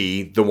to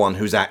be the one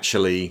who's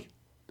actually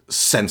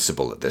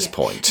sensible at this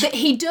point. But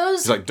he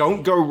does. He's like,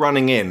 don't go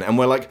running in. And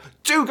we're like,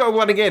 do go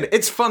running in.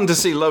 It's fun to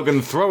see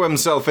Logan throw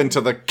himself into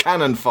the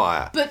cannon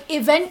fire. But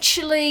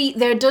eventually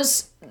there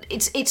does...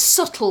 It's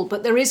subtle,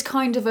 but there is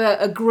kind of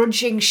a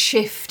grudging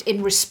shift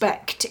in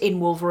respect in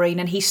Wolverine,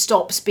 and he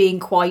stops being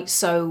quite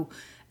so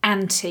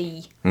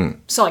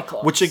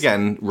anti-Cyclops. Which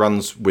again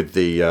runs with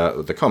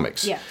the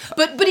comics. Yeah,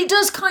 but he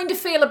does kind of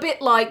feel a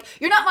bit like,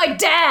 you're not my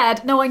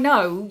dad. No, I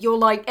know, you're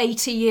like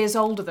 80 years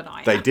older than I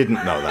am. They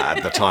didn't know that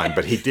at the time,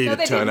 but he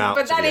did turn out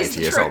to be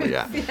 80 years older.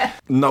 Yeah.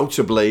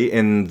 Notably,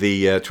 in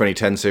the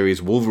 2010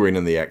 series Wolverine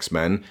and the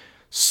X-Men,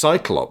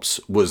 Cyclops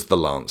was the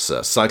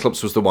Lancer.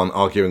 Cyclops was the one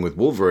arguing with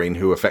Wolverine,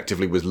 who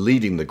effectively was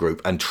leading the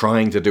group and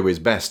trying to do his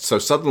best. So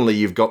suddenly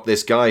you've got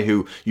this guy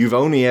who you've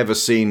only ever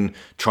seen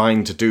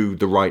trying to do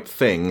the right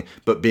thing,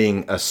 but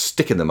being a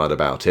stick in the mud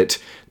about it.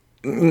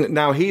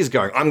 Now he's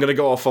going, I'm going to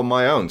go off on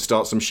my own,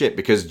 start some shit,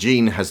 because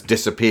Jean has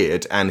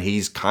disappeared and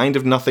he's kind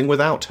of nothing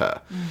without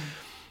her.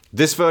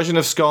 This version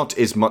of Scott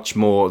is much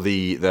more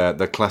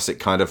the classic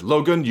kind of,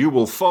 Logan, you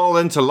will fall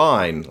into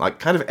line. Like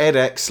kind of Ed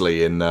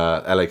Exley in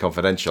LA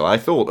Confidential. I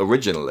thought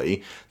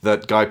originally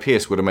that Guy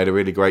Pearce would have made a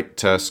really great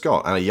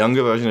Scott, and a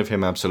younger version of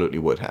him absolutely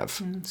would have.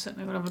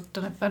 Certainly would have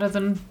done it better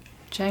than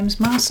James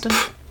Marsden.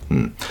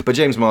 But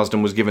James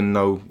Marsden was given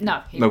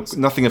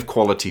nothing of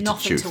quality to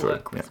chew through.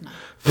 Work with,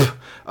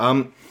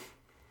 no.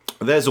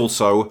 There's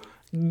also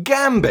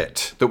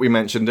Gambit that we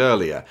mentioned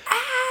earlier.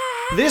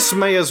 This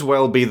may as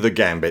well be the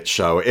Gambit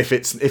show if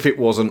it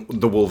wasn't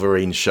the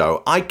Wolverine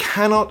show. I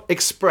cannot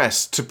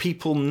express to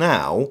people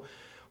now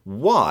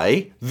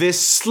why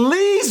this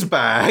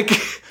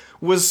sleazebag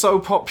was so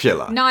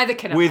popular. Neither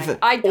can with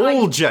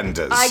all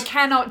genders. I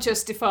cannot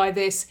justify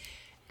this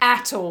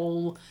at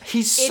all.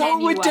 He's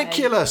so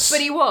ridiculous. But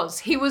he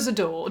was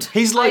adored.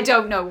 He's like, I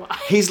don't know why.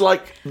 He's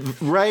like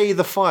Ray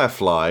the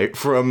Firefly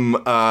from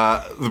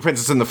The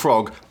Princess and the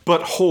Frog,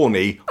 but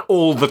horny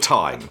all the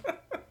time.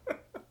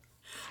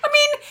 I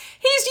mean,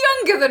 he's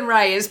younger than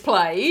Ray has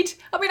played.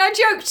 I mean, I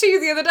joked to you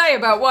the other day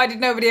about why did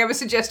nobody ever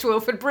suggest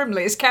Wilford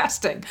Brimley as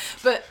casting,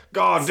 but...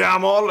 God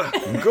damn all.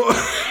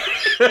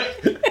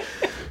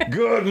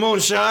 Good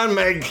moonshine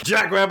make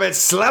Jackrabbit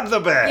slap the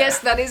bear. Yes,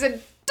 that is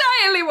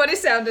entirely what it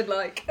sounded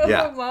like.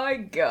 Yeah. Oh my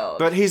God.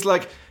 But he's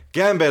like,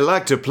 Gambit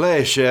like to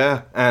play,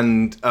 Cher,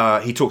 and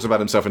he talks about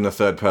himself in the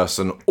third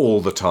person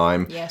all the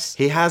time. Yes.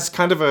 He has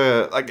kind of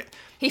a...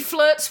 He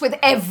flirts with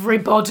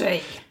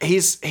everybody.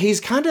 He's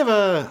kind of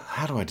a...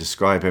 How do I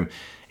describe him?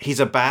 He's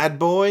a bad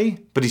boy,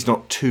 but he's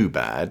not too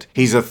bad.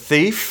 He's a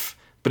thief,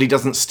 but he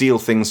doesn't steal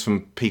things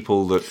from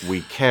people that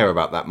we care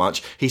about that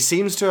much. He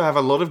seems to have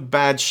a lot of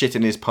bad shit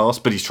in his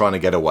past, but he's trying to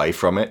get away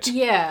from it.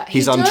 Yeah.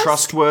 He's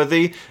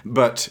untrustworthy,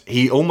 but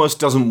he almost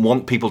doesn't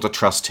want people to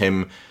trust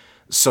him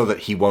so that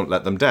he won't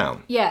let them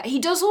down. Yeah, he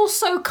does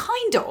also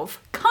kind of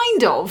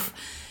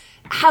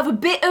have a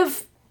bit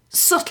of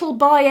subtle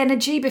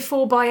bi-energy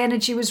before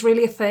bi-energy was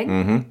really a thing.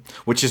 Mm-hmm.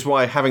 Which is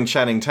why having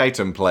Channing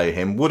Tatum play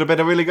him would have been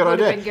a really good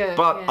idea. Been good,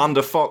 but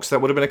under Fox, that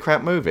would have been a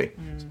crap movie.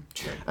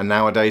 True. And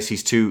nowadays,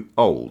 he's too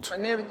old. My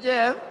name is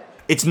Jeff.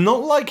 It's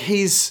not like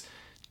he's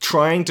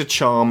trying to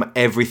charm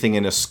everything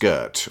in a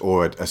skirt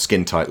or a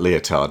skin-tight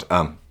leotard.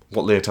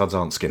 What leotards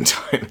aren't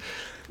skin-tight?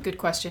 Good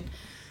question.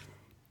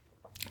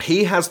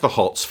 He has the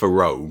hots for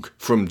Rogue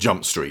from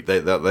Jump Street.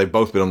 They've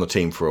both been on the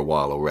team for a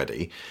while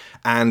already.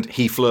 And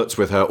he flirts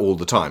with her all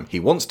the time. He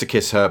wants to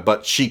kiss her,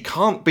 but she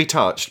can't be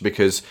touched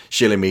because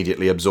she'll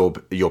immediately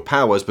absorb your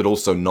powers, but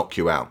also knock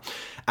you out.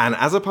 And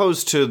as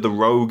opposed to the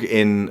Rogue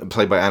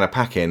played by Anna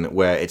Paquin,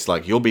 where it's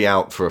like, you'll be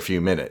out for a few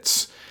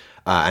minutes,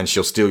 and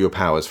she'll steal your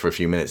powers for a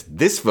few minutes.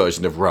 This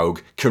version of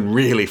Rogue can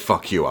really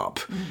fuck you up.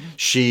 Mm-hmm.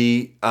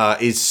 She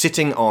is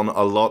sitting on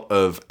a lot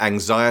of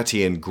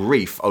anxiety and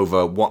grief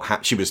over what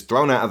happened. She was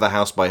thrown out of the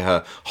house by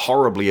her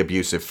horribly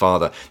abusive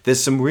father.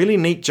 There's some really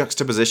neat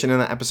juxtaposition in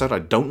that episode. I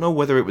don't know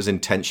whether it was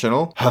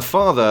intentional. Her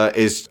father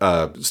is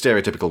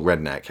stereotypical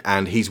redneck,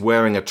 and he's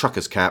wearing a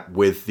trucker's cap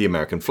with the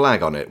American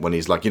flag on it when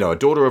he's like, a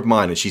daughter of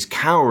mine, and she's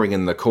cowering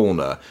in the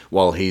corner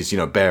while he's,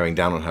 bearing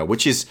down on her,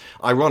 which is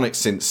ironic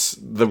since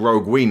the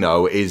Rogue we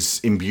know is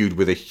imbued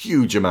with a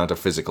huge amount of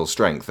physical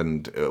strength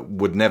and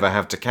would never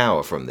have to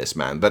cower from this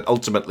man. But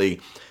ultimately,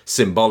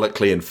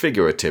 symbolically and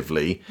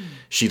figuratively,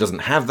 she doesn't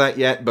have that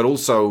yet. But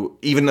also,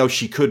 even though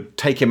she could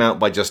take him out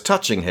by just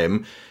touching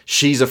him,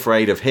 she's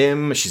afraid of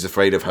him. She's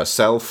afraid of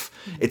herself.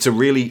 It's a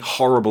really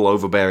horrible,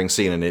 overbearing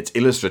scene, and it's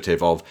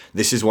illustrative of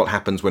this is what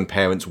happens when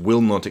parents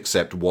will not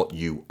accept what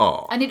you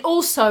are. And it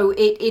also,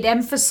 it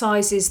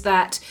emphasises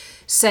that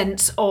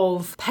sense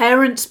of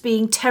parents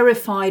being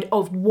terrified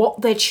of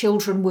what their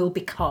children will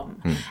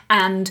become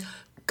and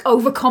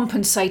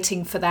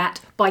overcompensating for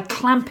that by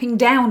clamping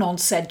down on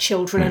said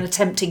children and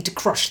attempting to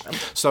crush them.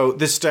 So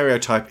this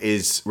stereotype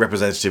is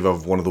representative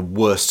of one of the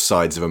worst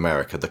sides of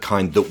America, the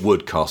kind that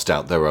would cast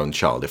out their own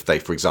child if they,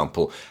 for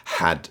example,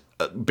 had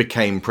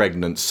became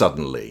pregnant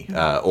suddenly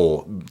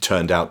or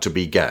turned out to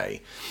be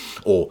gay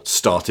or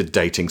started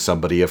dating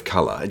somebody of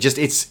colour.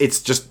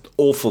 It's just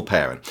awful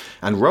parent.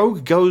 And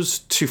Rogue goes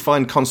to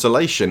find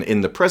consolation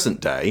in the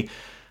present day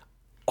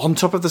on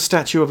top of the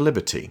Statue of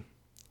Liberty.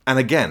 And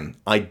again,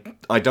 I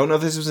don't know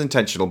if this was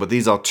intentional, but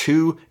these are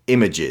two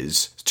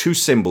images, two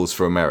symbols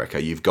for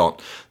America. You've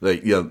got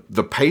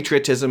the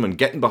patriotism and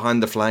getting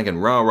behind the flag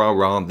and rah, rah,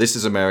 rah, this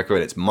is America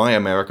and it's my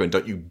America and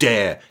don't you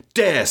dare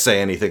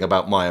say anything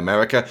about my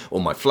America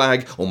or my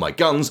flag or my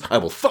guns. I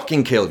will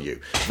fucking kill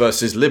you.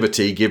 Versus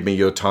liberty, give me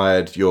your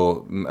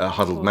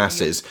huddled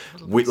masses.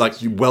 We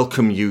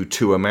welcome you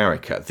to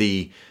America,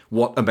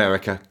 what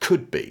America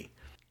could be.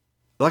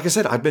 Like I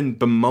said, I've been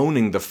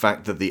bemoaning the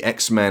fact that the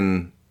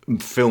X-Men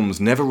films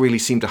never really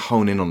seem to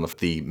hone in on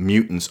the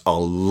mutants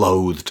are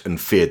loathed and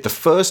feared. The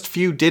first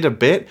few did a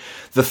bit.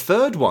 The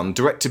third one,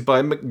 directed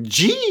by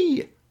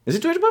McGee. Is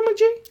it directed by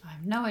McGee? I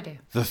have no idea.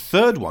 The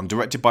third one,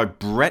 directed by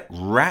Brett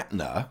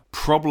Ratner,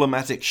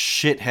 problematic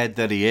shithead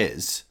that he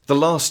is. The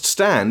Last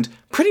Stand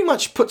pretty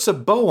much puts a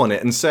bow on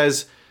it and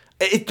says,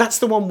 that's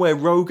the one where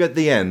Rogue at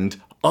the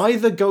end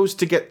either goes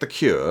to get the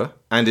cure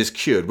and is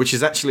cured, which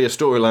is actually a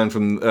storyline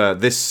from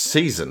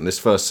this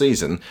first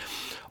season,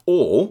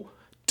 or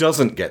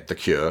doesn't get the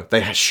cure.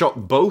 They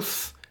shot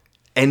both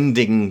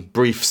ending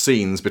brief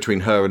scenes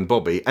between her and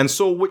Bobby and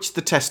saw which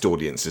the test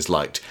audiences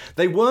liked.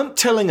 They weren't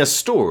telling a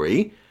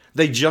story.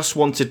 They just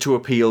wanted to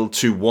appeal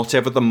to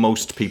whatever the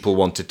most people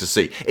wanted to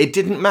see. It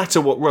didn't matter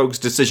what Rogue's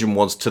decision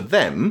was to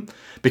them,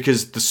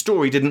 because the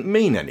story didn't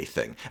mean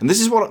anything. And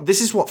this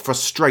is what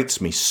frustrates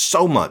me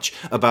so much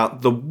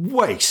about the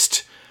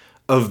waste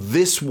of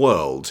this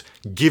world,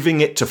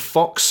 giving it to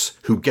Fox,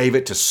 who gave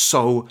it to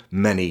so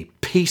many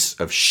piece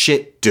of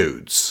shit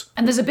dudes.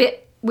 And there's a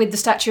bit with the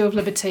Statue of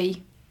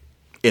Liberty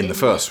in the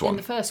first one. In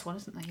the first one,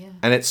 isn't there? Yeah.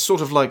 And it's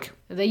sort of like...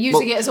 They're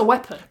using it as a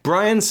weapon.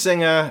 Bryan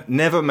Singer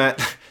never met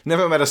a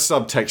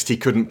subtext he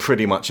couldn't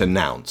pretty much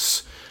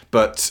announce.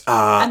 But,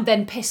 and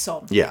then piss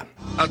on. Yeah.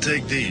 I'll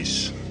take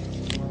these.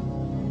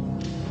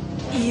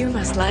 You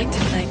must like to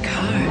play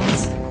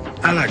cards.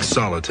 I like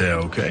solitaire,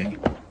 okay?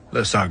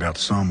 Unless I got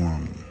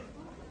someone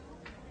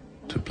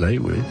to play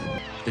with.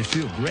 They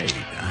feel great.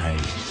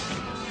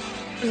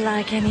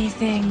 Like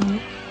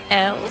anything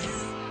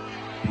else?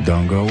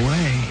 Don't go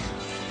away.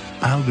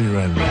 I'll be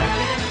right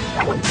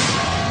back.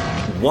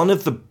 One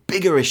of the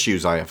bigger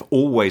issues I have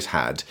always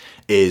had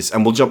is,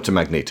 and we'll jump to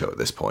Magneto at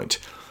this point,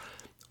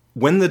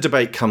 when the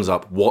debate comes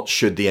up, what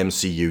should the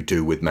MCU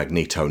do with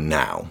Magneto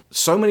now?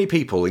 So many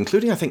people,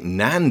 including I think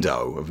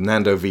Nando of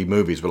Nando v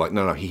Movies, were like,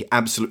 no, he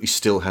absolutely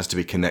still has to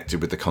be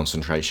connected with the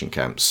concentration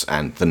camps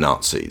and the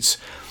Nazis.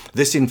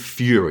 This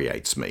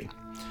infuriates me,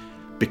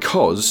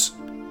 because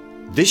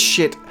this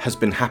shit has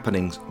been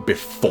happening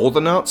before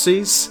the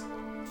Nazis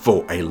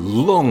for a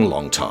long,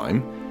 long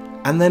time,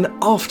 and then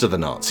after the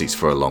Nazis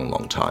for a long,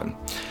 long time.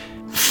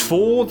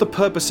 For the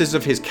purposes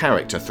of his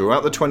character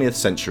throughout the 20th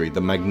century,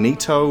 the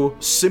Magneto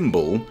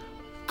symbol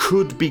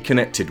could be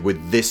connected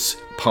with this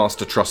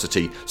past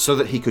atrocity so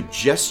that he could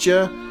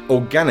gesture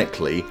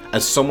organically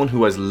as someone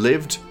who has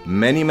lived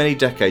many, many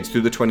decades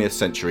through the 20th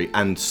century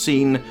and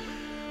seen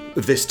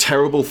this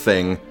terrible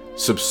thing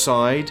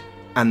subside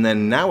and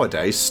then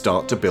nowadays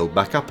start to build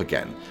back up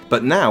again.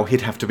 But now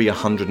he'd have to be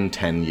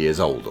 110 years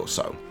old or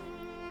so.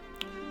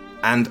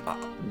 And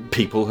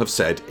people have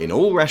said, in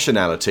all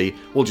rationality,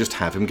 we'll just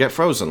have him get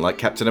frozen like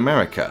Captain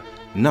America.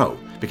 No,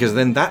 because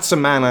then that's a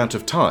man out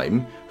of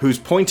time who's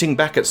pointing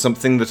back at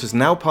something that has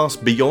now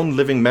passed beyond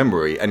living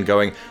memory and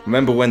going,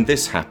 remember when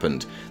this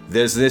happened?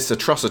 There's this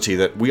atrocity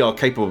that we are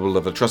capable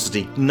of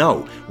atrocity.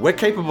 No, we're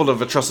capable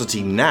of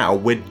atrocity now.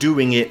 We're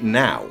doing it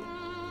now.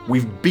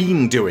 We've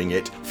been doing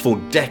it for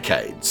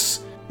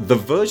decades. The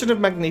version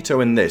of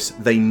Magneto in this,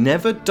 they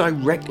never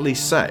directly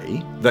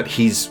say that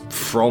he's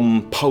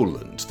from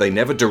Poland. They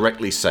never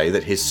directly say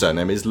that his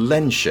surname is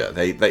Lenscher.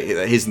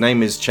 His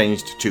name is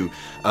changed to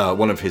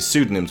one of his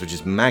pseudonyms, which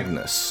is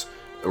Magnus,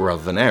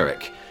 rather than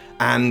Eric.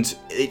 And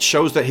it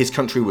shows that his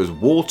country was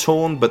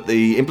war-torn, but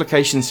the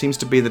implication seems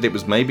to be that it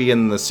was maybe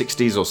in the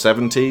 60s or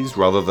 70s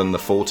rather than the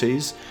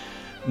 40s.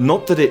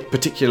 Not that it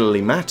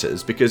particularly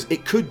matters, because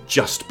it could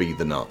just be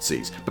the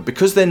Nazis. But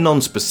because they're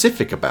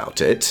non-specific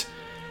about it,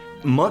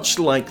 much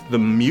like the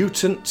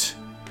mutant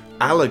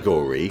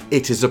allegory,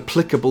 it is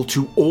applicable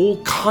to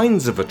all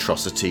kinds of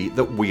atrocity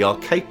that we are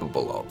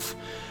capable of.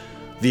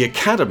 The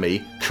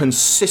Academy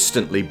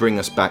consistently bring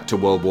us back to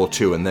World War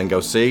II and then go,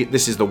 see,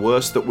 this is the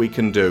worst that we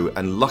can do,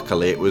 and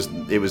luckily it was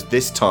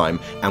this time,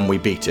 and we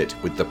beat it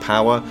with the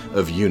power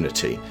of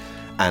unity.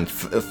 And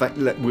the fact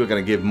that we're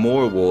going to give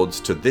more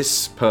awards to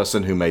this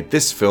person who made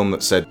this film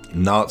that said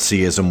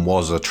Nazism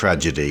was a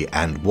tragedy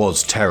and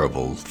was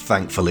terrible.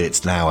 Thankfully,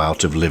 it's now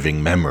out of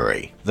living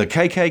memory. The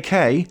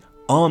KKK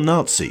are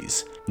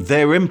Nazis.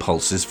 Their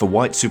impulses for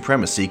white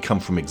supremacy come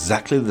from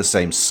exactly the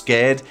same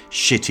scared,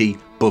 shitty,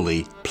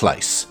 bully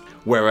place.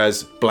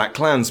 Whereas Black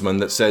Klansman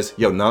that says,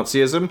 yo,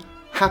 Nazism,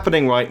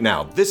 happening right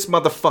now. This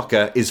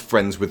motherfucker is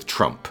friends with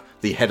Trump,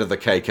 the head of the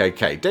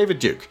KKK. David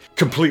Duke,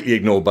 completely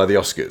ignored by the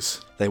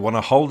Oscars. They want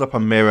to hold up a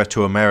mirror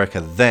to America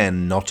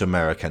then, not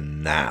America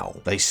now.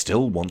 They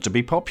still want to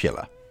be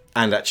popular.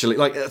 And actually,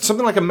 like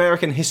something like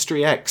American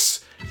History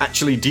X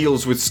actually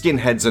deals with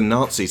skinheads and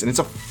Nazis, and it's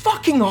a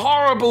fucking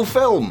horrible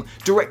film,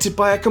 directed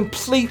by a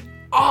complete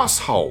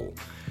asshole.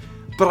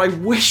 But I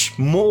wish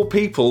more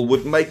people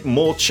would make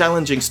more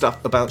challenging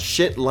stuff about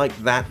shit like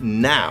that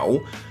now,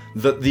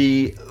 that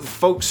the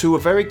folks who are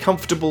very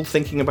comfortable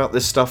thinking about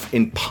this stuff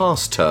in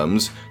past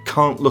terms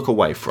can't look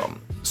away from.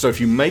 So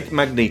if you make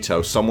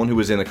Magneto someone who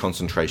was in a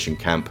concentration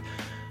camp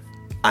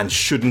and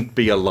shouldn't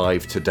be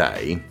alive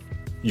today,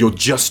 you're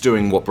just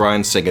doing what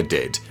Bryan Singer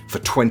did for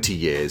 20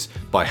 years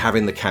by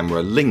having the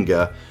camera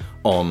linger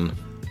on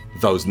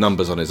those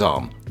numbers on his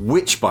arm,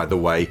 which, by the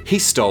way, he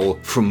stole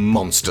from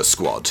Monster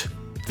Squad,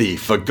 the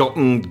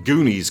forgotten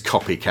Goonies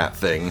copycat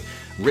thing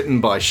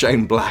written by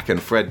Shane Black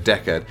and Fred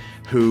Deckard,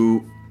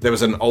 who... There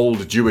was an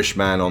old Jewish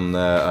man on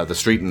the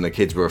street and the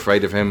kids were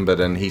afraid of him, but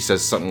then he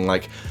says something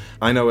like,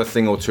 I know a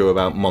thing or two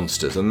about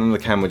monsters, and then the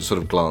camera just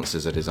sort of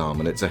glances at his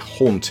arm, and it's a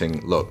haunting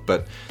look.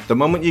 But the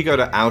moment you go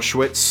to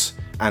Auschwitz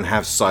and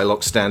have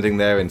Psylocke standing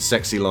there in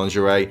sexy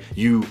lingerie,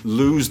 you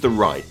lose the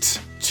right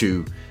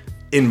to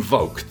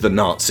invoke the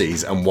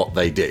Nazis and what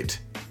they did,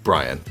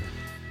 Brian.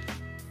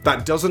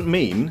 That doesn't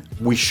mean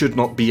we should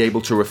not be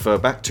able to refer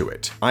back to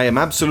it. I am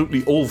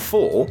absolutely all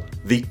for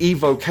the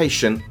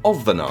evocation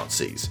of the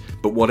Nazis,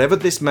 but whatever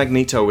this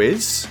Magneto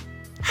is,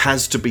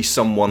 has to be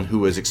someone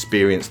who has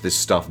experienced this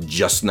stuff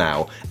just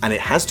now, and it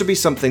has to be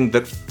something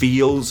that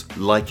feels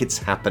like it's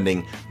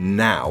happening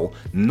now,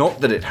 not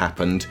that it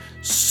happened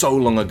so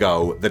long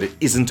ago that it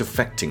isn't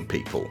affecting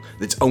people,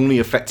 that's only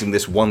affecting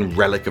this one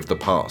relic of the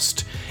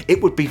past.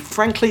 It would be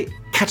frankly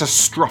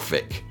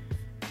catastrophic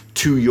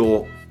to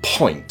your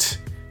point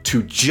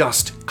to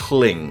just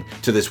cling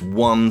to this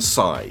one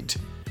side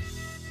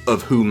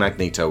of who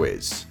Magneto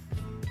is.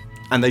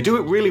 And they do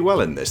it really well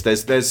in this.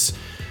 There's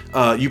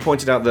you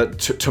pointed out that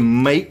to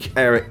make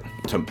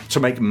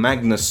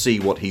Magnus see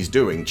what he's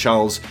doing,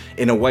 Charles,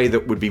 in a way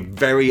that would be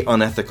very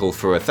unethical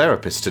for a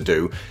therapist to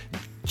do,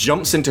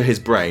 jumps into his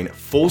brain,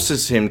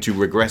 forces him to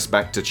regress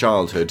back to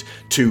childhood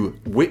to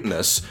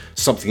witness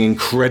something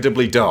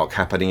incredibly dark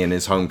happening in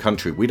his home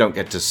country. We don't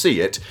get to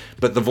see it,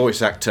 but the voice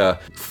actor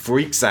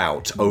freaks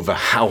out over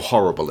how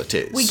horrible it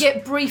is. We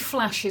get brief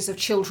flashes of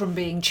children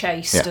being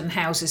chased and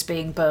houses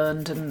being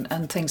burned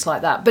and things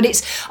like that. But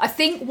I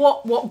think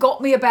what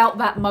got me about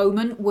that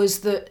moment was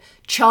that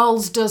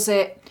Charles does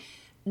it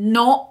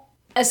not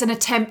as an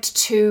attempt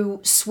to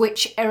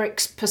switch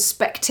Eric's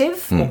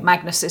perspective, or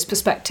Magnus's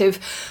perspective,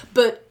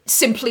 but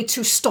simply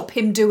to stop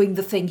him doing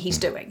the thing he's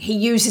doing. He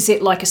uses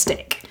it like a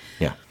stick.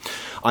 Yeah.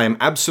 I am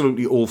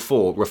absolutely all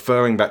for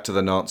referring back to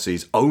the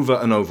Nazis over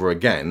and over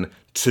again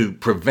to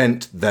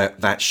prevent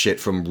that shit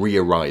from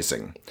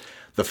re-arising.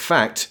 The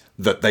fact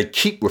that they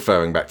keep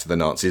referring back to the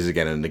Nazis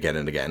again and again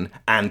and again,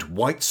 and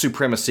white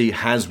supremacy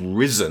has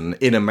risen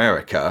in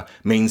America,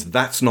 means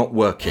that's not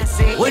working.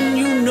 When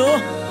you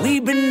know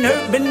we've been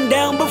hurt, been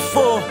down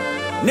before.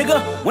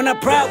 Nigga, when our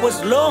pride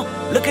was low,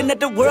 looking at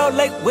the world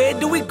like, where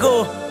do we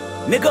go?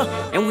 Nigga,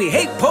 and we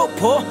hate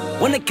po-po,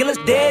 wanna kill us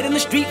dead in the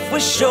street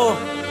for sure.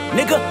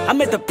 Nigga, I'm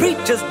at the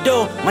preacher's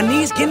door, my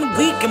knees getting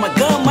weak and my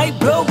gun might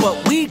blow,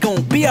 but we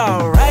gon' be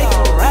alright.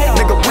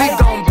 Nigga, we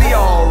gon' be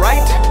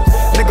alright.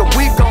 Nigga,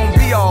 we gon'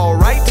 be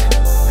alright.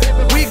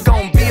 We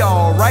gon' be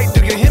alright.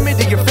 Do you hear me?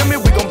 Do you feel me?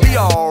 We gon' be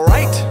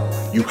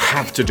alright. You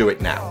have to do it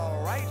now.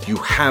 You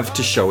have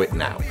to show it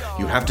now.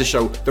 You have to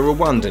show the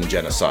Rwandan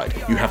genocide.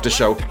 You have to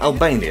show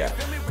Albania.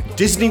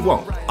 Disney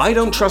won't. I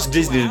don't trust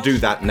Disney to do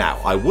that now.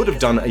 I would have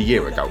done a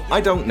year ago. I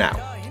don't now.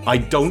 I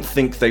don't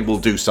think they will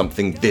do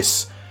something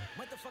this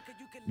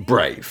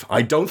brave.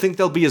 I don't think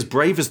they'll be as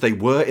brave as they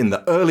were in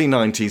the early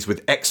 90s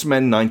with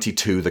X-Men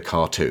 92, the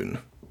cartoon,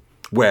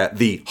 where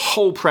the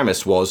whole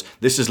premise was,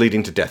 this is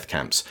leading to death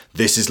camps.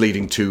 This is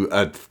leading to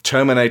a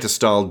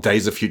Terminator-style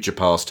Days of Future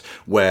Past,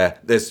 where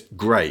there's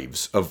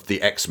graves of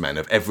the X-Men,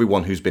 of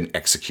everyone who's been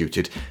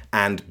executed.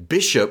 And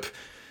Bishop,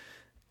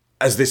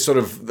 as this sort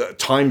of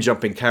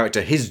time-jumping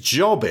character, his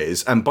job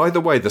is, and by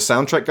the way, the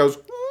soundtrack goes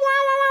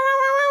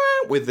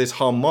with this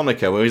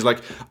harmonica where he's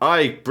like,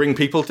 I bring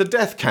people to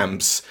death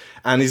camps.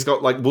 And he's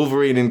got like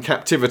Wolverine in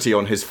captivity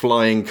on his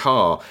flying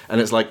car.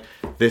 And it's like,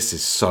 this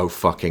is so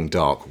fucking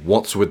dark.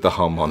 What's with the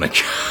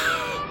harmonica?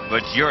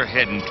 But you're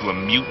heading to a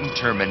mutant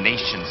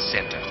termination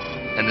center.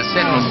 And the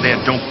Sentinels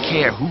there don't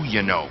care who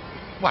you know.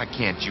 Why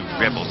can't you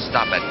rebels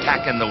stop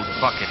attacking those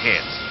bucket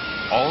heads?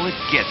 All it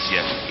gets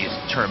you is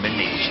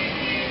termination.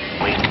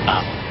 Wake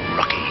up,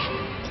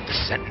 rookie. The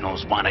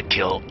Sentinels want to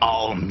kill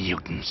all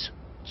mutants.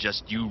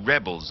 Just you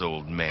rebels,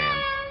 old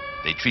man.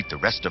 They treat the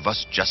rest of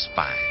us just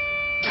fine.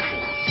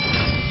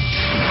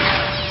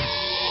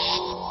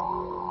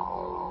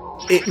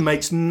 It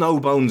makes no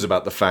bones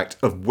about the fact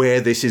of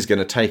where this is going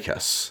to take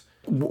us.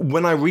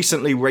 When I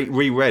recently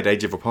reread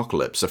Age of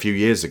Apocalypse a few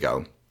years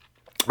ago,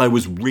 I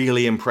was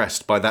really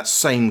impressed by that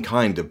same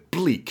kind of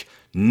bleak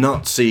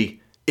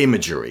Nazi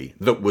imagery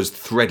that was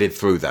threaded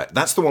through that.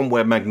 That's the one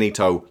where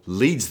Magneto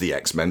leads the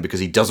X-Men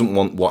because he doesn't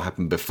want what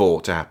happened before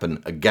to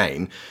happen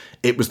again.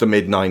 It was the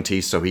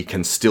mid-90s, so he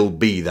can still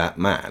be that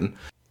man.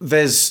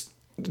 There's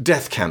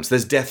death camps,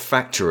 there's death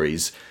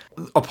factories.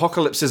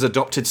 Apocalypse's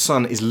adopted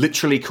son is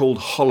literally called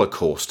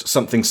Holocaust,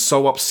 something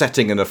so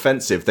upsetting and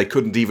offensive they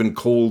couldn't even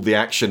call the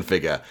action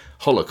figure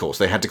Holocaust.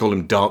 They had to call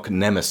him Dark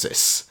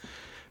Nemesis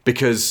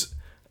because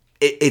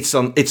it's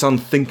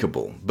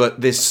unthinkable.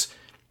 But this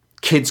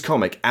kids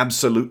comic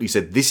absolutely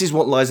said this is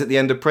what lies at the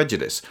end of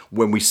prejudice,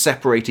 when we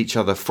separate each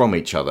other from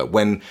each other,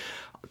 when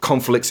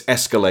conflicts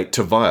escalate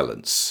to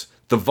violence.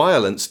 The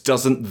violence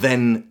doesn't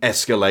then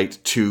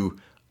escalate to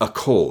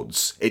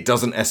accords. It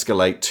doesn't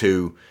escalate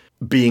to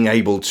being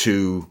able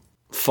to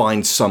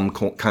find some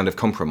kind of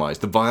compromise.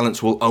 The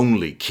violence will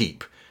only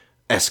keep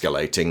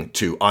escalating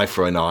to eye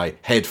for an eye,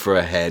 head for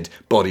a head,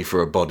 body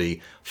for a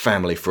body,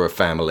 family for a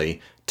family,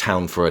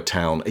 town for a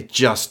town.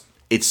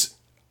 It's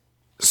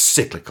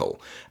cyclical.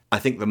 I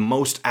think the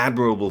most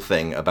admirable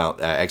thing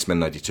about X-Men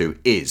 92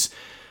 is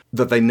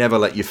that they never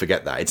let you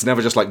forget that. It's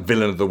never just like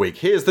villain of the week.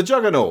 Here's the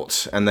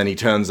Juggernaut. And then he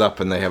turns up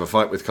and they have a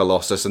fight with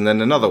Colossus. And then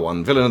another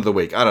one, villain of the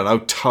week. I don't know,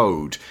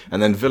 Toad.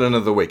 And then villain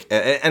of the week.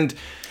 And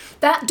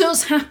that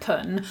does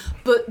happen,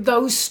 but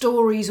those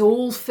stories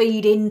all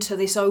feed into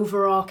this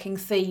overarching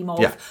theme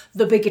of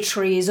the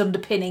bigotry is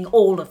underpinning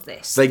all of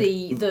this.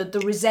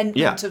 The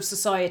resentment of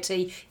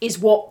society is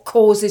what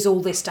causes all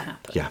this to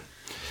happen. Yeah.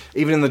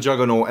 Even in the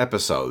Juggernaut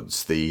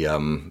episodes, they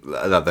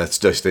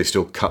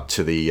still cut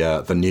to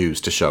the news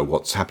to show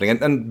what's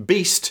happening. And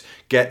Beast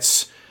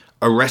gets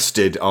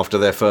arrested after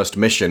their first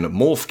mission.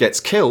 Morph gets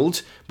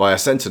killed by a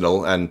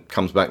Sentinel and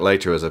comes back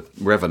later as a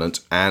Revenant.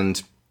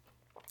 And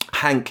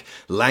Hank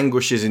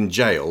languishes in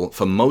jail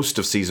for most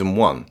of Season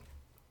 1.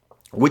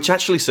 Which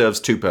actually serves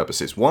two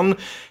purposes. One,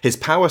 his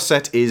power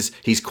set is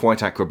he's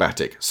quite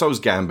acrobatic. So's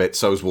Gambit,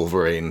 so's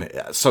Wolverine,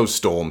 so's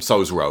Storm,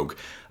 so's Rogue.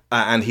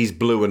 And he's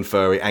blue and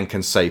furry and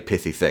can say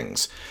pithy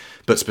things.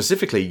 But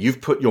specifically, you've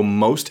put your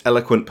most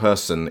eloquent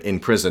person in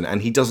prison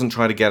and he doesn't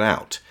try to get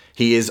out.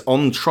 He is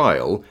on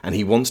trial and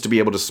he wants to be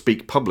able to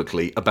speak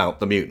publicly about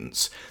the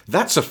mutants.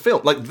 That's a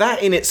film. Like,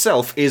 that in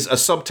itself is a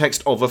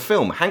subtext of a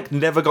film. Hank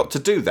never got to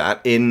do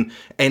that in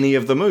any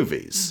of the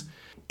movies.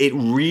 It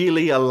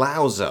really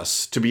allows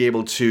us to be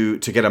able to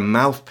get a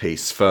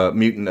mouthpiece for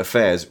mutant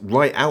affairs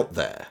right out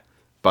there.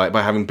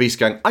 By having Beast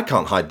going, I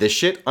can't hide this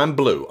shit, I'm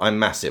blue, I'm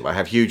massive, I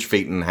have huge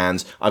feet and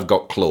hands, I've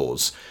got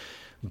claws.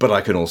 But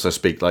I can also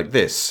speak like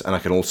this, and I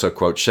can also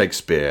quote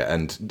Shakespeare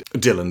and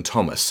Dylan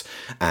Thomas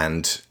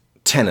and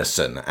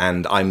Tennyson,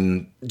 and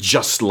I'm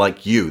just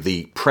like you.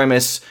 The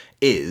premise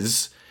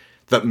is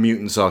that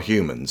mutants are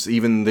humans.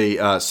 Even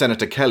the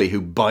Senator Kelly, who,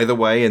 by the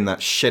way, in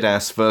that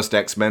shit-ass first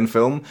X-Men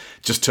film,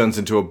 just turns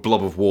into a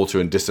blob of water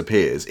and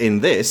disappears. In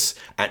this,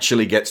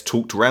 actually gets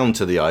talked round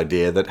to the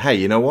idea that, hey,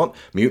 you know what?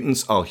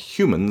 Mutants are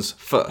humans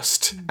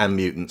first, and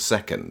mutants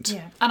second.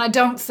 Yeah. And I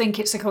don't think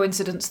it's a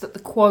coincidence that the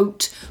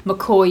quote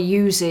McCoy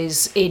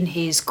uses in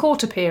his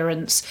court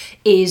appearance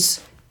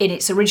is, in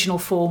its original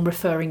form,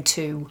 referring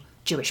to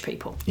Jewish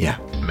people. Yeah.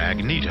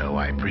 Magneto,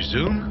 I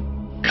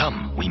presume?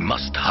 Come, we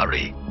must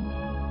hurry.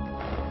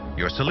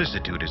 Your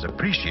solicitude is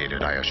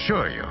appreciated, I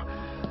assure you.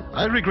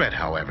 I regret,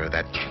 however,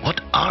 that... What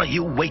are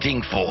you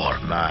waiting for?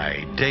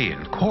 My day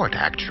in court,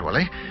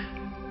 actually.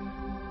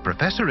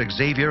 Professor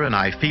Xavier and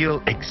I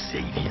feel...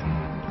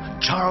 Xavier?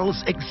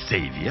 Charles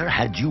Xavier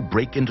had you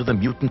break into the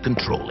Mutant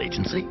Control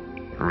Agency?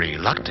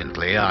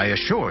 Reluctantly, I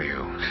assure you.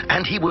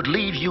 And he would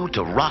leave you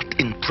to rot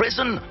in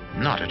prison?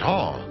 Not at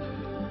all.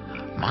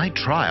 My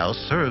trial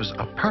serves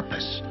a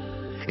purpose.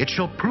 It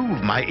shall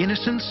prove my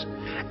innocence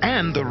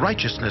and the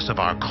righteousness of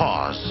our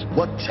cause.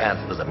 What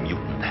chance does a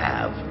mutant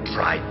have,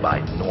 tried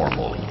by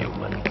normal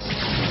humans?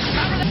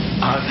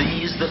 Are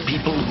these the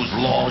people whose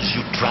laws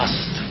you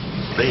trust?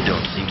 They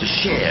don't seem to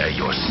share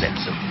your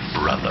sense of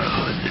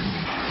brotherhood.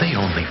 They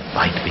only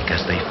fight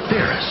because they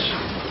fear us.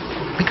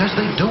 Because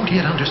they don't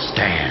yet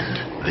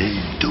understand. They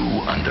do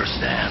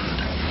understand.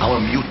 Our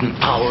mutant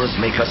powers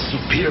make us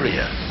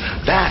superior.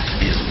 That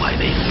is why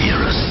they fear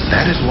us.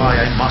 That is why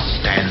I must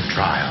stand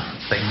trial.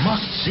 They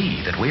must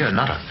see that we are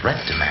not a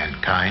threat to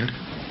mankind,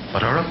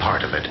 but are a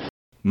part of it.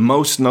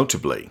 Most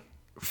notably,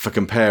 for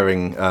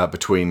comparing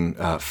between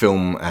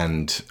film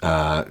and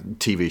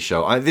TV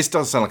show, this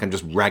does sound like I'm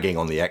just ragging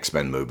on the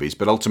X-Men movies,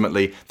 but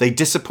ultimately they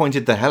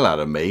disappointed the hell out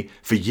of me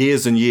for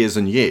years and years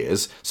and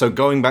years, so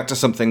going back to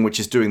something which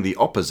is doing the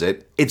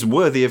opposite, it's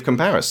worthy of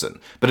comparison.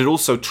 But it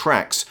also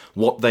tracks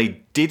what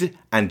they did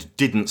and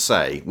didn't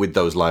say with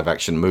those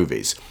live-action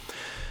movies.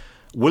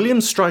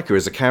 William Stryker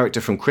is a character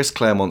from Chris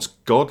Claremont's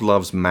God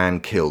Loves, Man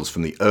Kills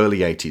from the early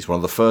 80s, one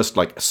of the first,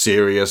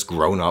 serious,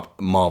 grown-up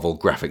Marvel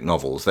graphic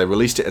novels. They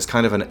released it as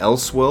kind of an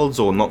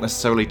Elseworlds, or not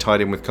necessarily tied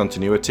in with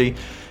continuity.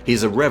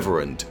 He's a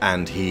reverend,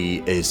 and he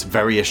is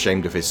very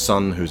ashamed of his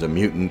son, who's a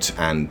mutant,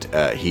 and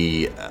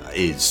he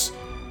is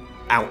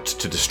out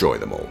to destroy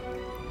them all.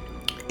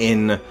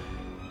 In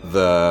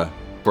the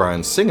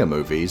Bryan Singer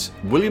movies,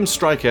 William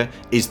Stryker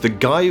is the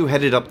guy who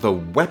headed up the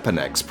Weapon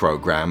X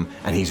program,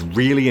 and he's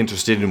really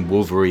interested in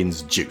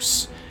Wolverine's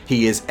juice.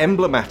 He is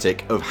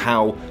emblematic of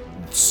how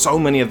so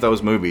many of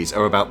those movies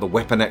are about the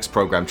Weapon X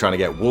program trying to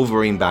get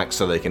Wolverine back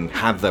so they can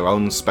have their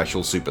own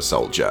special super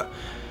soldier.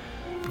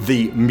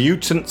 The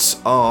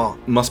mutants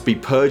must be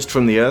purged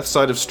from the Earth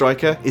side of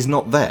Stryker is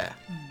not there.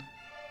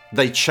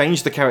 They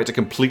changed the character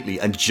completely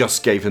and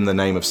just gave him the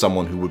name of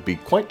someone who would be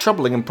quite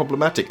troubling and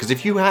problematic. Because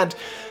if you had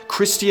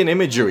Christian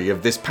imagery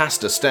of this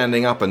pastor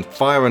standing up and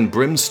fire and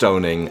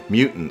brimstoning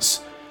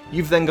mutants,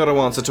 you've then got to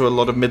answer to a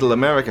lot of middle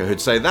America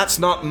who'd say, that's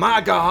not my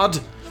God!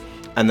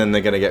 And then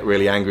they're going to get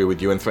really angry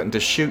with you and threaten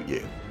to shoot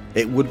you.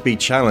 It would be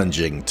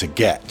challenging to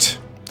get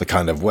the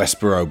kind of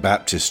Westboro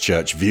Baptist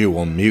Church view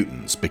on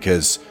mutants,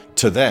 because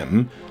to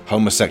them,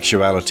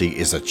 homosexuality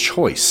is a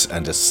choice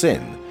and a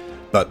sin.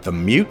 But the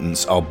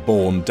mutants are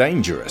born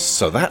dangerous,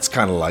 so that's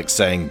kind of like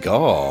saying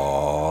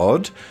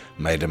God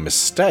made a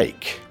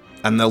mistake.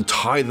 And they'll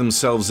tie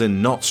themselves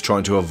in knots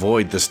trying to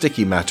avoid the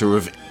sticky matter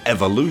of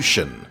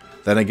evolution.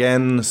 Then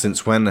again,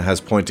 since when has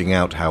pointing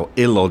out how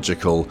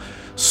illogical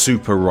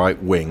super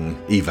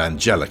right-wing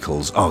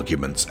evangelicals'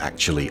 arguments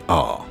actually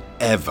are.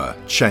 Ever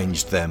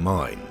changed their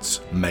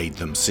minds, made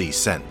them see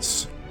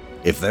sense.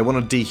 If they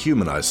want to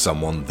dehumanize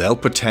someone, they'll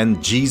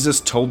pretend Jesus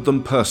told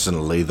them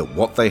personally that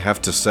what they have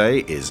to say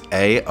is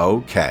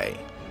A-OK.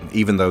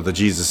 Even though the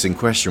Jesus in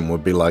question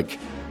would be like,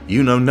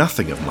 you know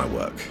nothing of my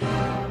work.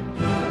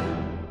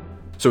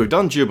 So we've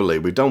done Jubilee,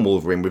 we've done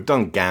Wolverine, we've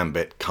done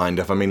Gambit, kind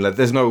of. I mean,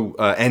 there's no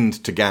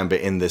end to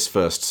Gambit in this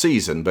first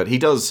season, but he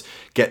does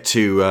get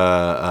to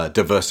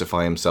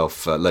diversify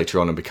himself later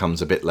on and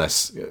becomes a bit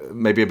less,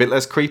 maybe a bit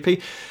less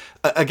creepy.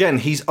 Again,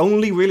 he's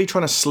only really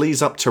trying to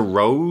sleaze up to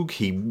Rogue.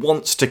 He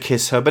wants to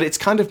kiss her, but it's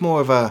kind of more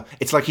of a...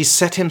 It's like he's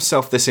set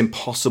himself this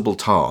impossible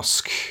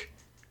task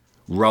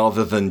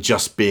rather than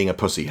just being a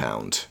pussy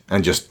hound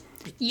and just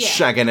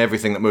shagging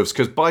everything that moves.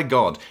 Because by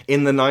God,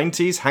 in the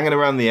 90s, hanging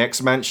around the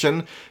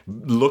X-Mansion,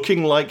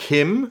 looking like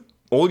him,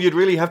 all you'd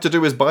really have to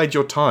do is bide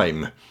your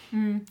time.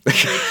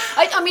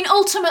 I mean,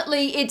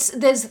 ultimately,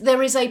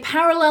 there is a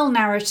parallel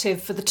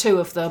narrative for the two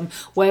of them,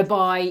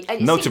 whereby...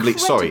 Notably,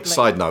 sorry,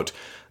 side note,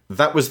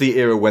 that was the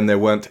era when there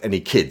weren't any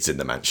kids in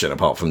the mansion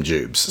apart from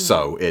Jubes.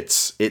 So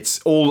it's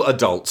all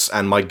adults,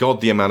 and my God,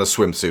 the amount of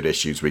swimsuit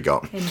issues we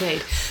got.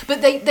 Indeed.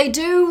 But they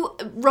do...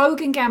 Rogue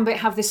and Gambit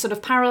have this sort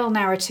of parallel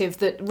narrative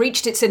that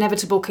reached its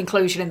inevitable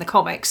conclusion in the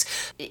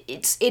comics.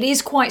 It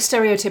is quite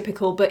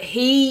stereotypical, but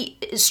he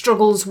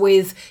struggles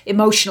with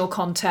emotional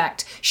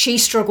contact. She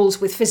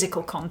struggles with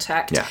physical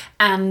contact. Yeah.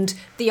 And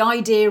the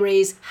idea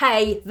is,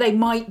 hey, they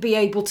might be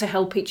able to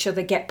help each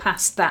other get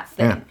past that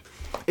thing. Yeah.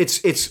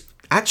 It's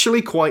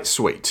actually quite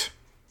sweet.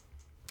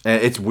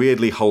 It's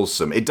weirdly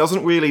wholesome. It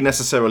doesn't really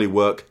necessarily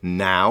work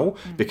now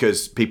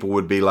because people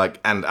would be like,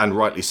 and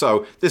rightly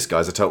so, this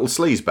guy's a total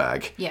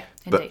sleazebag. Yeah,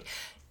 indeed.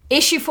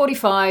 Issue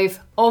 45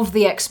 of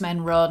the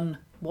X-Men run,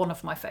 one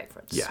of my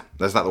favourites. Yeah,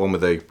 there's the one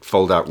with the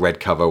fold-out red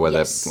cover where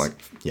they're like,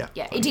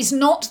 Yeah, it is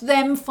not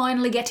them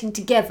finally getting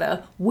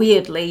together,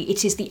 weirdly,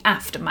 it is the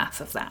aftermath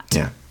of that.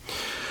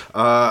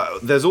 Yeah.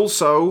 There's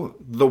also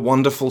the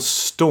wonderful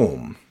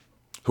Storm,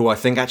 who I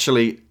think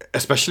actually...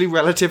 especially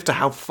relative to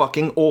how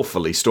fucking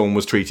awfully Storm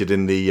was treated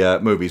in the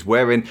movies,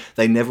 wherein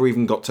they never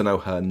even got to know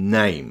her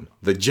name.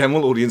 The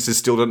general audiences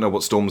still don't know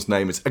what Storm's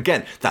name is.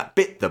 Again, that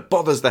bit that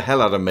bothers the hell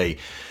out of me.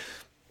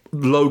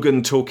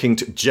 Logan talking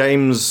to...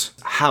 James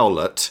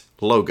Howlett,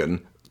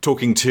 Logan,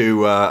 talking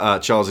to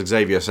Charles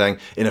Xavier, saying,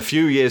 in a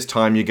few years'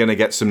 time, you're going to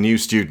get some new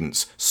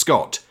students.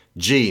 Scott,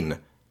 Jean,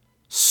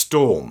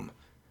 Storm.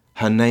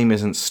 Her name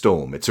isn't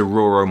Storm, it's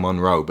Aurora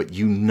Monroe, but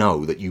you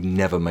know that you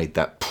never made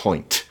that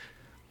point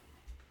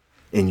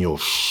in your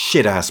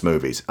shit-ass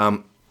movies.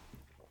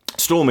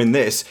 Storm in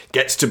this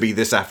gets to be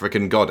this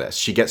African goddess.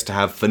 She gets to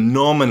have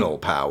phenomenal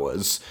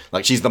powers.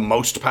 Like, she's the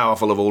most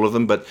powerful of all of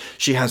them, but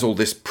she has all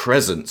this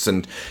presence,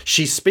 and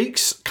she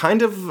speaks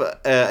kind of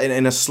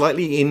in a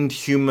slightly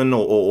inhuman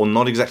or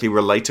not exactly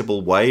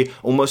relatable way,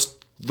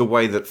 almost the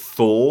way that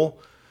Thor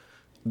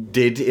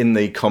did in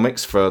the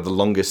comics for the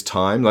longest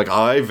time. Like,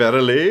 I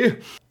verily...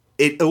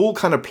 It all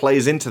kind of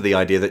plays into the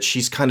idea that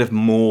she's kind of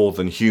more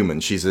than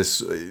human. She's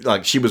this,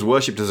 like, she was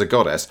worshipped as a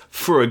goddess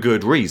for a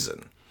good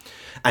reason.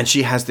 And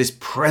she has this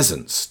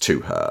presence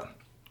to her.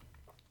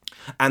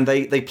 And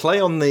they play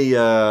on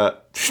the,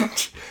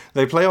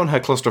 they play on her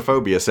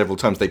claustrophobia several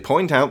times. They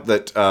point out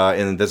that,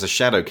 there's a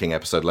Shadow King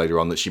episode later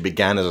on, that she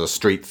began as a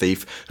street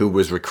thief who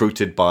was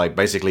recruited by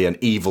basically an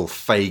evil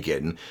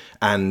Fagin.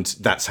 And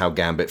that's how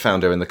Gambit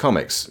found her in the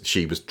comics.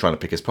 She was trying to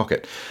pick his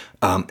pocket.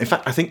 In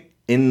fact, I think,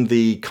 in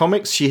the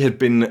comics, she had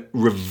been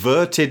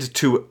reverted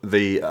to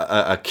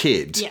a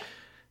kid,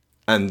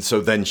 and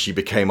so then she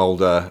became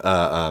older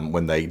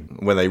when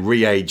they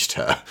re-aged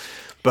her.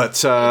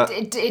 But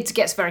it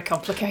gets very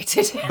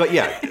complicated. But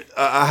yeah,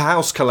 a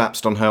house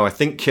collapsed on her, I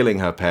think, killing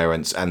her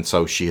parents, and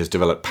so she has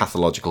developed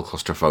pathological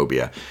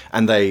claustrophobia.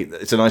 And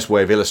it's a nice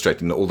way of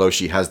illustrating that although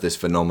she has this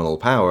phenomenal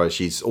power,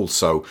 she's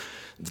also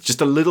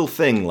just a little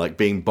thing like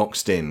being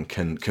boxed in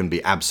can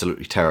be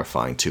absolutely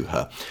terrifying to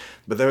her.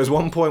 But there is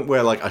one point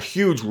where, like, a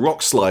huge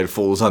rock slide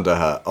falls onto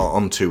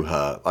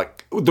her,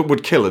 like, that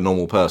would kill a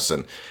normal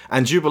person.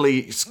 And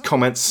Jubilee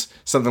comments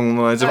something along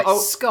the lines of,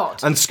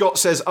 Scott. And Scott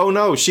says, oh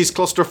no, she's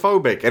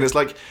claustrophobic. And it's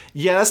like,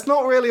 yeah, that's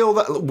not really all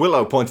that...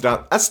 Willow pointed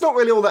out, that's not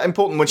really all that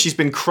important when she's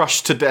been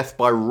crushed to death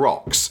by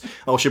rocks.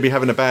 Oh, she'll be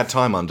having a bad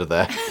time under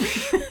there.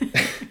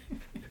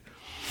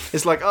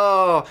 It's like,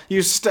 oh,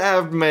 you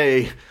stabbed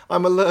me.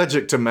 I'm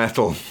allergic to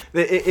metal.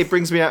 It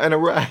brings me out in a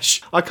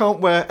rash. I can't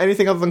wear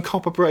anything other than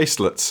copper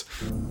bracelets.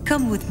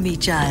 Come with me,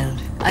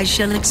 child. I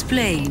shall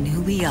explain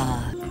who we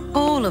are.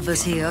 All of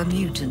us here are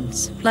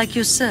mutants, like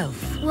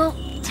yourself. Well,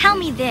 tell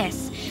me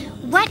this.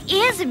 What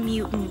is a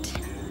mutant?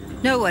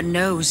 No one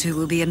knows who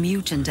will be a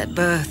mutant at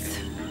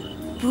birth.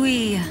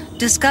 We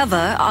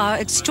discover our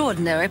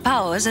extraordinary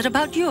powers at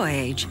about your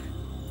age.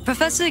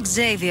 Professor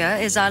Xavier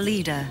is our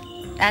leader.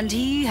 And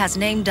he has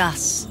named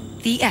us,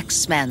 the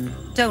X-Men.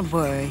 Don't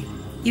worry,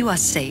 you are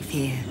safe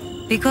here.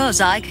 Because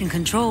I can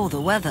control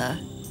the weather,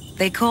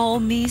 they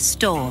call me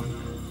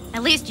Storm.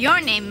 At least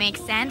your name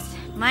makes sense.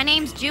 My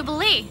name's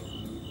Jubilee.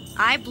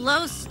 I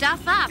blow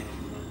stuff up.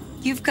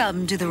 You've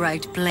come to the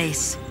right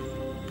place.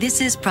 This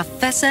is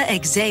Professor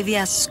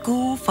Xavier's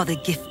School for the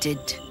Gifted.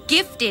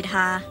 Gifted,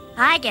 huh?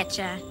 I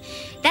getcha.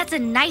 That's a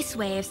nice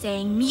way of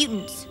saying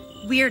mutants.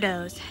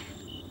 Weirdos.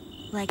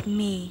 Like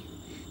me.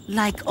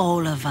 Like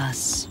all of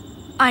us.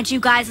 Aren't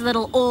you guys a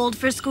little old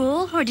for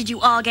school, or did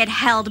you all get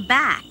held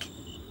back?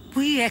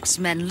 We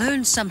X-Men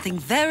learned something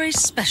very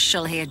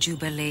special here,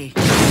 Jubilee.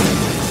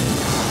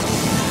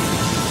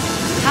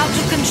 How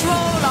to control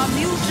our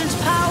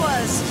mutant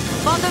powers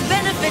for the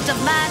benefit of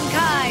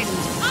mankind.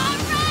 All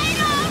right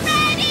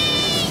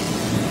already!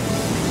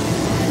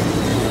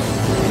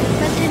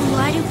 But then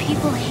why do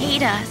people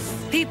hate us?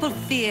 People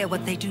fear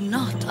what they do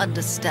not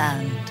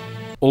understand.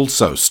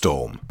 Also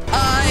Storm.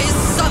 I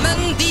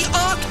summon the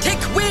Arctic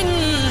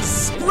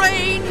winds!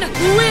 Rain,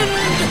 wind,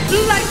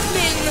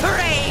 lightning,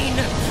 rain,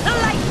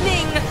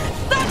 lightning,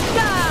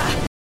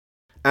 thunder!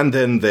 And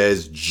then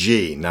there's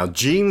Jean. Now,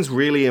 Jean's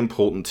really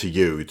important to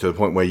you, to the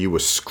point where you were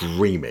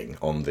screaming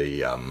on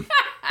the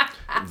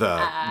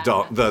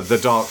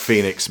Dark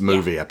Phoenix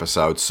movie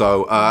episode.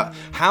 So,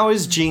 how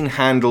is Jean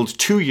handled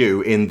to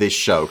you in this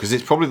show? Because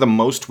it's probably the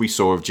most we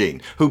saw of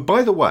Jean, who,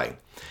 by the way,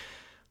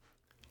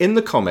 in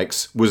the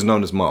comics was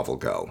known as Marvel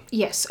Girl.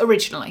 Yes,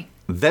 originally.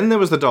 Then there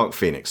was the Dark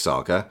Phoenix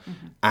saga,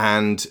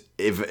 and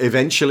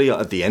eventually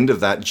at the end of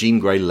that, Jean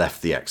Grey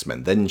left the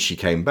X-Men. Then she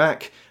came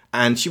back,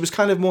 and she was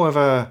kind of more of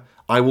a,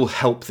 I will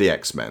help the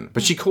X-Men.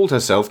 But she called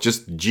herself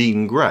just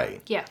Jean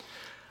Grey. Yeah.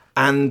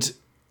 And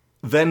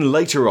then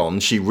later on,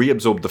 she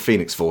reabsorbed the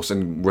Phoenix Force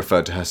and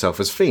referred to herself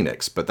as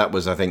Phoenix. But that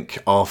was, I think,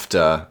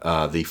 after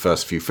the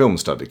first few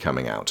films started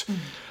coming out.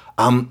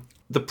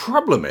 The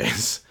problem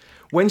is,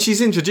 when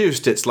she's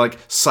introduced, it's like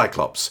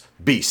Cyclops,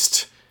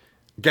 Beast,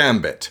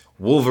 Gambit,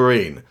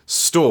 Wolverine,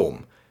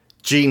 Storm,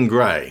 Jean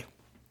Grey,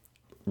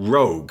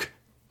 Rogue.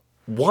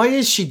 Why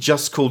is she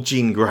just called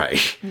Jean Grey?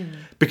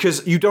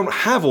 Because you don't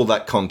have all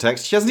that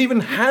context. She hasn't even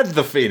had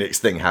the Phoenix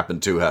thing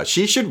happen to her.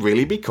 She should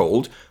really be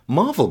called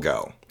Marvel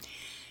Girl.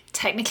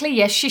 Technically,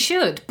 yes, she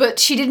should. But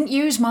she didn't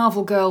use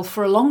Marvel Girl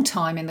for a long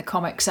time in the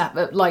comics,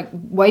 like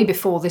way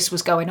before this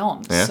was going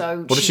on. Yeah? So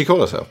what does she call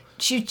herself?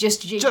 She's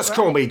just Jean Just Grey.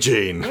 call me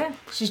Jean. Yeah,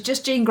 she's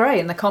just Jean Grey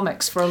in the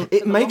comics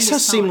It makes her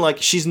seem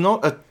like she's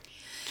not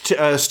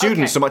a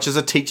student so much as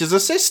a teacher's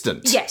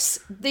assistant. Yes.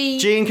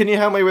 Jean, can you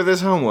help me with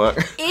this homework?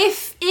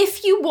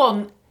 If you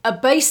want a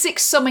basic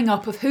summing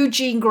up of who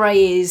Jean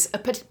Grey is,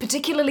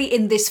 particularly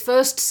in this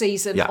first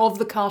season of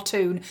the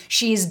cartoon,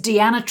 she is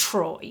Deanna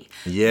Troi.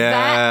 Yeah.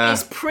 That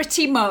is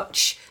pretty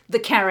much the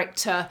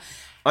character.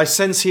 I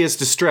sense he is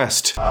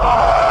distressed.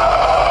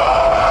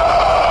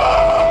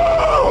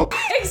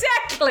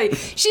 Exactly.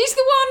 She's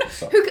the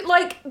one who,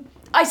 like,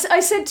 I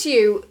said to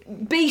you,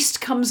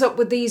 Beast comes up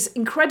with these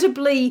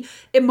incredibly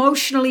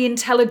emotionally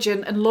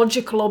intelligent and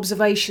logical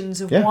observations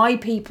of why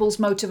people's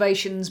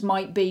motivations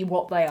might be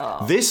what they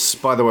are. This,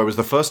 by the way, was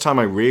the first time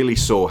I really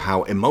saw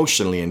how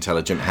emotionally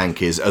intelligent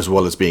Hank is, as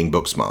well as being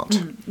book smart.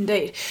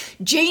 Indeed.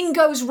 Jean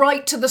goes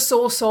right to the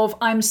source of,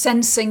 I'm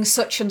sensing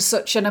such and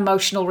such an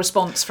emotional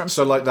response from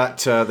So like that,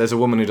 there's a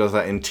woman who does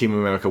that in Team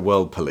America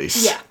World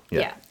Police.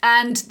 Yeah.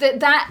 And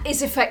that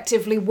is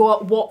effectively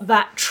what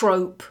that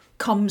trope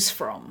comes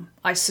from,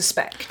 I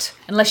suspect.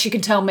 Unless you can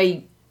tell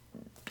me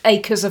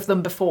acres of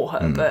them before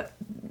her, but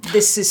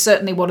this is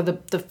certainly one of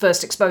the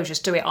first exposures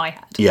to it I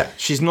had. Yeah,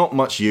 she's not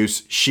much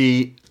use.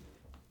 She,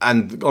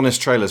 and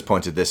Honest Trailers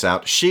pointed this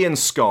out, she and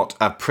Scott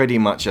are pretty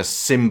much a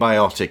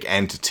symbiotic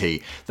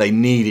entity. They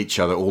need each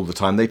other all the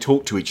time. They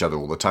talk to each other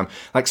all the time.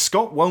 Like,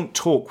 Scott won't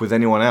talk with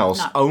anyone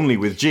else, only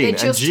with Jean,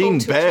 and Jean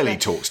barely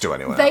talks to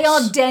anyone They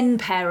else. are den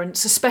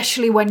parents,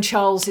 especially when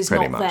Charles is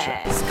Pretty not much,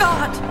 there.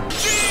 Scott!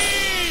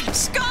 Jean!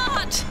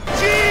 Scott!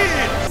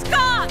 Jean!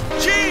 Scott!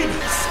 Jean!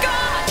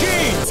 Scott!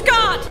 Jean!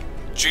 Scott!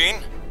 Jean?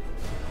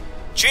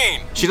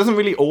 Jean! She doesn't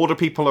really order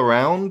people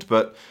around,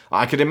 but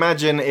I could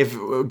imagine if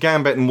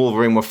Gambit and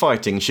Wolverine were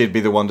fighting, she'd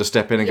be the one to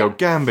step in and go,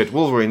 Gambit,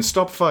 Wolverine,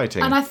 stop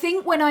fighting. And I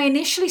think when I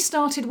initially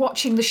started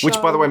watching the show...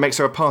 Which, by the way, makes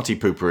her a party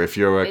pooper if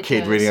you're a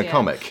kid reading a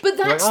comic. But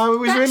that's, I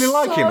was really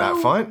liking that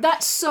fight.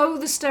 That's so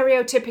the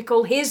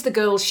stereotypical, here's the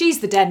girl, she's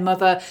the den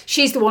mother,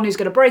 she's the one who's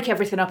going to break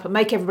everything up and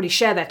make everybody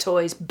share their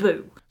toys,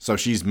 boo. So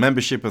she's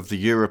membership of the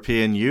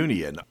European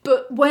Union.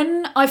 But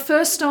when I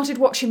first started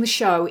watching the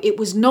show, it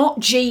was not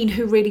Jean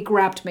who really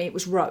grabbed me, it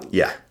was Rogue.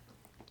 Yeah.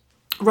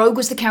 Rogue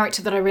was the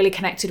character that I really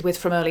connected with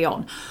from early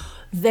on.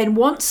 Then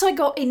once I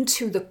got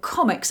into the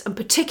comics, and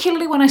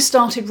particularly when I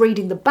started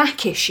reading the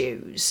back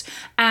issues,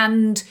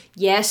 and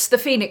yes, the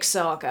Phoenix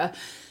Saga,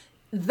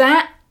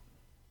 that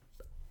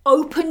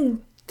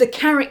opened the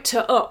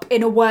character up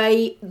in a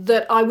way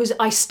that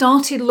I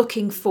started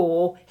looking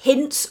for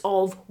hints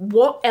of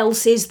what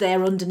else is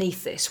there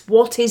underneath this.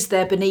 What is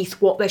there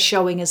beneath what they're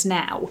showing us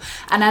now?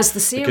 And as the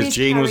series Because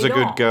Jean was a carried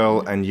good on,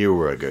 girl and you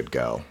were a good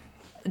girl.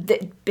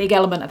 the big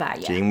element of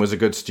that, yeah. Jean was a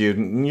good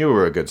student and you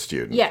were a good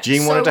student. Yeah,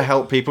 Jean wanted to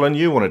help people and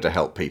you wanted to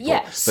help people.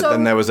 Yeah, but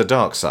then there was a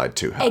dark side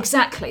to her.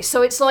 Exactly.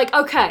 So it's like,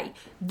 okay,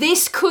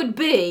 this could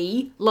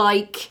be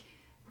like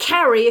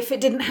Carrie if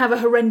it didn't have a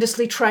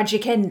horrendously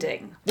tragic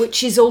ending,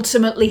 which is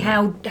ultimately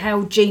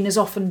how Jean has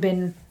often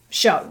been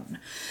shown.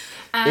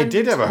 It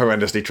did have a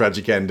horrendously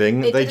tragic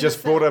ending. They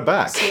just brought her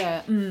back.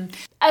 Yeah.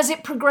 As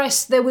it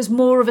progressed, there was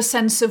more of a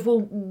sense of, well,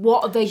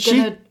 what are they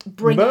going to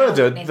bring out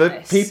in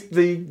this?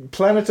 The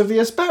planet of the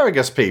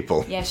asparagus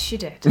people. Yes, she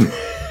did.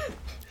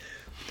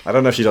 I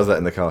don't know if she does that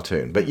in the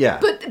cartoon, but yeah.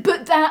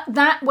 But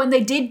that when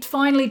they did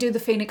finally do the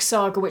Phoenix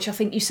Saga, which I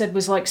think you said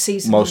was like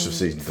most of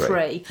season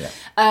 3,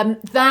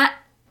 that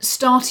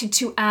started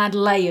to add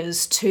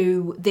layers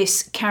to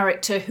this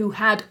character who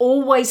had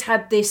always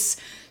had this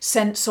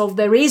sense of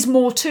there is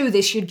more to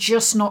this, you're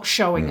just not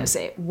showing us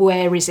it.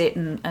 Where is it,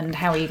 and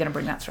how are you going to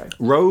bring that through?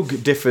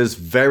 Rogue differs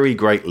very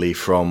greatly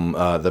from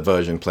the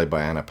version played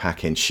by Anna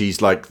Paquin.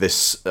 She's like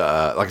this,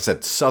 like I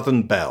said,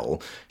 Southern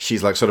belle.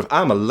 She's like sort of,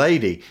 I'm a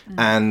lady,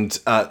 and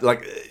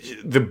like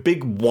the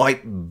big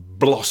white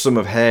blossom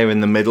of hair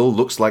in the middle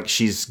looks like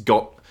she's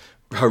got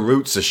her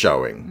roots are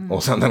showing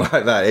or something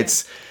like that.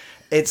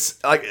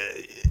 It's like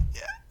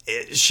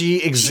she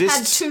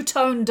exists. She had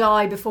two-tone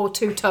dye before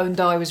two-tone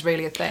dye was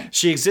really a thing.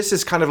 She exists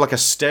as kind of like a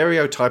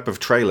stereotype of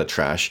trailer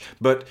trash,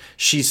 but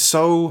she's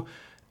so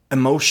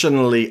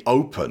emotionally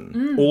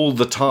open all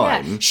the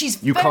time. Yeah,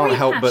 you can't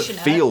help but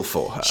feel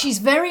for her. She's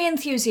very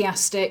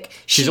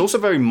enthusiastic. She's also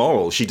very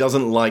moral. She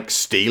doesn't like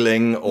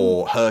stealing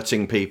or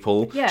hurting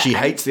people. Yeah, she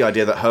hates the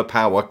idea that her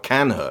power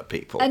can hurt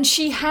people. And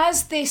she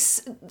has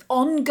this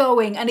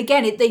ongoing, and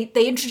again,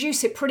 they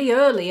introduce it pretty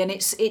early, and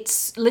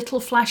it's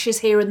little flashes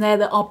here and there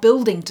that are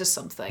building to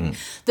something.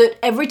 That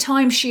every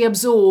time she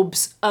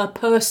absorbs a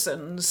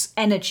person's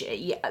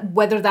energy,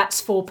 whether that's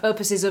for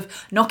purposes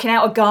of knocking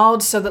out a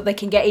guard so that they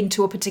can get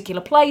into a particular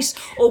place,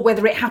 or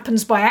whether it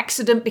happens by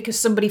accident because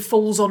somebody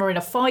falls on her in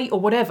a fight or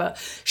whatever,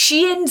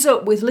 she ends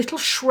up with little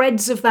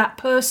shreds of that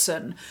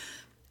person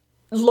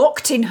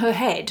locked in her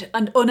head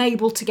and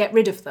unable to get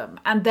rid of them.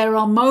 And there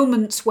are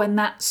moments when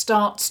that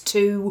starts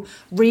to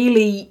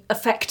really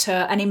affect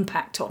her and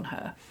impact on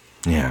her.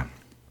 Yeah.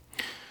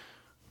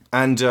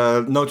 And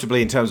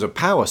notably in terms of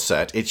power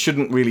set, it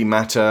shouldn't really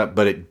matter,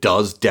 but it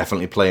does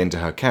definitely play into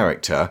her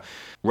character.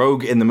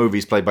 Rogue in the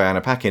movies played by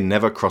Anna Paquin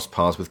never crossed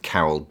paths with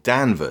Carol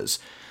Danvers.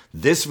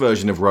 This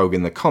version of Rogue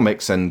in the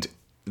comics, and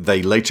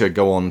they later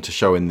go on to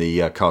show in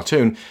the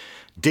cartoon,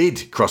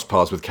 did cross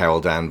paths with Carol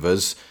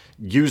Danvers,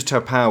 used her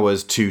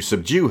powers to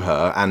subdue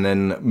her, and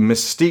then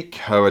Mystique,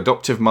 her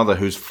adoptive mother,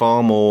 who's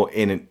far more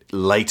in it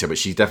later, but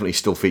she definitely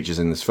still features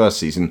in this first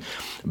season,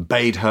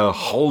 bade her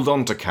hold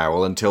on to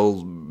Carol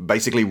until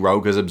basically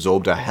Rogue has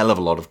absorbed a hell of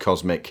a lot of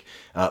cosmic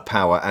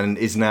power and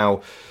is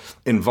now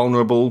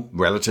invulnerable,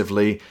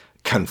 relatively,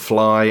 can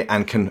fly,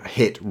 and can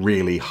hit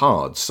really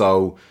hard.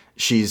 So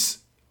she's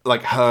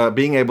like, her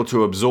being able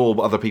to absorb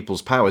other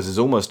people's powers is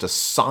almost a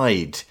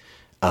side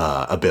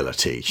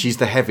ability. She's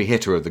the heavy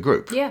hitter of the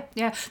group. Yeah.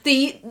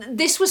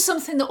 This was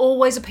something that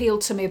always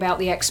appealed to me about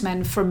the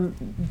X-Men from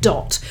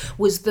Dot,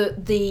 was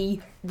that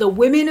the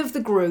women of the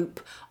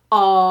group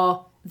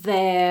are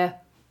their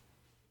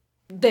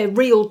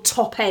real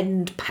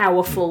top-end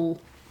powerful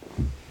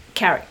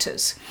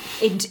characters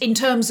in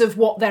terms of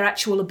what their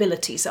actual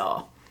abilities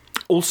are.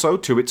 Also,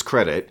 to its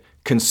credit,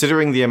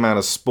 considering the amount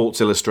of Sports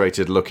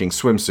Illustrated-looking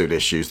swimsuit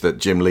issues that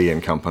Jim Lee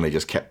and company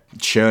just kept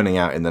churning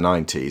out in the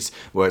 90s,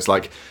 where it's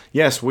like,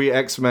 yes, we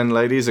X-Men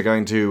ladies are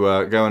going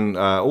to go and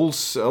all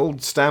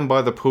stand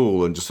by the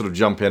pool and just sort of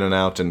jump in and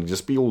out and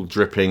just be all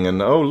dripping,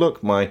 and oh,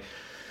 look, my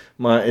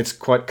it's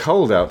quite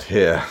cold out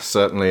here,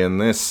 certainly in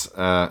this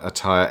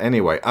attire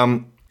anyway.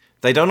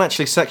 They don't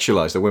actually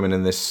sexualize the women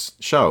in this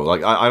show.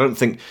 Like, I don't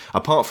think,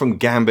 apart from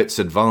Gambit's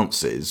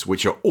advances,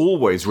 which are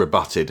always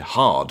rebutted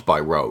hard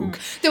by Rogue.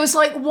 There was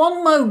like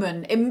one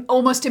moment,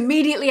 almost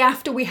immediately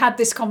after we had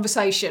this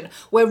conversation,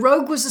 where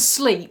Rogue was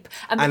asleep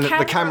and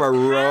the camera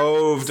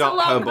roved up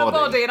her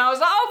body. And I was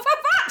like, oh,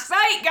 for fuck's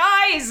sake,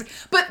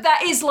 guys! But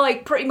that is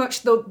like pretty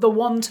much the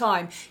one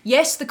time.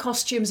 Yes, the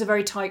costumes are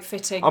very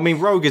tight-fitting. I mean,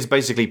 Rogue is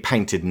basically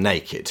painted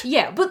naked.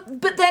 Yeah,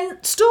 but then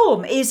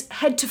Storm is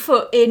head to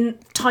foot in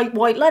tight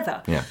white leather.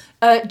 Yeah.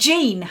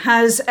 Jean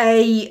has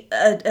a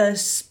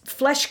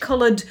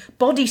flesh-coloured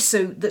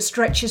bodysuit that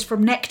stretches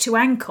from neck to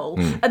ankle,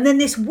 and then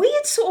this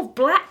weird sort of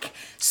black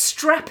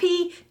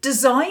strappy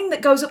design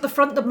that goes up the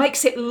front that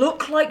makes it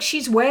look like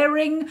she's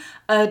wearing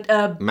a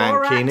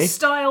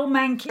Borat-style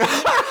mankini.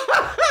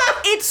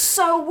 It's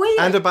so weird.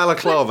 And a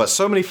balaclava.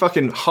 So many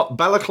fucking hot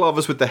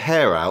balaclavas with the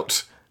hair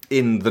out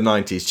in the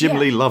 90s. Jim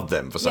Lee loved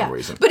them for some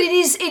reason. But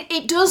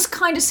it does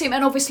kind of seem,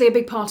 and obviously a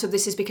big part of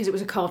this is because it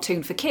was a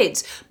cartoon for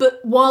kids,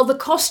 but while the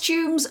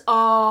costumes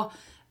are...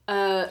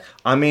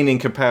 I mean, in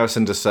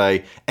comparison to,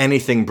 say,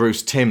 anything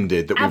Bruce Timm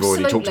did that we've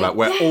already talked about,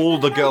 where all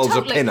the girls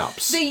are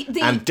pin-ups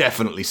and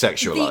definitely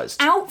sexualised.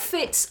 The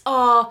outfits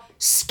are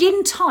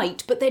skin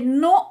tight, but they're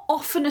not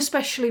often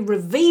especially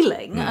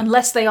revealing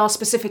unless they are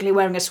specifically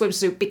wearing a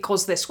swimsuit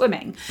because they're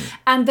swimming.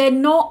 And they're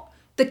not...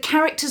 The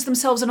characters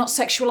themselves are not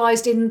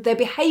sexualised in their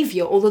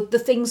behaviour or the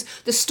things,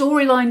 the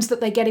storylines that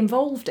they get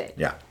involved in.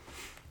 Yeah.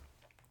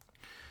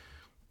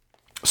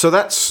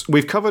 So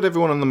we've covered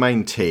everyone on the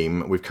main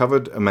team. We've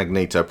covered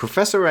Magneto.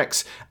 Professor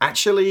X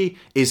actually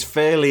is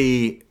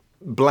fairly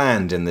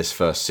bland in this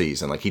first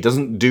season. Like, he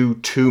doesn't do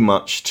too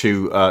much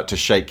to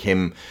shake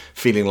him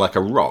feeling like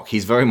a rock.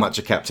 He's very much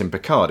a Captain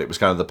Picard. It was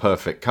kind of the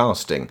perfect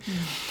casting.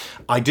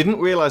 I didn't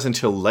realize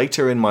until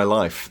later in my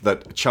life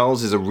that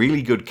Charles is a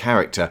really good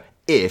character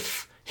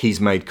if he's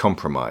made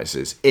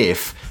compromises,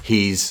 if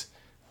he's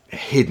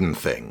hidden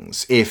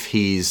things, if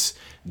he's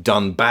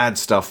done bad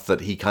stuff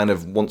that he kind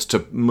of wants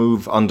to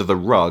move under the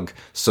rug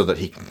so that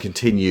he can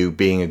continue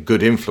being a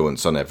good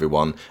influence on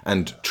everyone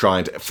and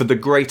trying to, for the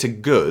greater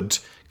good,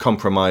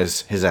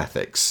 compromise his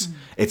ethics.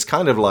 It's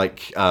kind of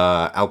like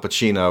Al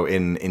Pacino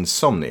in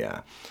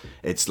Insomnia.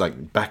 It's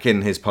like back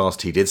in his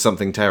past he did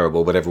something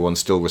terrible, but everyone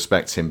still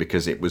respects him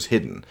because it was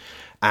hidden.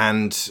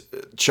 And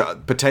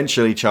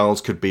potentially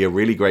Charles could be a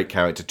really great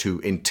character to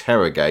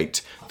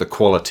interrogate the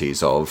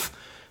qualities of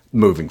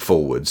moving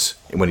forwards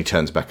when he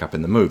turns back up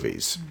in the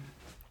movies.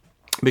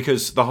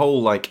 Because the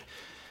whole, like,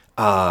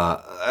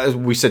 as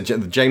we said,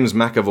 James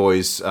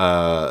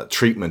McAvoy's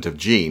treatment of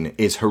Jean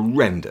is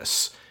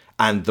horrendous,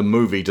 and the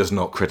movie does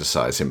not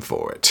criticize him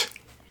for it.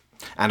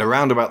 And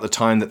around about the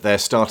time that they're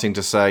starting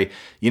to say,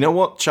 you know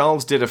what,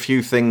 Charles did a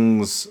few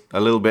things a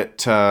little bit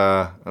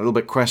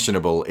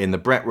questionable in the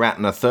Brett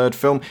Ratner third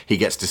film. He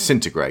gets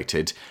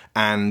disintegrated,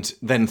 and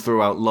then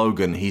throughout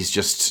Logan, he's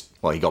just,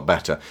 well, he got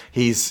better.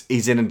 He's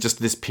in just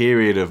this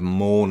period of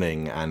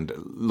mourning and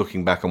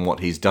looking back on what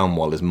he's done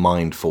while his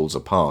mind falls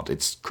apart.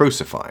 It's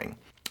crucifying.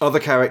 Other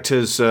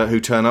characters who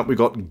turn up, we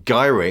got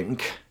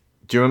Gyrink.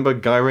 Do you remember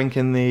Gyrink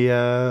in the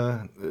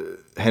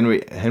Henry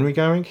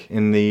Gyrink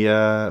in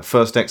the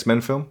first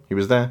X-Men film? He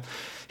was there.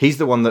 He's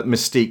the one that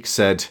Mystique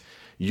said,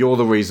 "You're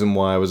the reason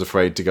why I was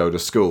afraid to go to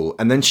school."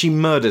 And then she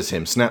murders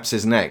him, snaps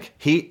his neck.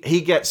 He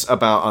gets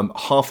about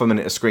half a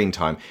minute of screen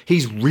time.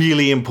 He's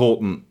really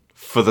important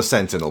for the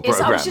Sentinel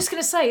program. I was just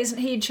going to say, isn't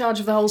he in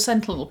charge of the whole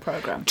Sentinel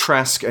program?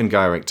 Trask and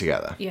Gyrink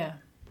together. Yeah.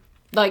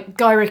 Like,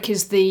 Gyrink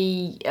is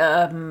the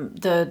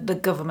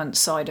government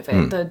side of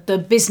it, the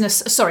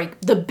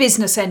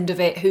business end of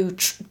it, who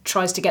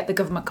tries to get the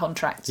government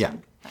contracts. Yeah.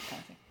 That kind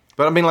of thing.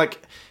 But I mean,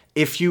 like,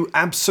 if you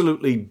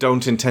absolutely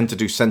don't intend to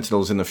do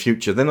Sentinels in the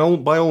future,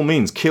 then by all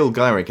means, kill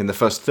Gyrink in the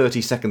first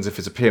 30 seconds of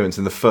his appearance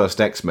in the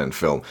first X-Men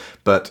film.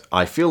 But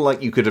I feel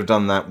like you could have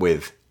done that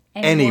with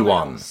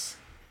anyone.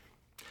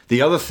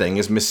 The other thing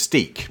is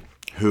Mystique,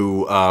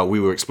 who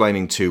we were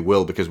explaining to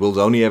Will, because Will's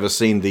only ever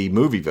seen the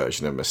movie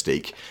version of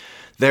Mystique.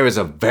 There is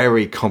a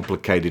very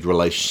complicated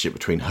relationship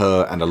between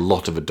her and a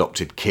lot of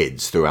adopted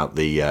kids throughout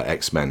the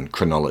X-Men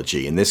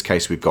chronology. In this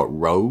case, we've got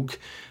Rogue,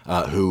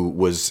 who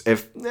was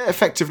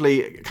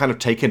effectively kind of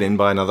taken in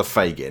by another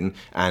Fagin,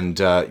 and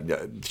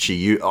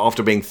she,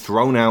 after being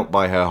thrown out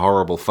by her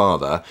horrible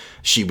father,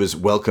 she was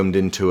welcomed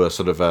into a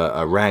sort of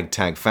a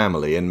ragtag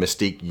family, and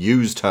Mystique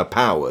used her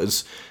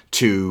powers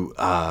to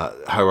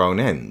her own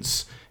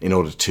ends in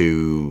order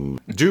to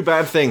do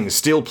bad things,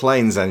 steal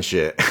planes and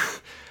shit.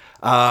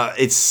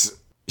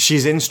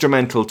 She's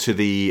instrumental to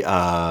the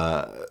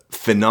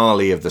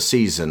finale of the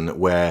season,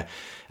 where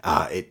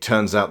it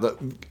turns out that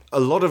a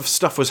lot of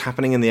stuff was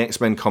happening in the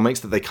X-Men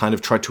comics that they kind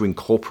of tried to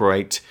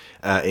incorporate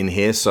in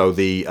here. So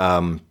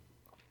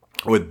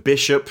with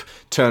Bishop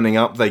turning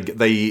up,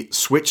 they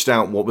switched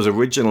out what was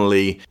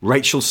originally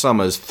Rachel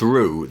Summers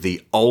through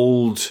the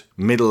old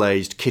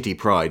middle-aged Kitty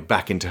Pryde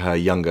back into her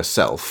younger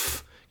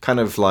self. Kind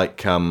of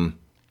like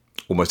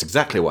almost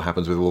exactly what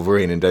happens with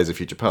Wolverine in Days of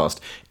Future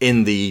Past,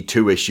 in the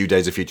 2-issue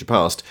Days of Future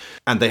Past,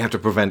 and they have to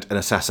prevent an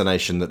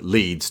assassination that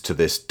leads to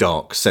this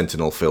dark,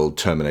 Sentinel-filled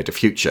Terminator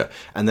future.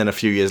 And then a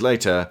few years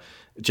later,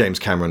 James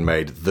Cameron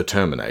made The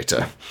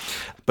Terminator.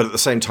 But at the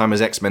same time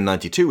as X-Men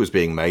 92 was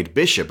being made,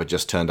 Bishop had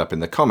just turned up in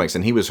the comics,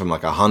 and he was from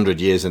like 100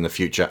 years in the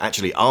future,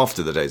 actually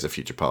after the Days of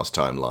Future Past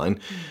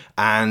timeline.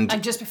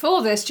 And just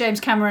before this,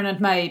 James Cameron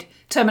had made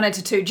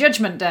Terminator 2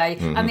 Judgment Day,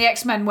 and the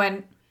X-Men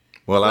went,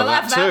 we'll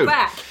have that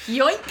back.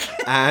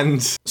 Yoink.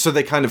 And so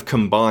they kind of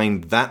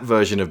combined that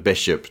version of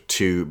Bishop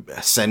to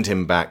send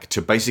him back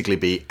to basically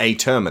be a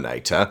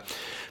Terminator.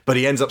 But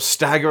he ends up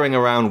staggering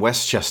around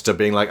Westchester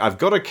being like, I've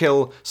got to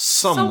kill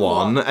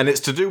someone. And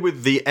it's to do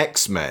with the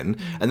X-Men.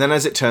 And then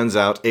as it turns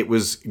out, it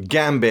was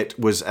Gambit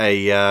was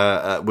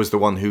the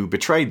one who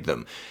betrayed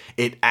them.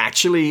 It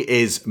actually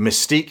is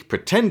Mystique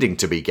pretending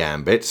to be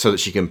Gambit so that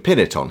she can pin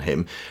it on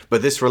him.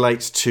 But this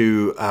relates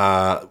to,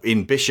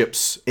 in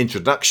Bishop's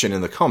introduction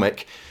in the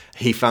comic,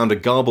 he found a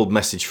garbled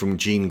message from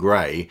Jean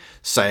Grey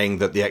saying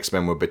that the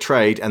X-Men were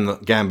betrayed and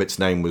that Gambit's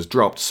name was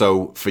dropped.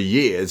 So for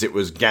years, it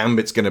was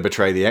Gambit's going to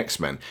betray the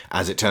X-Men.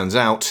 As it turns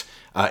out,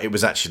 it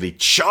was actually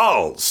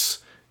Charles.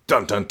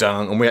 Dun, dun,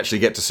 dun. And we actually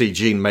get to see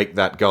Jean make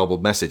that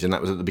garbled message, and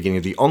that was at the beginning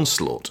of the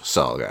Onslaught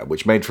saga,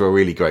 which made for a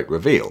really great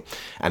reveal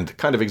and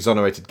kind of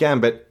exonerated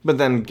Gambit, but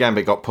then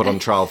Gambit got put on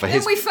trial for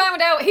his... Then we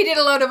found out he did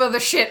a load of other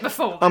shit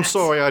before that. I'm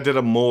sorry, I did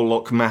a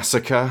Morlock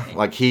massacre.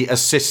 Like, he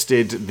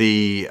assisted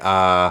the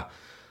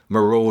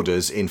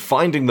marauders in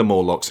finding the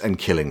Morlocks and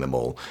killing them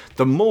all.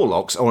 The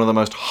Morlocks are one of the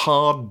most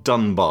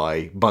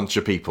hard-done-by bunch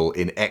of people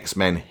in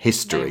X-Men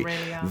history. They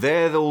really are.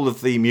 They're all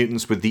of the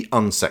mutants with the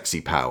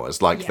unsexy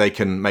powers, like they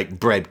can make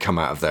bread come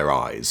out of their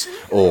eyes,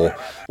 or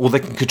they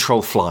can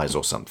control flies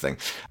or something.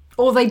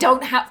 Or they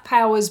don't have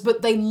powers,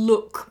 but they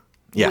look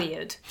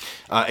weird.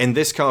 In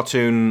this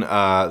cartoon,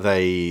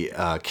 they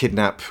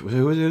kidnap...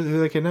 Who do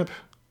they kidnap?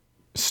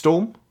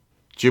 Storm?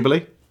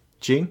 Jubilee?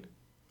 Jean?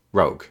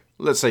 Rogue.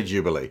 Let's say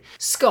Jubilee.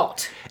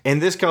 Scott. In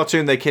this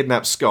cartoon, they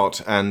kidnap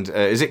Scott, and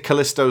is it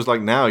Callisto's like,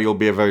 now you'll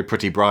be a very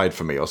pretty bride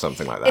for me, or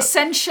something like that?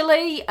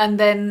 Essentially, and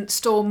then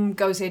Storm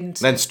goes in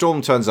to Then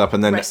Storm turns up,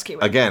 and then, rescue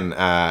him. again,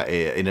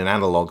 in an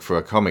analogue for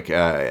a comic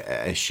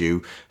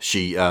issue,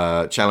 she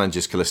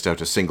challenges Callisto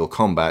to single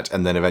combat,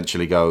 and then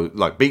eventually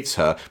beats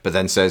her, but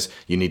then says,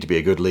 you need to be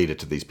a good leader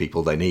to these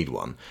people, they need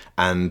one.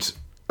 And...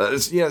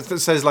 it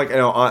says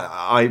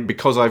I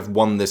because I've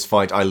won this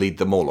fight, I lead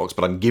the Morlocks,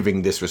 but I'm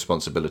giving this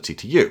responsibility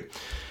to you,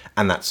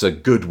 and that's a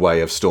good way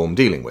of Storm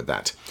dealing with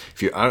that.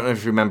 I don't know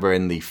if you remember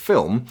in the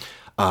film,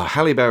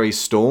 Halle Berry's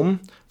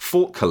Storm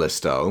fought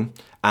Callisto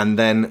and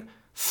then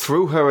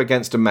threw her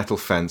against a metal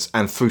fence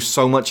and threw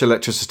so much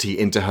electricity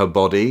into her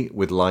body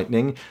with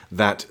lightning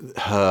that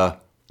her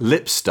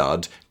lip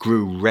stud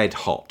grew red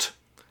hot,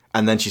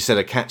 and then she said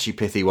a catchy,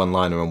 pithy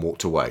one-liner and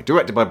walked away.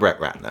 Directed by Brett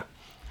Ratner.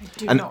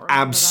 An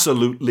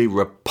absolutely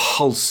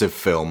repulsive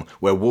film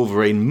where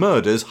Wolverine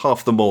murders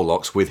half the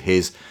Morlocks with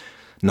his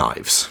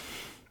knives.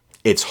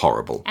 It's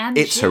horrible. And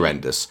it's Jean.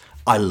 horrendous.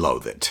 I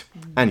loathe it.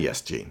 And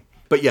yes, Jean.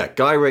 But yeah,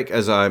 Gyrick,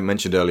 as I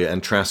mentioned earlier,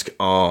 and Trask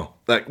are...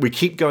 we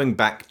keep going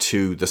back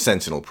to the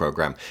Sentinel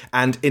program.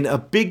 And in a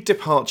big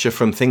departure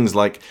from things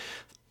like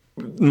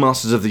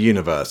Masters of the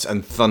Universe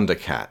and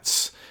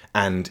Thundercats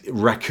and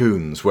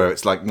Raccoons, where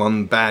it's like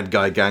one bad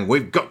guy gang,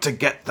 we've got to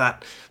get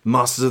that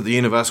Masters of the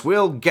Universe,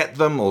 we'll get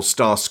them, or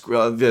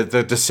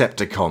the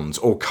Decepticons,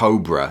 or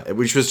Cobra,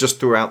 which was just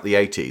throughout the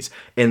 80s.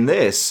 In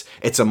this,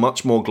 it's a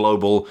much more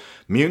global,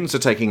 mutants are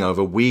taking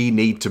over, we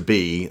need to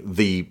be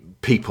the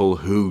people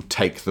who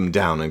take them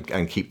down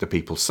and keep the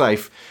people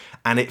safe.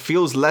 And it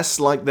feels less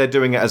like they're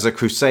doing it as a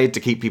crusade to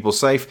keep people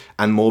safe,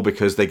 and more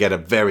because they get a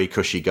very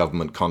cushy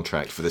government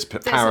contract for this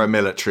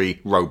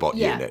paramilitary robot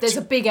unit. There's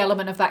a big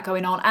element of that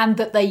going on, and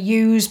that they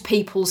use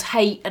people's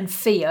hate and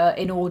fear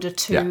in order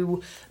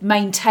to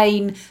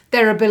maintain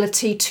their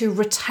ability to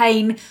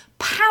retain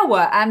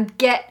power and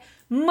get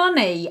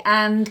money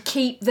and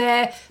keep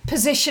their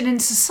position in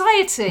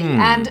society.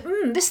 And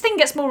this thing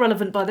gets more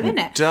relevant by the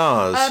minute. It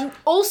does.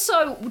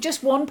 Also,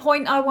 just one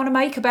point I want to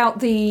make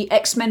about the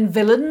X-Men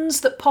villains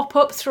that pop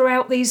up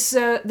throughout these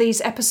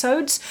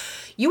episodes.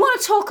 You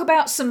want to talk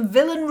about some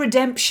villain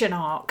redemption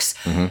arcs.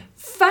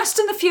 Fast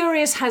and the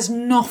Furious has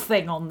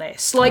nothing on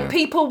this.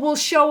 People will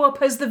show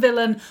up as the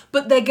villain,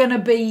 but they're going to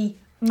be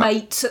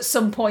mates at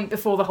some point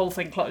before the whole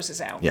thing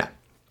closes out. Yeah.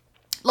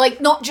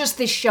 Not just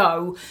this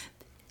show,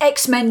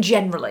 X-Men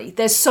generally.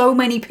 There's so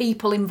many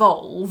people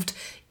involved,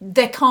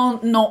 there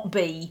can't not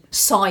be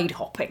side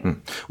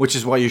hopping. Which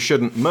is why you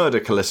shouldn't murder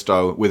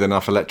Callisto with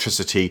enough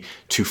electricity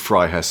to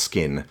fry her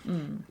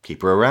skin.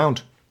 Keep her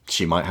around.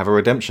 She might have a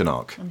redemption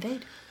arc.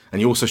 Indeed.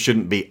 And you also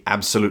shouldn't be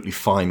absolutely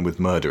fine with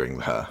murdering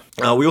her.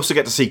 We also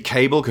get to see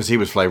Cable, because he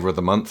was Flavour of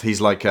the Month. He's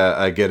like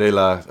a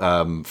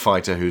guerrilla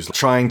fighter who's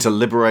trying to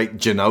liberate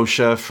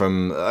Genosha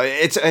from...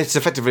 It's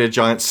effectively a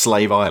giant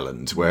slave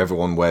island where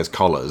everyone wears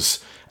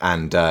collars.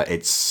 And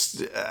it's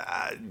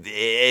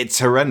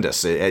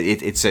horrendous.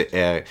 It's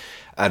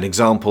an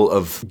example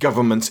of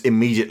governments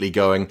immediately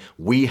going,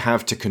 we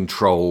have to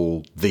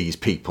control these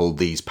people,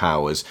 these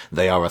powers.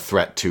 They are a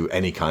threat to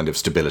any kind of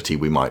stability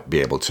we might be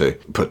able to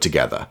put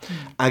together.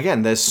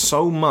 Again, there's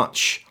so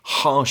much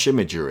harsh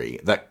imagery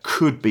that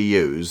could be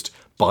used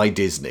by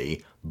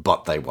Disney,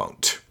 but they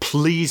won't.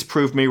 Please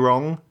prove me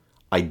wrong.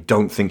 I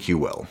don't think you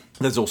will.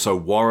 There's also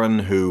Warren,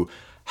 who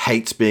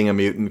hates being a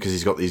mutant because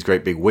he's got these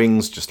great big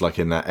wings, just like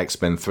in that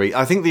X-Men 3.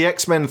 I think the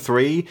X-Men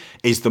 3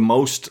 is the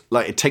most,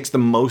 it takes the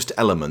most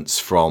elements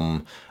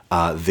from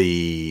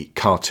the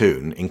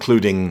cartoon,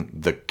 including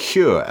the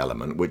cure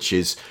element, which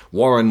is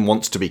Warren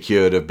wants to be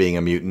cured of being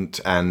a mutant,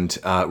 and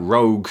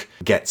Rogue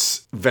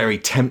gets very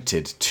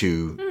tempted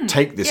to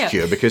take this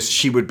cure because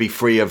she would be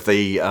free of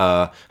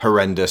the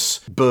horrendous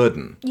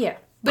burden. Yeah.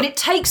 But it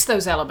takes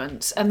those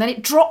elements and then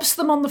it drops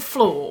them on the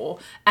floor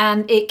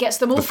and it gets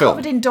them all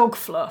covered in dog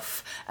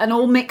fluff and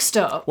all mixed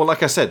up. Well,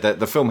 like I said,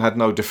 the film had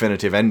no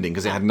definitive ending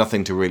because it had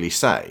nothing to really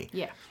say.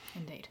 Yeah,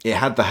 indeed. It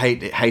had the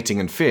hating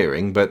and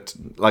fearing, but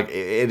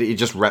it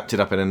just wrapped it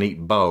up in a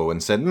neat bow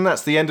and said,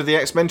 that's the end of the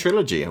X-Men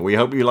trilogy. We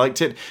hope you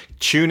liked it.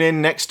 Tune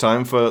in next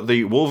time for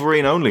the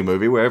Wolverine-only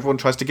movie where everyone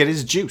tries to get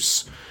his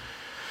juice.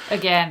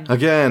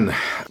 Again.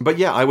 But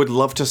yeah, I would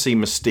love to see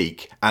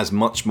Mystique as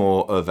much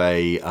more of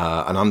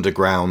an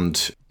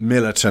underground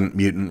militant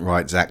mutant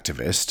rights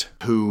activist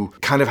who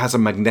kind of has a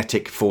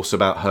magnetic force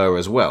about her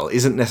as well,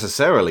 isn't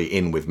necessarily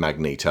in with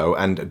Magneto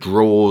and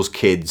draws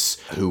kids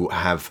who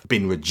have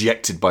been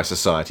rejected by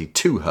society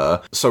to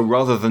her. So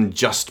rather than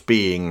just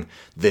being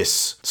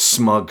this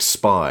smug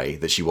spy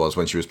that she was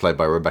when she was played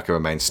by Rebecca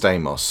Romaine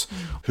Stamos,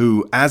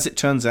 who, as it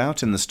turns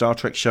out in the Star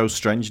Trek show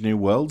Strange New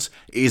Worlds,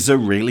 is a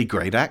really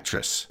great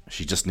actress.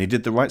 She just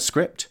needed the right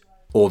script.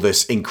 Or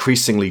this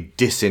increasingly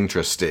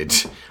disinterested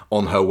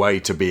on her way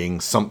to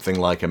being something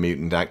like a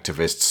mutant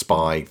activist,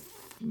 spy,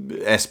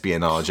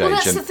 espionage agent.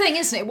 Well, that's the thing,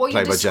 isn't it? What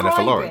you're played by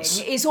Jennifer Lawrence.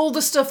 describing is all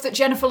the stuff that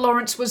Jennifer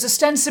Lawrence was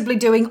ostensibly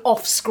doing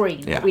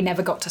off-screen that we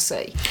never got to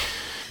see.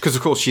 Because,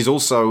 of course, she's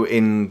also,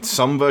 in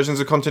some versions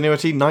of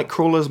continuity,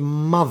 Nightcrawler's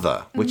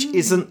mother, which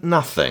isn't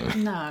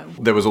nothing. No.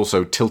 There was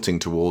also tilting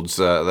towards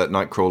that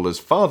Nightcrawler's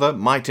father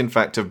might, in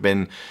fact, have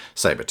been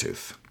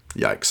Sabretooth.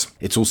 Yikes.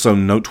 It's also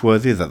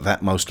noteworthy that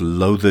that most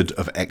loathed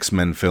of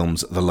X-Men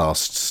films, The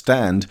Last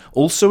Stand,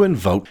 also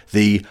invoked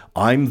the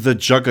 "I'm the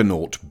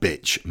Juggernaut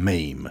bitch"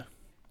 meme,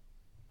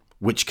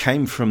 which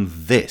came from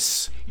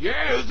this.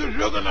 Yeah, it's the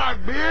Juggernaut,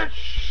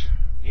 bitch!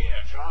 Yeah,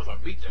 Charles, I'll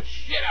beat the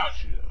shit out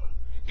you.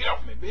 Get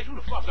off me, bitch. Who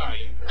the fuck are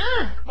you? What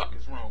the fuck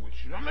is wrong with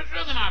you? I'm the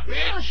Juggernaut,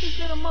 bitch! Oh,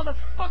 you little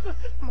motherfucker.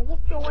 I'm gonna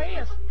whoop your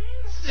ass.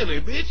 Silly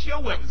bitch,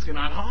 your weapons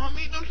cannot harm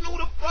me. Don't you know who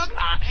the fuck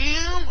I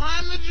am?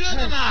 I'm the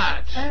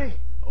Juggernaut. Hey.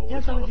 Oh,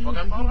 motherfucker,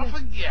 I thought I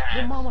forgot.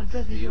 Your mama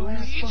dresses your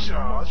ass You, funny,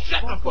 Charles.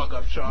 Shut the fuck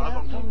up, Charles.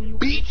 I'm gonna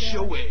beat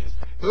your ass.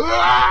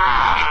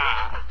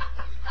 Ah!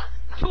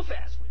 Too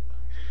fast.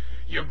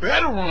 You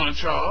better run,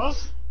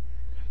 Charles.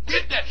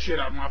 Get that shit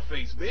out of my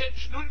face,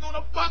 bitch. Don't you know who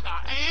the fuck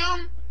I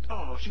am?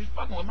 Oh, she's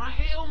fucking with my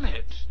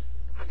helmet.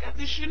 I got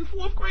this shit in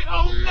 4th grade.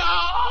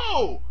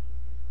 Oh,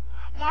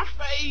 no! My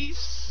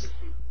face.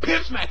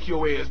 Pimp smack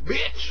your ass,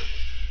 bitch.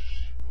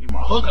 You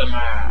my hooker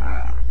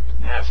now.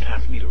 Now it's time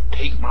for me to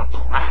take my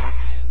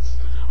prize.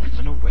 I'm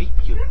gonna rape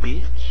you,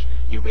 bitch.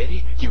 You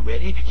ready? You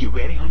ready? You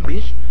ready, huh,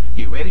 bitch?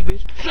 You ready,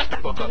 bitch? Shut the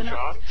fuck up,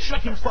 Charles.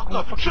 Shut the fuck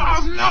up.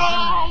 Charles,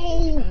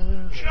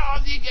 no!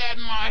 Charles, you got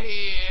in my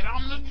head.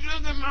 I'm the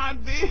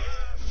Juggernaut, bitch.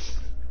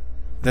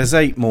 There's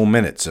 8 more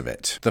minutes of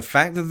it. The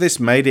fact that this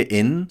made it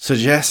in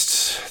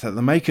suggests that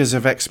the makers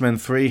of X-Men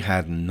 3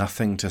 had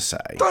nothing to say.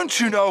 Don't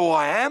you know who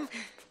I am?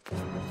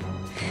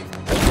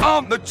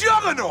 I'm the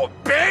Juggernaut,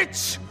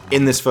 bitch!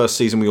 In this first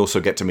season, we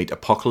also get to meet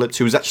Apocalypse,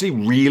 who is actually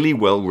really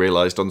well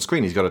realised on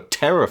screen. He's got a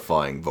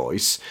terrifying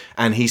voice,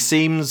 and he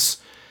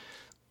seems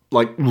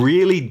like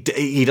really...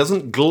 He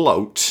doesn't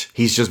gloat.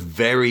 He's just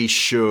very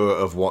sure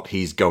of what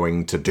he's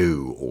going to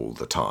do all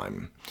the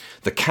time.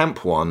 The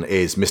camp one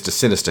is Mr.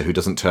 Sinister, who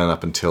doesn't turn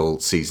up until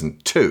season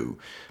 2.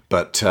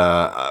 But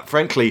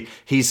frankly,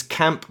 he's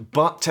camp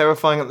but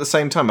terrifying at the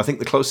same time. I think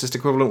the closest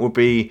equivalent would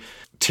be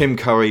Tim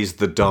Curry's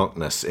The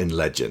Darkness in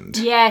Legend.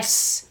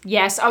 Yes.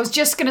 I was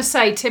just going to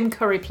say Tim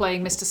Curry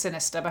playing Mr.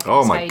 Sinister back in Oh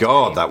his my age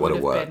God, that would would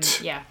have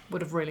worked.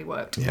 would have really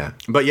worked. Yeah.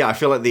 But yeah, I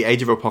feel like the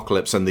Age of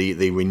Apocalypse and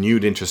the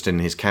renewed interest in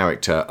his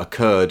character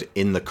occurred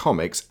in the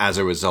comics as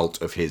a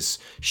result of his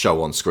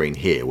show on screen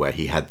here, where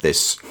he had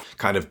this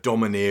kind of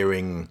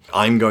domineering,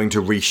 I'm going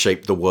to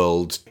reshape the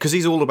world, because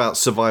he's all about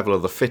survival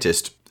of the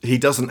fittest. He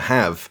doesn't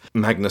have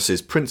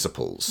Magnus's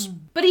principles.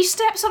 But he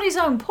steps on his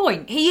own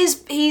point.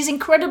 He's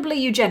incredibly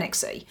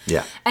eugenicsy.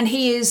 Yeah. And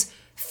he is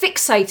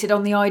fixated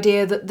on the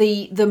idea that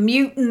the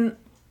mutant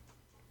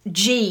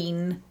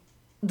gene,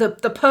 the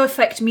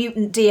perfect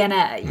mutant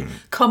DNA,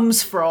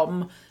 comes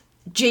from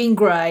Jean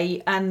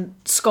Grey and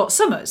Scott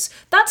Summers.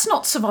 That's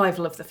not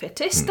survival of the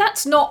fittest.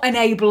 That's not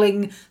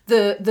enabling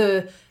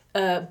the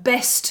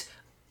best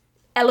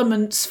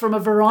elements from a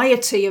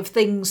variety of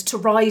things to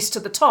rise to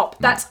the top.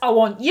 That's, I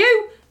want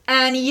you,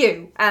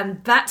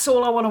 and that's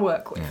all I want to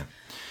work with. Yeah.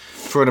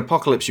 For an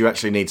Apocalypse, you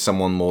actually need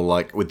someone more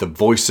like with the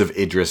voice of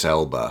Idris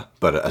Elba,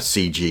 but a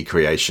CG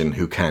creation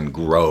who can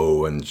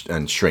grow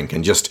and shrink,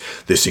 and just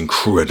this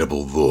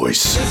incredible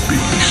voice.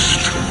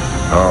 Beast,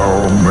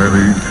 how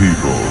many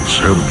peoples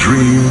have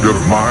dreamed of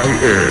my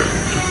end?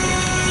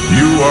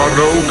 You are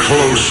no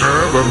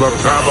closer than the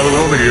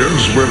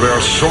Babylonians with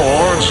their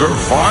swords and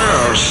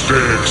fire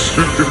sticks.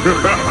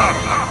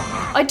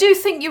 I do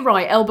think you're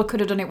right. Elba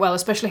could have done it well,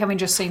 especially having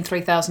just seen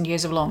 3,000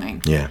 Years of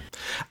Longing. Yeah.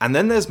 And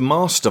then there's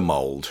Master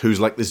Mold, who's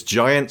like this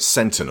giant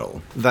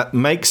sentinel that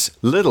makes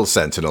little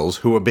sentinels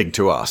who are big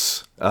to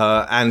us.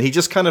 And he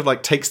just kind of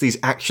like takes these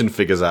action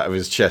figures out of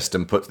his chest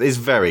and is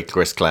very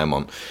Chris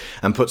Claremont,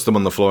 and puts them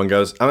on the floor and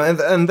goes,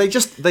 and they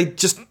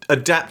just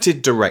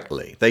adapted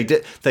directly. They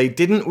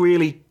didn't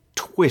really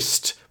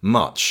twist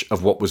much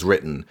of what was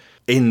written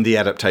in the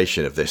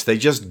adaptation of this. They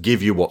just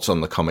give you what's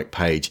on the comic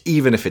page,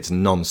 even if it's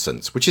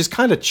nonsense, which is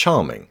kind of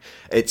charming.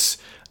 It's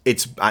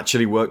it's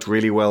actually worked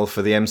really well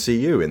for the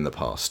MCU in the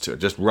past.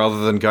 Just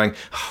rather than going,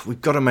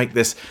 we've got to make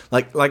this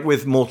like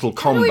with Mortal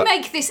Kombat. How do we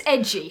make this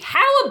edgy? How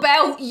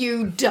about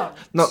you don't?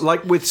 Not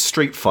like with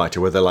Street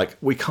Fighter, where they're like,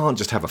 we can't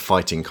just have a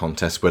fighting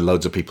contest where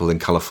loads of people in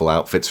colourful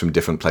outfits from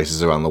different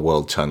places around the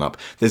world turn up.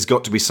 There's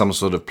got to be some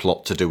sort of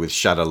plot to do with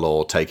Shadow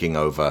Law taking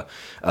over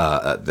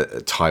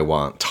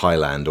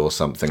Thailand or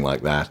something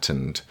like that.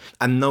 And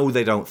no,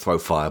 they don't throw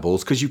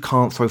fireballs, because you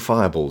can't throw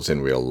fireballs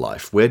in real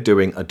life. We're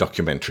doing a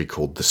documentary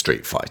called The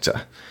Street Fighter.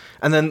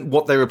 And then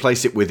what they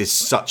replace it with is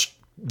such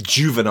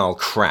juvenile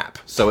crap.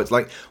 So it's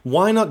like,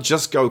 why not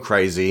just go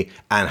crazy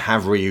and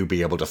have Ryu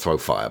be able to throw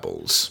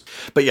fireballs?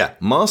 But yeah,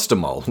 Master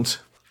Mold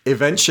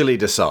eventually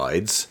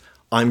decides,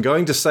 I'm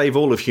going to save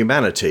all of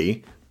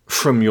humanity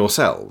from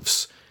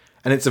yourselves.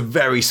 And it's a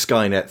very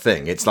Skynet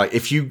thing. It's like,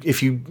 if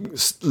you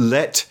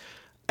let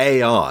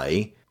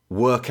AI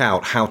work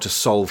out how to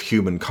solve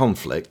human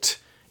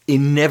conflict,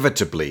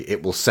 inevitably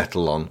it will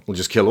settle on, we'll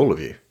just kill all of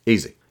you.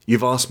 Easy.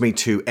 You've asked me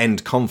to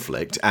end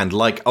conflict, and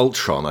like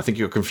Ultron, I think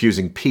you're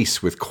confusing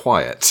peace with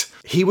quiet.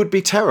 He would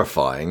be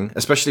terrifying,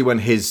 especially when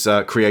his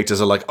creators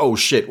are like, oh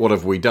shit, what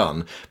have we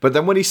done? But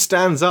then when he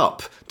stands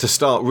up to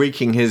start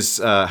wreaking his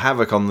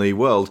havoc on the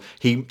world,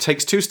 he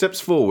takes 2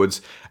 steps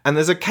forwards, and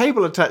there's a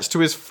cable attached to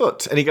his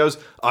foot, and he goes,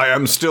 I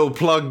am still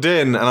plugged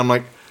in. And I'm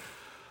like,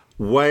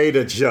 way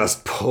to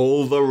just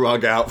pull the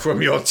rug out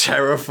from your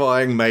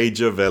terrifying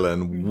major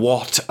villain.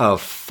 What a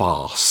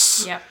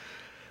farce. Yep.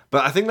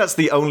 But I think that's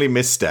the only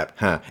misstep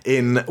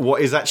in what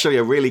is actually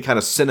a really kind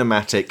of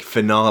cinematic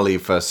finale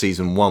for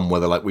season 1, where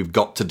they're like, we've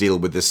got to deal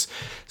with this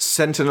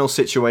Sentinel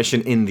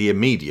situation in the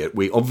immediate.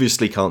 We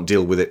obviously can't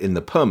deal with it in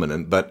the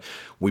permanent, but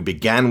we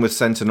began with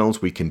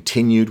Sentinels. We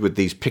continued with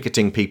these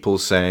picketing people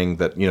saying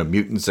that,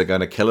 mutants are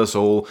going to kill us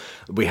all.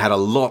 We had a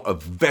lot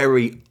of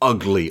very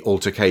ugly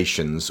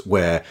altercations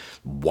where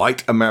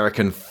white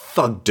American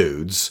thug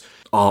dudes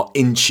are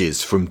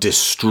inches from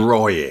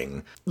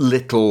destroying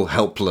little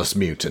helpless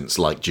mutants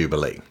like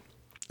Jubilee.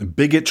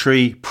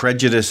 Bigotry,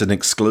 prejudice, and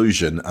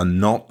exclusion are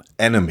not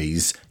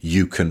enemies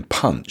you can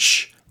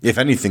punch. If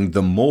anything,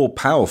 the more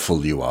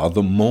powerful you are,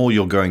 the more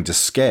you're going to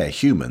scare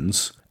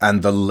humans,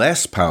 and the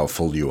less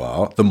powerful you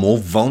are, the more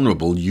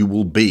vulnerable you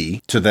will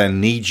be to their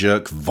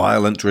knee-jerk,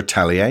 violent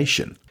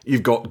retaliation.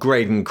 You've got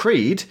Graydon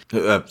Creed,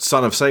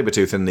 son of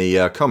Sabretooth in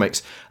the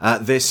comics,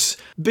 this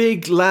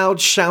big, loud,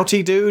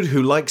 shouty dude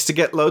who likes to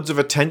get loads of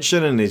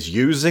attention and is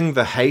using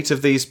the hate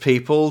of these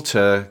people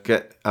to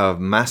get a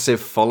massive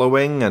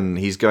following, and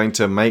he's going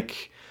to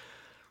make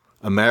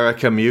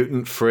America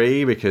mutant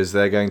free because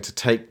they're going to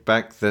take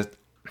back the...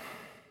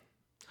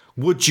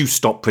 Would you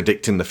stop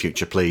predicting the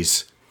future,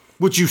 please?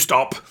 Would you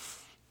stop?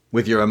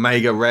 With your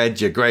Omega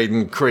Red, your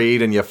Graydon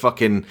Creed, and your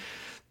fucking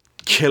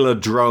killer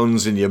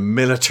drones and your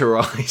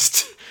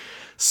militarized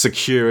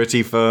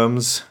security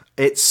firms.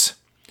 It's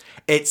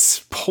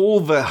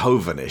Paul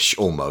Verhoeven-ish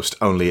almost,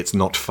 only it's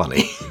not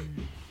funny.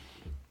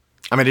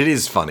 I mean, it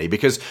is funny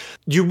because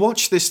you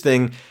watch this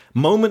thing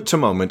moment to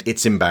moment,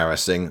 it's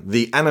embarrassing.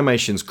 The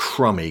animation's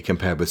crummy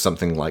compared with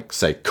something like,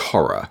 say,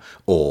 Korra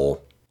or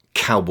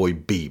Cowboy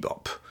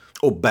Bebop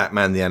or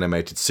Batman the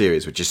Animated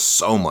Series, which is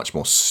so much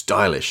more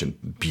stylish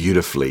and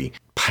beautifully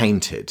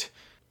painted.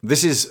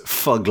 This is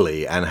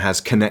fugly and has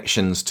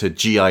connections to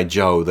G.I.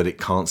 Joe that it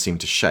can't seem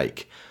to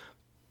shake.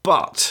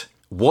 But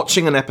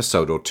watching an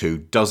episode or two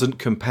doesn't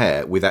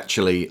compare with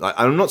actually...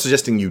 I'm not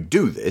suggesting you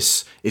do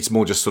this. It's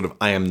more just sort of,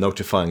 I am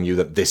notifying you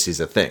that this is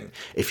a thing.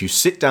 If you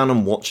sit down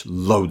and watch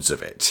loads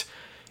of it,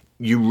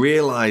 you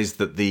realise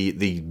that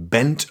the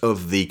bent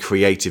of the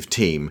creative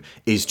team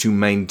is to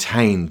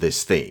maintain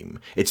this theme.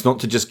 It's not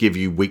to just give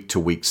you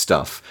week-to-week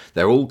stuff.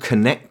 They're all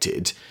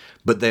connected,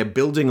 but they're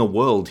building a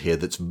world here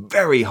that's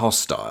very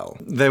hostile.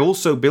 They're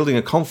also building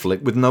a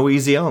conflict with no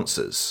easy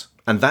answers.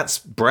 And that's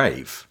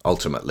brave,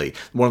 ultimately.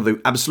 One of the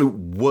absolute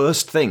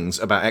worst things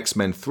about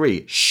X-Men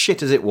 3,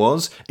 shit as it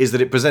was, is that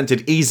it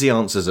presented easy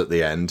answers at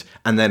the end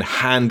and then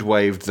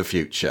hand-waved the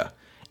future.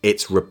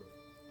 It's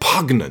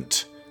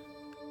repugnant.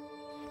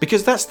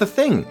 Because that's the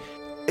thing.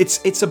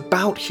 It's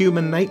about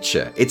human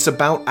nature. It's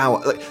about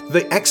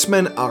the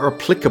X-Men are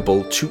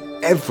applicable to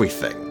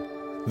everything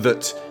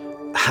that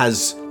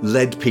has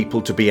led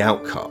people to be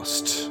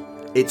outcast.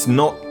 It's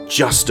not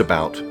just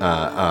about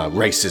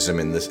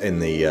racism in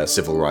the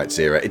civil rights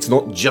era. It's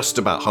not just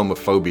about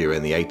homophobia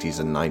in the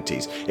 80s and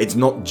 90s. It's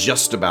not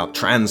just about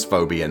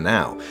transphobia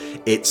now.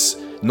 It's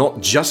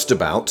not just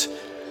about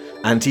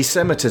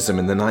anti-Semitism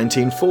in the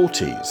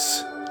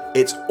 1940s.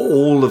 It's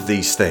all of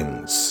these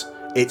things.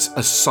 It's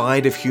a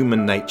side of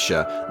human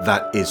nature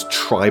that is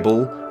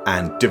tribal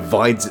and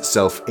divides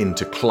itself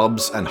into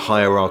clubs and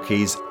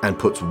hierarchies and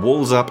puts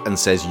walls up and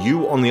says,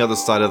 you on the other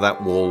side of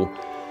that wall,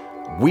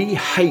 we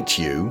hate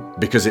you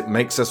because it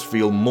makes us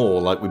feel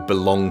more like we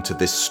belong to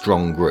this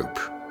strong group.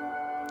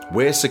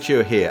 We're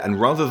secure here, and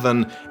rather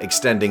than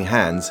extending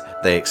hands,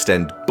 they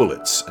extend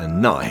bullets and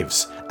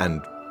knives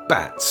and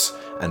bats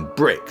and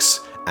bricks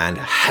and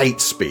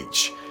hate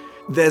speech.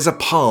 There's a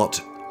part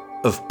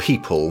of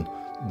people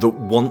that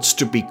wants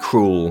to be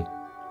cruel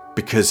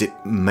because it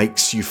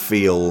makes you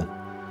feel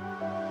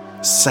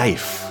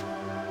safe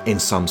in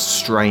some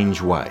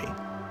strange way.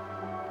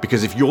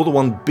 Because if you're the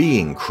one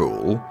being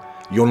cruel,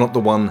 you're not the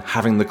one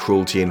having the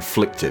cruelty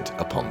inflicted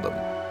upon them.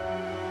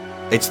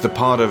 It's the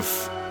part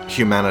of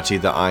humanity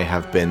that I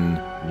have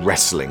been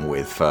wrestling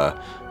with for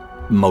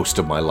most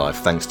of my life,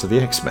 thanks to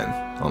the X-Men,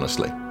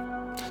 honestly.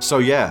 So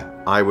yeah,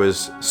 I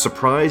was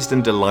surprised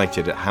and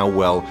delighted at how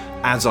well,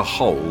 as a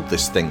whole,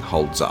 this thing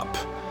holds up.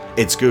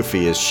 It's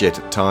goofy as shit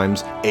at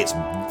times, it's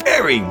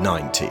very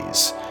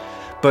 90s,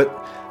 but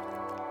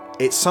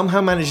it somehow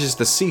manages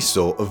the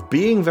seesaw of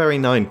being very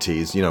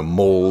 90s, you know,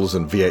 malls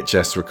and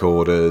VHS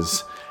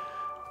recorders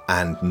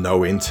and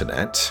no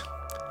internet,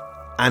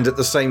 and at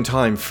the same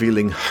time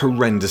feeling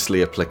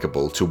horrendously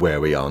applicable to where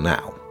we are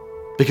now.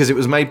 Because it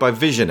was made by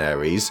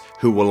visionaries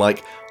who were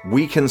like,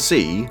 we can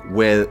see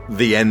where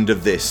the end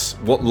of this,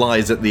 what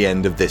lies at the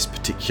end of this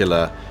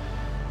particular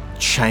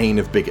chain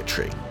of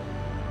bigotry.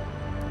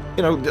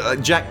 You know,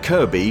 Jack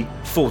Kirby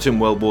fought in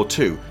World War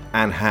II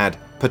and had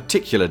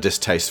particular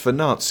distaste for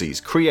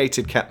Nazis,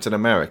 created Captain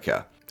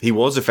America. He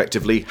was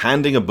effectively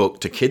handing a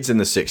book to kids in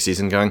the 60s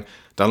and going,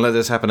 don't let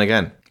this happen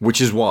again.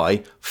 Which is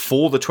why,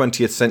 for the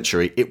 20th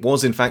century, it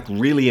was in fact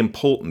really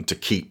important to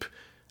keep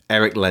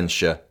Eric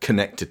Lenscher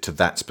connected to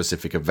that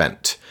specific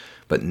event.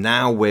 But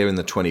now we're in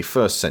the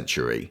 21st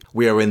century.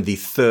 We are in the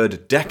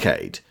third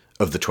decade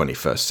of the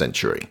 21st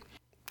century.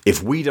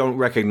 If we don't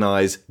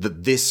recognize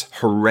that this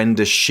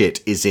horrendous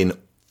shit is in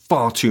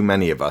far too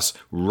many of us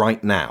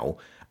right now,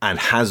 and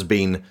has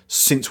been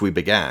since we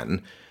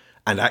began,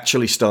 and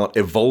actually start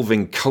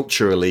evolving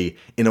culturally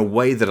in a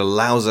way that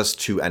allows us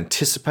to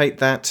anticipate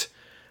that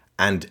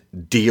and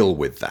deal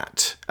with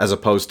that, as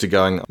opposed to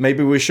going,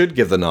 maybe we should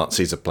give the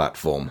Nazis a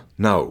platform.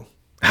 No,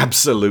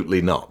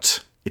 absolutely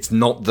not. It's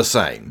not the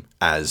same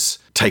as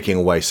taking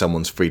away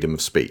someone's freedom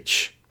of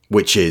speech,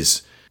 which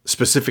is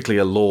specifically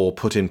a law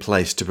put in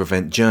place to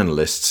prevent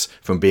journalists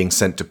from being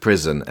sent to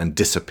prison and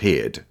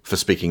disappeared for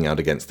speaking out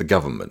against the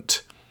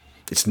government.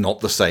 It's not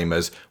the same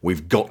as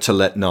we've got to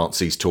let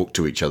Nazis talk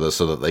to each other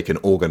so that they can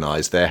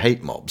organise their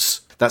hate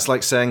mobs. That's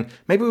like saying,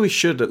 maybe we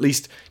should at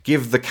least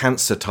give the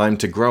cancer time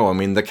to grow. I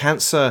mean, the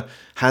cancer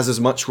has as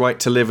much right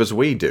to live as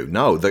we do.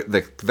 No,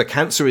 the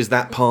cancer is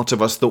that part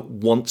of us that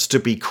wants to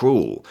be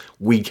cruel.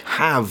 We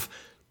have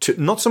to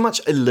not so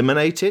much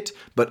eliminate it,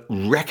 but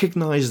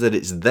recognise that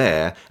it's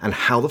there and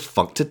how the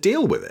fuck to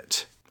deal with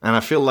it. And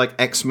I feel like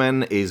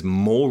X-Men is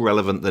more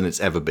relevant than it's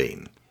ever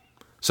been.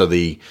 So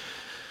the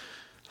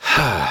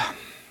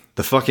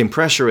fucking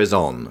pressure is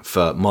on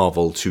for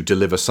Marvel to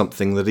deliver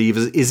something that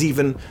is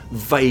even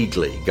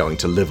vaguely going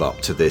to live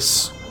up to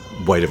this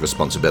weight of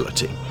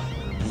responsibility.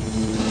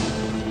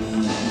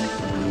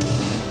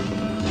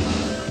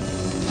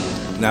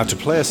 Now, to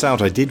play us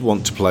out, I did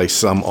want to play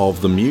some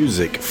of the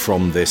music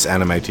from this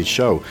animated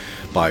show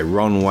by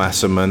Ron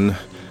Wasserman,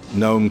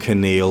 Noam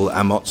Keneal,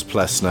 Amos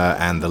Plessner,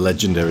 and the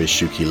legendary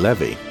Shuki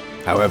Levy.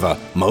 However,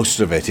 most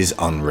of it is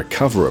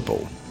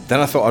unrecoverable. Then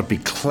I thought I'd be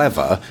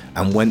clever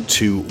and went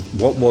to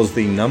what was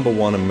the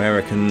 #1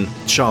 American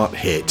chart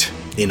hit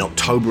in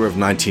October of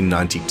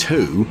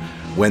 1992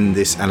 when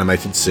this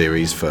animated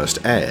series first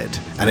aired.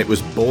 And it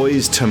was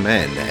Boys to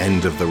Men,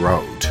 End of the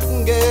Road.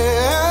 Girl,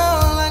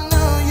 I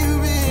know you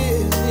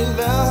really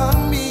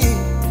love me.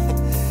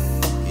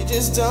 You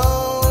just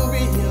don't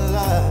realize.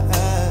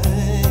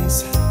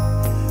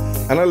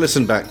 And I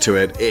listened back to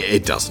it.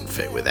 It doesn't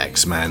fit with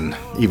X-Men,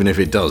 even if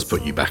it does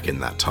put you back in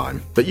that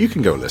time. But you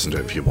can go listen to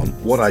it if you want.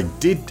 What I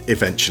did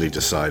eventually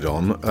decide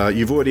on,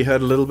 you've already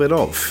heard a little bit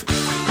of.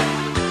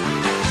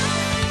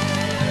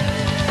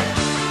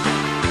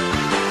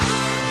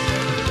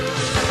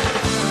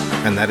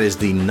 And that is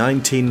the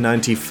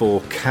 1994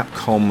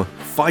 Capcom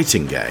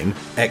fighting game,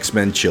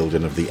 X-Men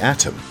Children of the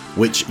Atom,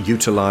 which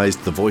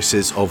utilised the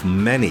voices of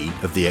many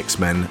of the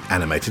X-Men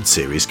animated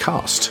series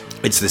cast.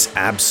 It's this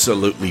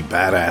absolutely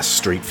badass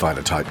Street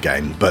Fighter type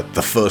game, but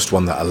the first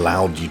one that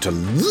allowed you to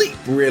leap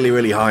really,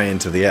 really high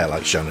into the air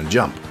like Shonen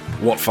Jump.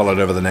 What followed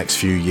over the next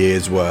few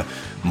years were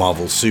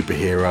Marvel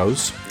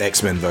Superheroes,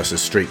 X-Men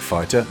vs. Street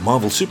Fighter,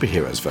 Marvel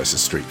Superheroes vs.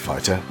 Street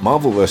Fighter,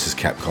 Marvel vs.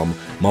 Capcom,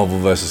 Marvel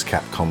vs.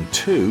 Capcom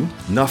 2,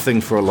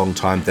 nothing for a long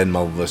time, then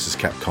Marvel vs.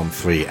 Capcom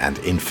 3 and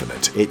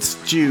Infinite. It's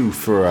due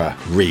for a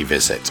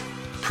revisit,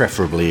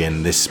 preferably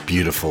in this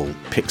beautiful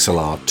pixel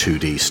art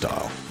 2D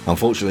style.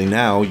 Unfortunately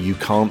now you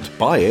can't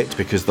buy it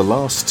because the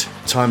last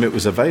time it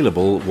was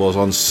available was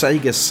on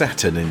Sega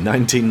Saturn in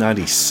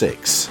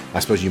 1996. I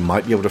suppose you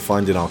might be able to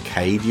find an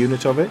arcade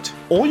unit of it.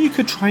 Or you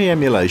could try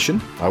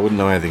emulation. I wouldn't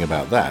know anything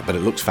about that, but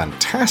it looks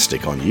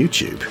fantastic on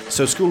YouTube.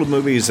 So School of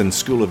Movies and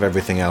School of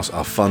Everything Else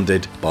are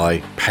funded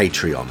by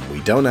Patreon. We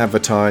don't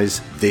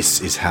advertise.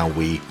 This is how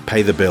we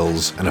pay the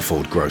bills and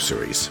afford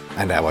groceries.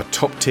 And our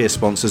top tier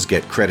sponsors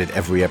get credit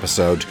every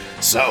episode,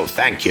 so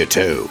thank you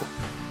too.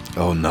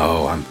 Oh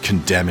no, I'm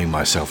condemning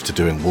myself to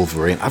doing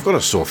Wolverine. I've got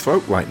a sore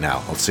throat right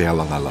now. I'll see how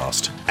long I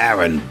last.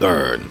 Aaron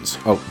Burns.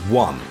 Oh,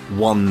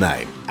 one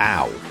name.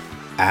 Ow.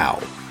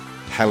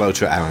 Hello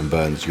to Aaron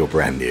Burns, you're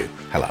brand new.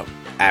 Hello.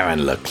 Aaron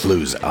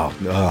Lecluse. Oh,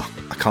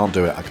 I can't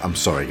do it. I'm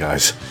sorry,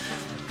 guys.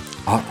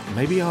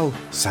 Maybe I'll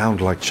sound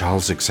like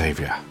Charles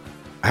Xavier.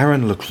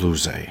 Aaron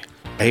Lecluse.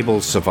 Abel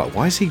Savard.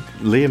 Why is he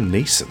Liam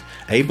Neeson?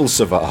 Abel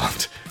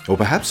Savard. Or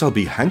perhaps I'll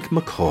be Hank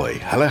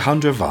McCoy,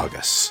 Alejandro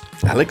Vargas,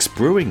 Alex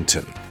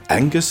Brewington,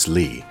 Angus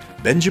Lee,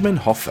 Benjamin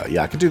Hoffer.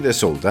 Yeah, I could do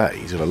this all day.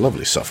 He's got a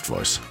lovely soft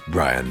voice.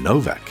 Brian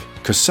Novak,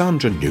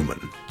 Cassandra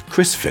Newman,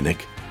 Chris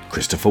Finnick,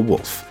 Christopher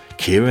Wolfe,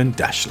 Kieran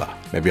Dashler.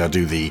 Maybe I'll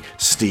do the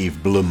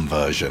Steve Blum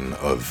version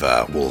of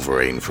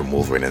Wolverine from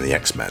Wolverine and the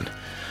X-Men.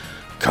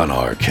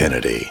 Connor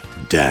Kennedy,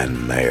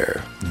 Dan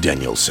Mayer,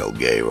 Daniel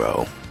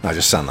Salguero. I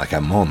just sound like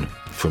I'm on.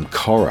 From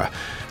Korra,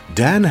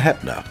 Dan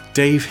Hepner,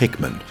 Dave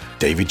Hickman,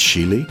 David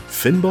Shealy,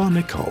 Finbar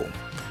Nicole,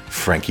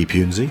 Frankie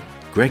Punzi,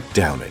 Greg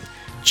Downing,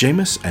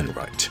 Jameis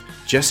Enright,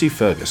 Jesse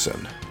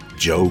Ferguson,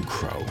 Joe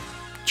Crow,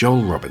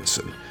 Joel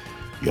Robinson,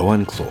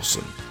 Johan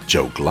Clausen,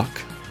 Joe Gluck,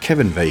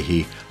 Kevin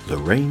Vahey,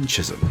 Lorraine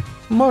Chisholm,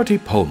 Marty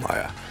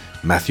Polmeyer,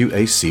 Matthew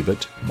A.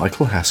 Siebert,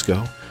 Michael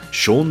Haskell,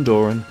 Sean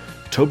Doran,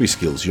 Toby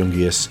Skills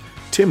Jungius,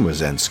 Tim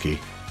Rosensky,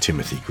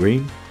 Timothy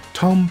Green,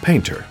 Tom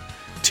Painter,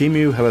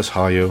 Timu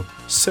Hellas-Hayo,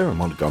 Sarah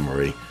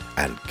Montgomery,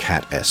 and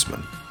Kat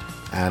Essman.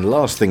 And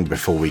last thing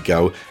before we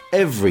go,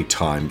 every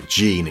time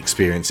Jean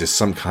experiences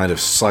some kind of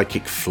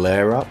psychic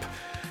flare-up,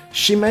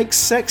 she makes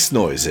sex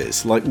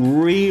noises, like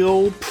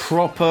real,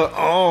 proper,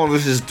 oh,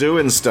 this is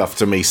doing stuff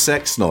to me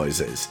sex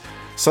noises.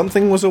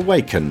 Something was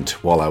awakened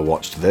while I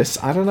watched this,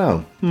 I don't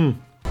know.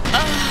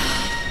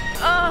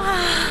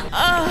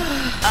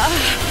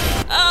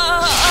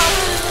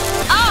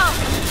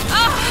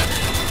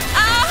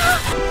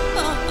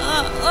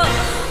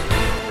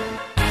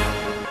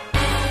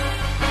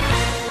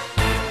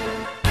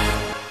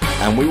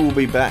 And we will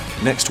be back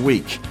next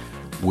week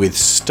with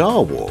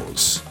Star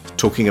Wars,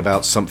 talking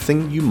about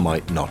something you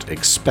might not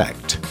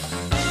expect.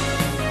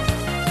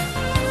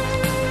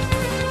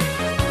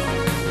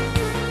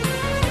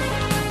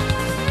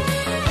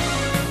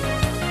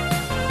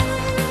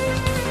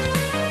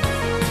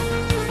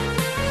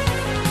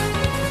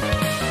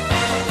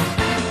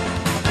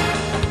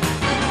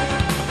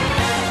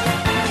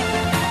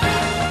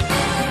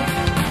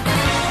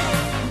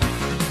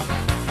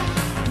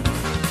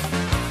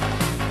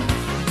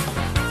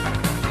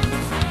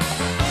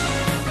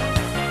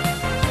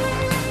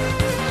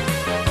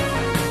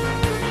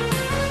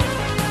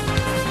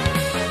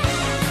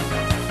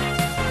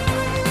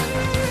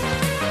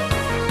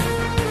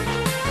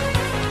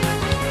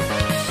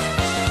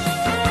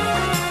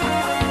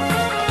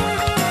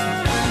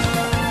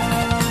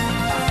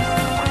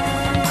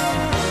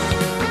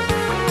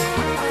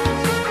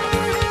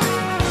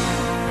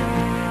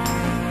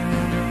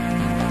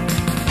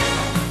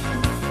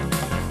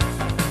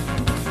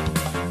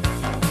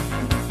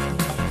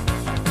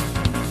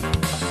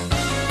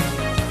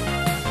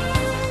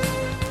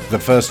 The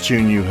first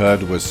tune you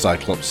heard was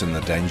Cyclops in the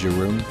Danger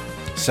Room.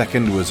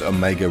 Second was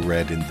Omega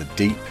Red in the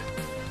Deep.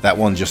 That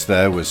one just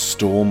there was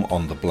Storm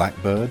on the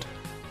Blackbird.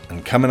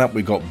 And coming up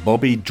we got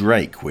Bobby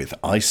Drake with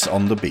Ice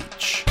on the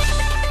Beach.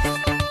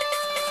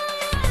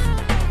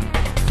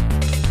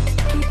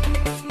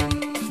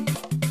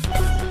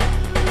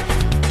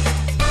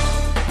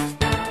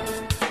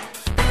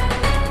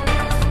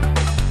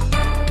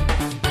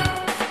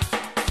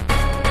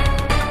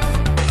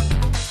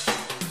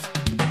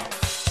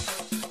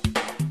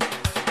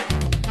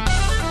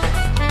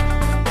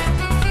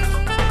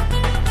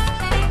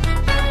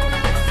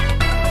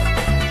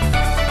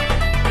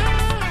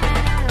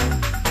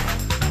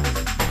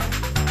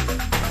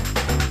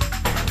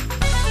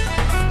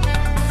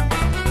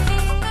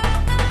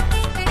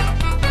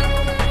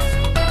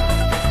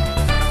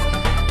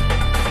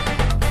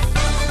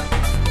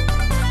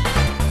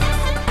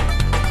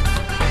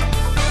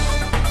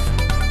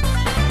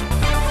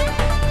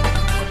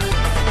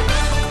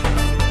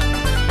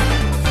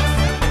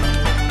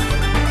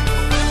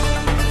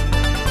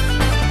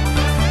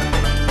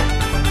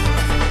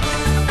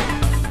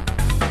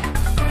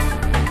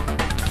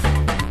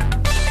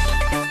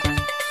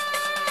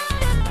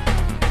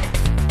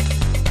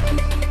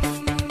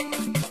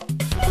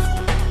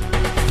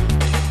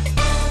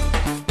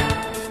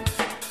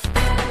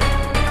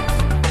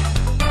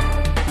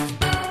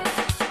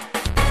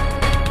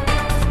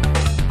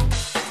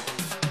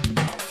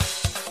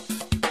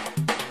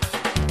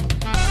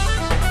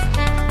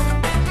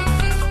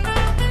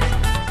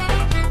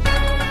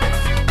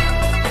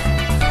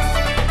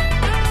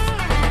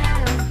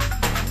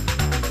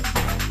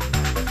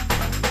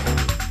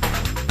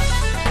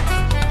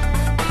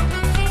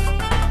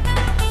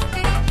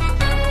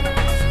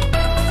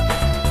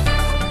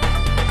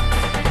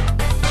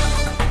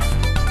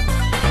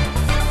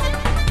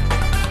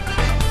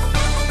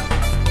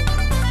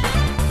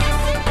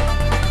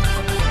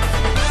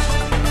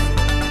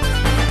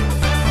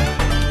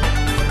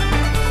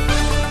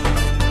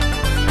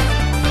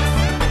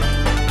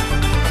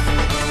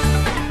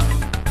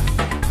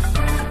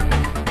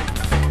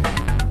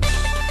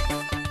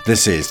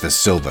 This is the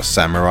Silver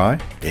Samurai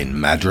in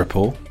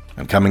Madripoor,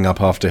 and coming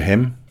up after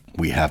him,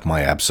 we have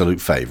my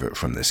absolute favourite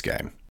from this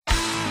game.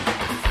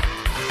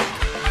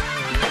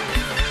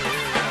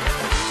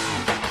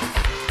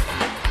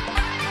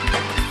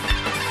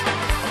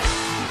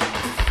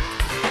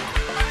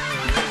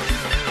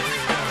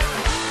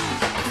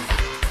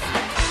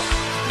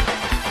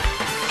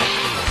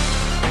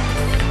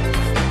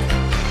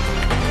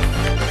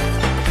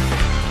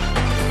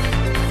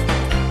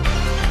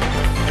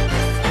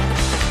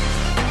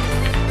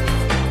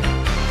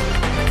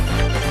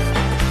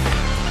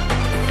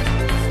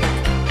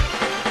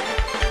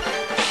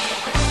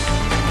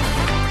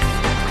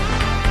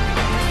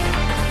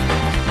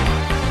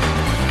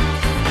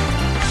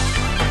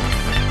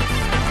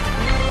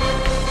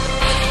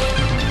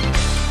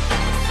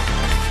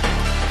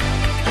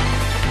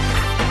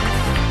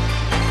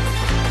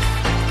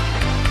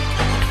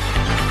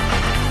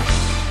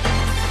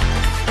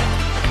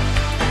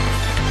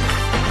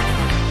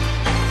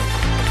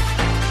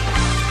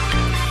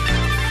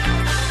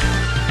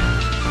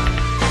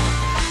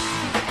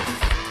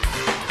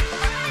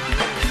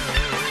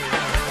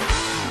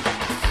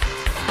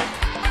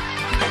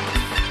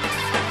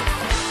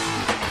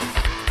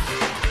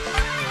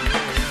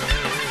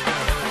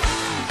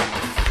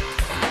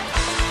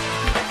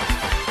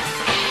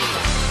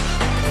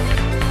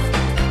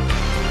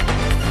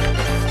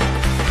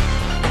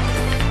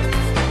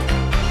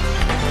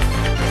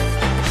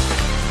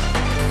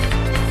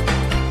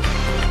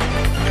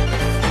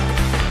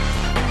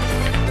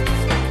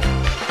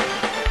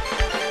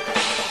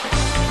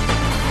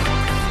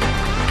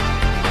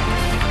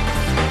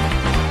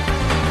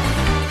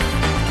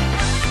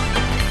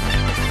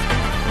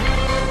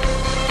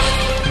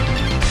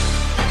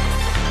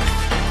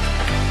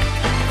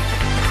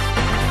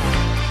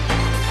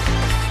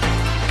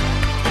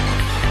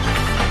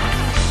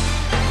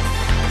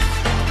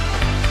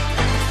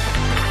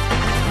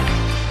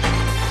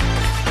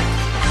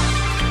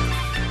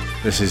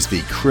 This is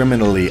the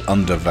criminally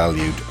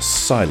undervalued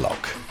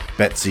Psylocke,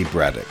 Betsy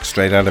Braddock,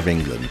 straight out of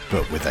England,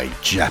 but with a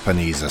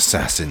Japanese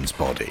assassin's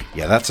body.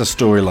 Yeah, that's a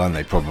storyline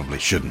they probably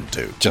shouldn't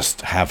do.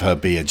 Just have her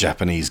be a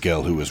Japanese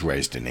girl who was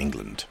raised in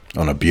England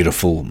on a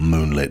beautiful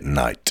moonlit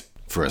night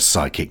for a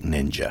psychic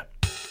ninja.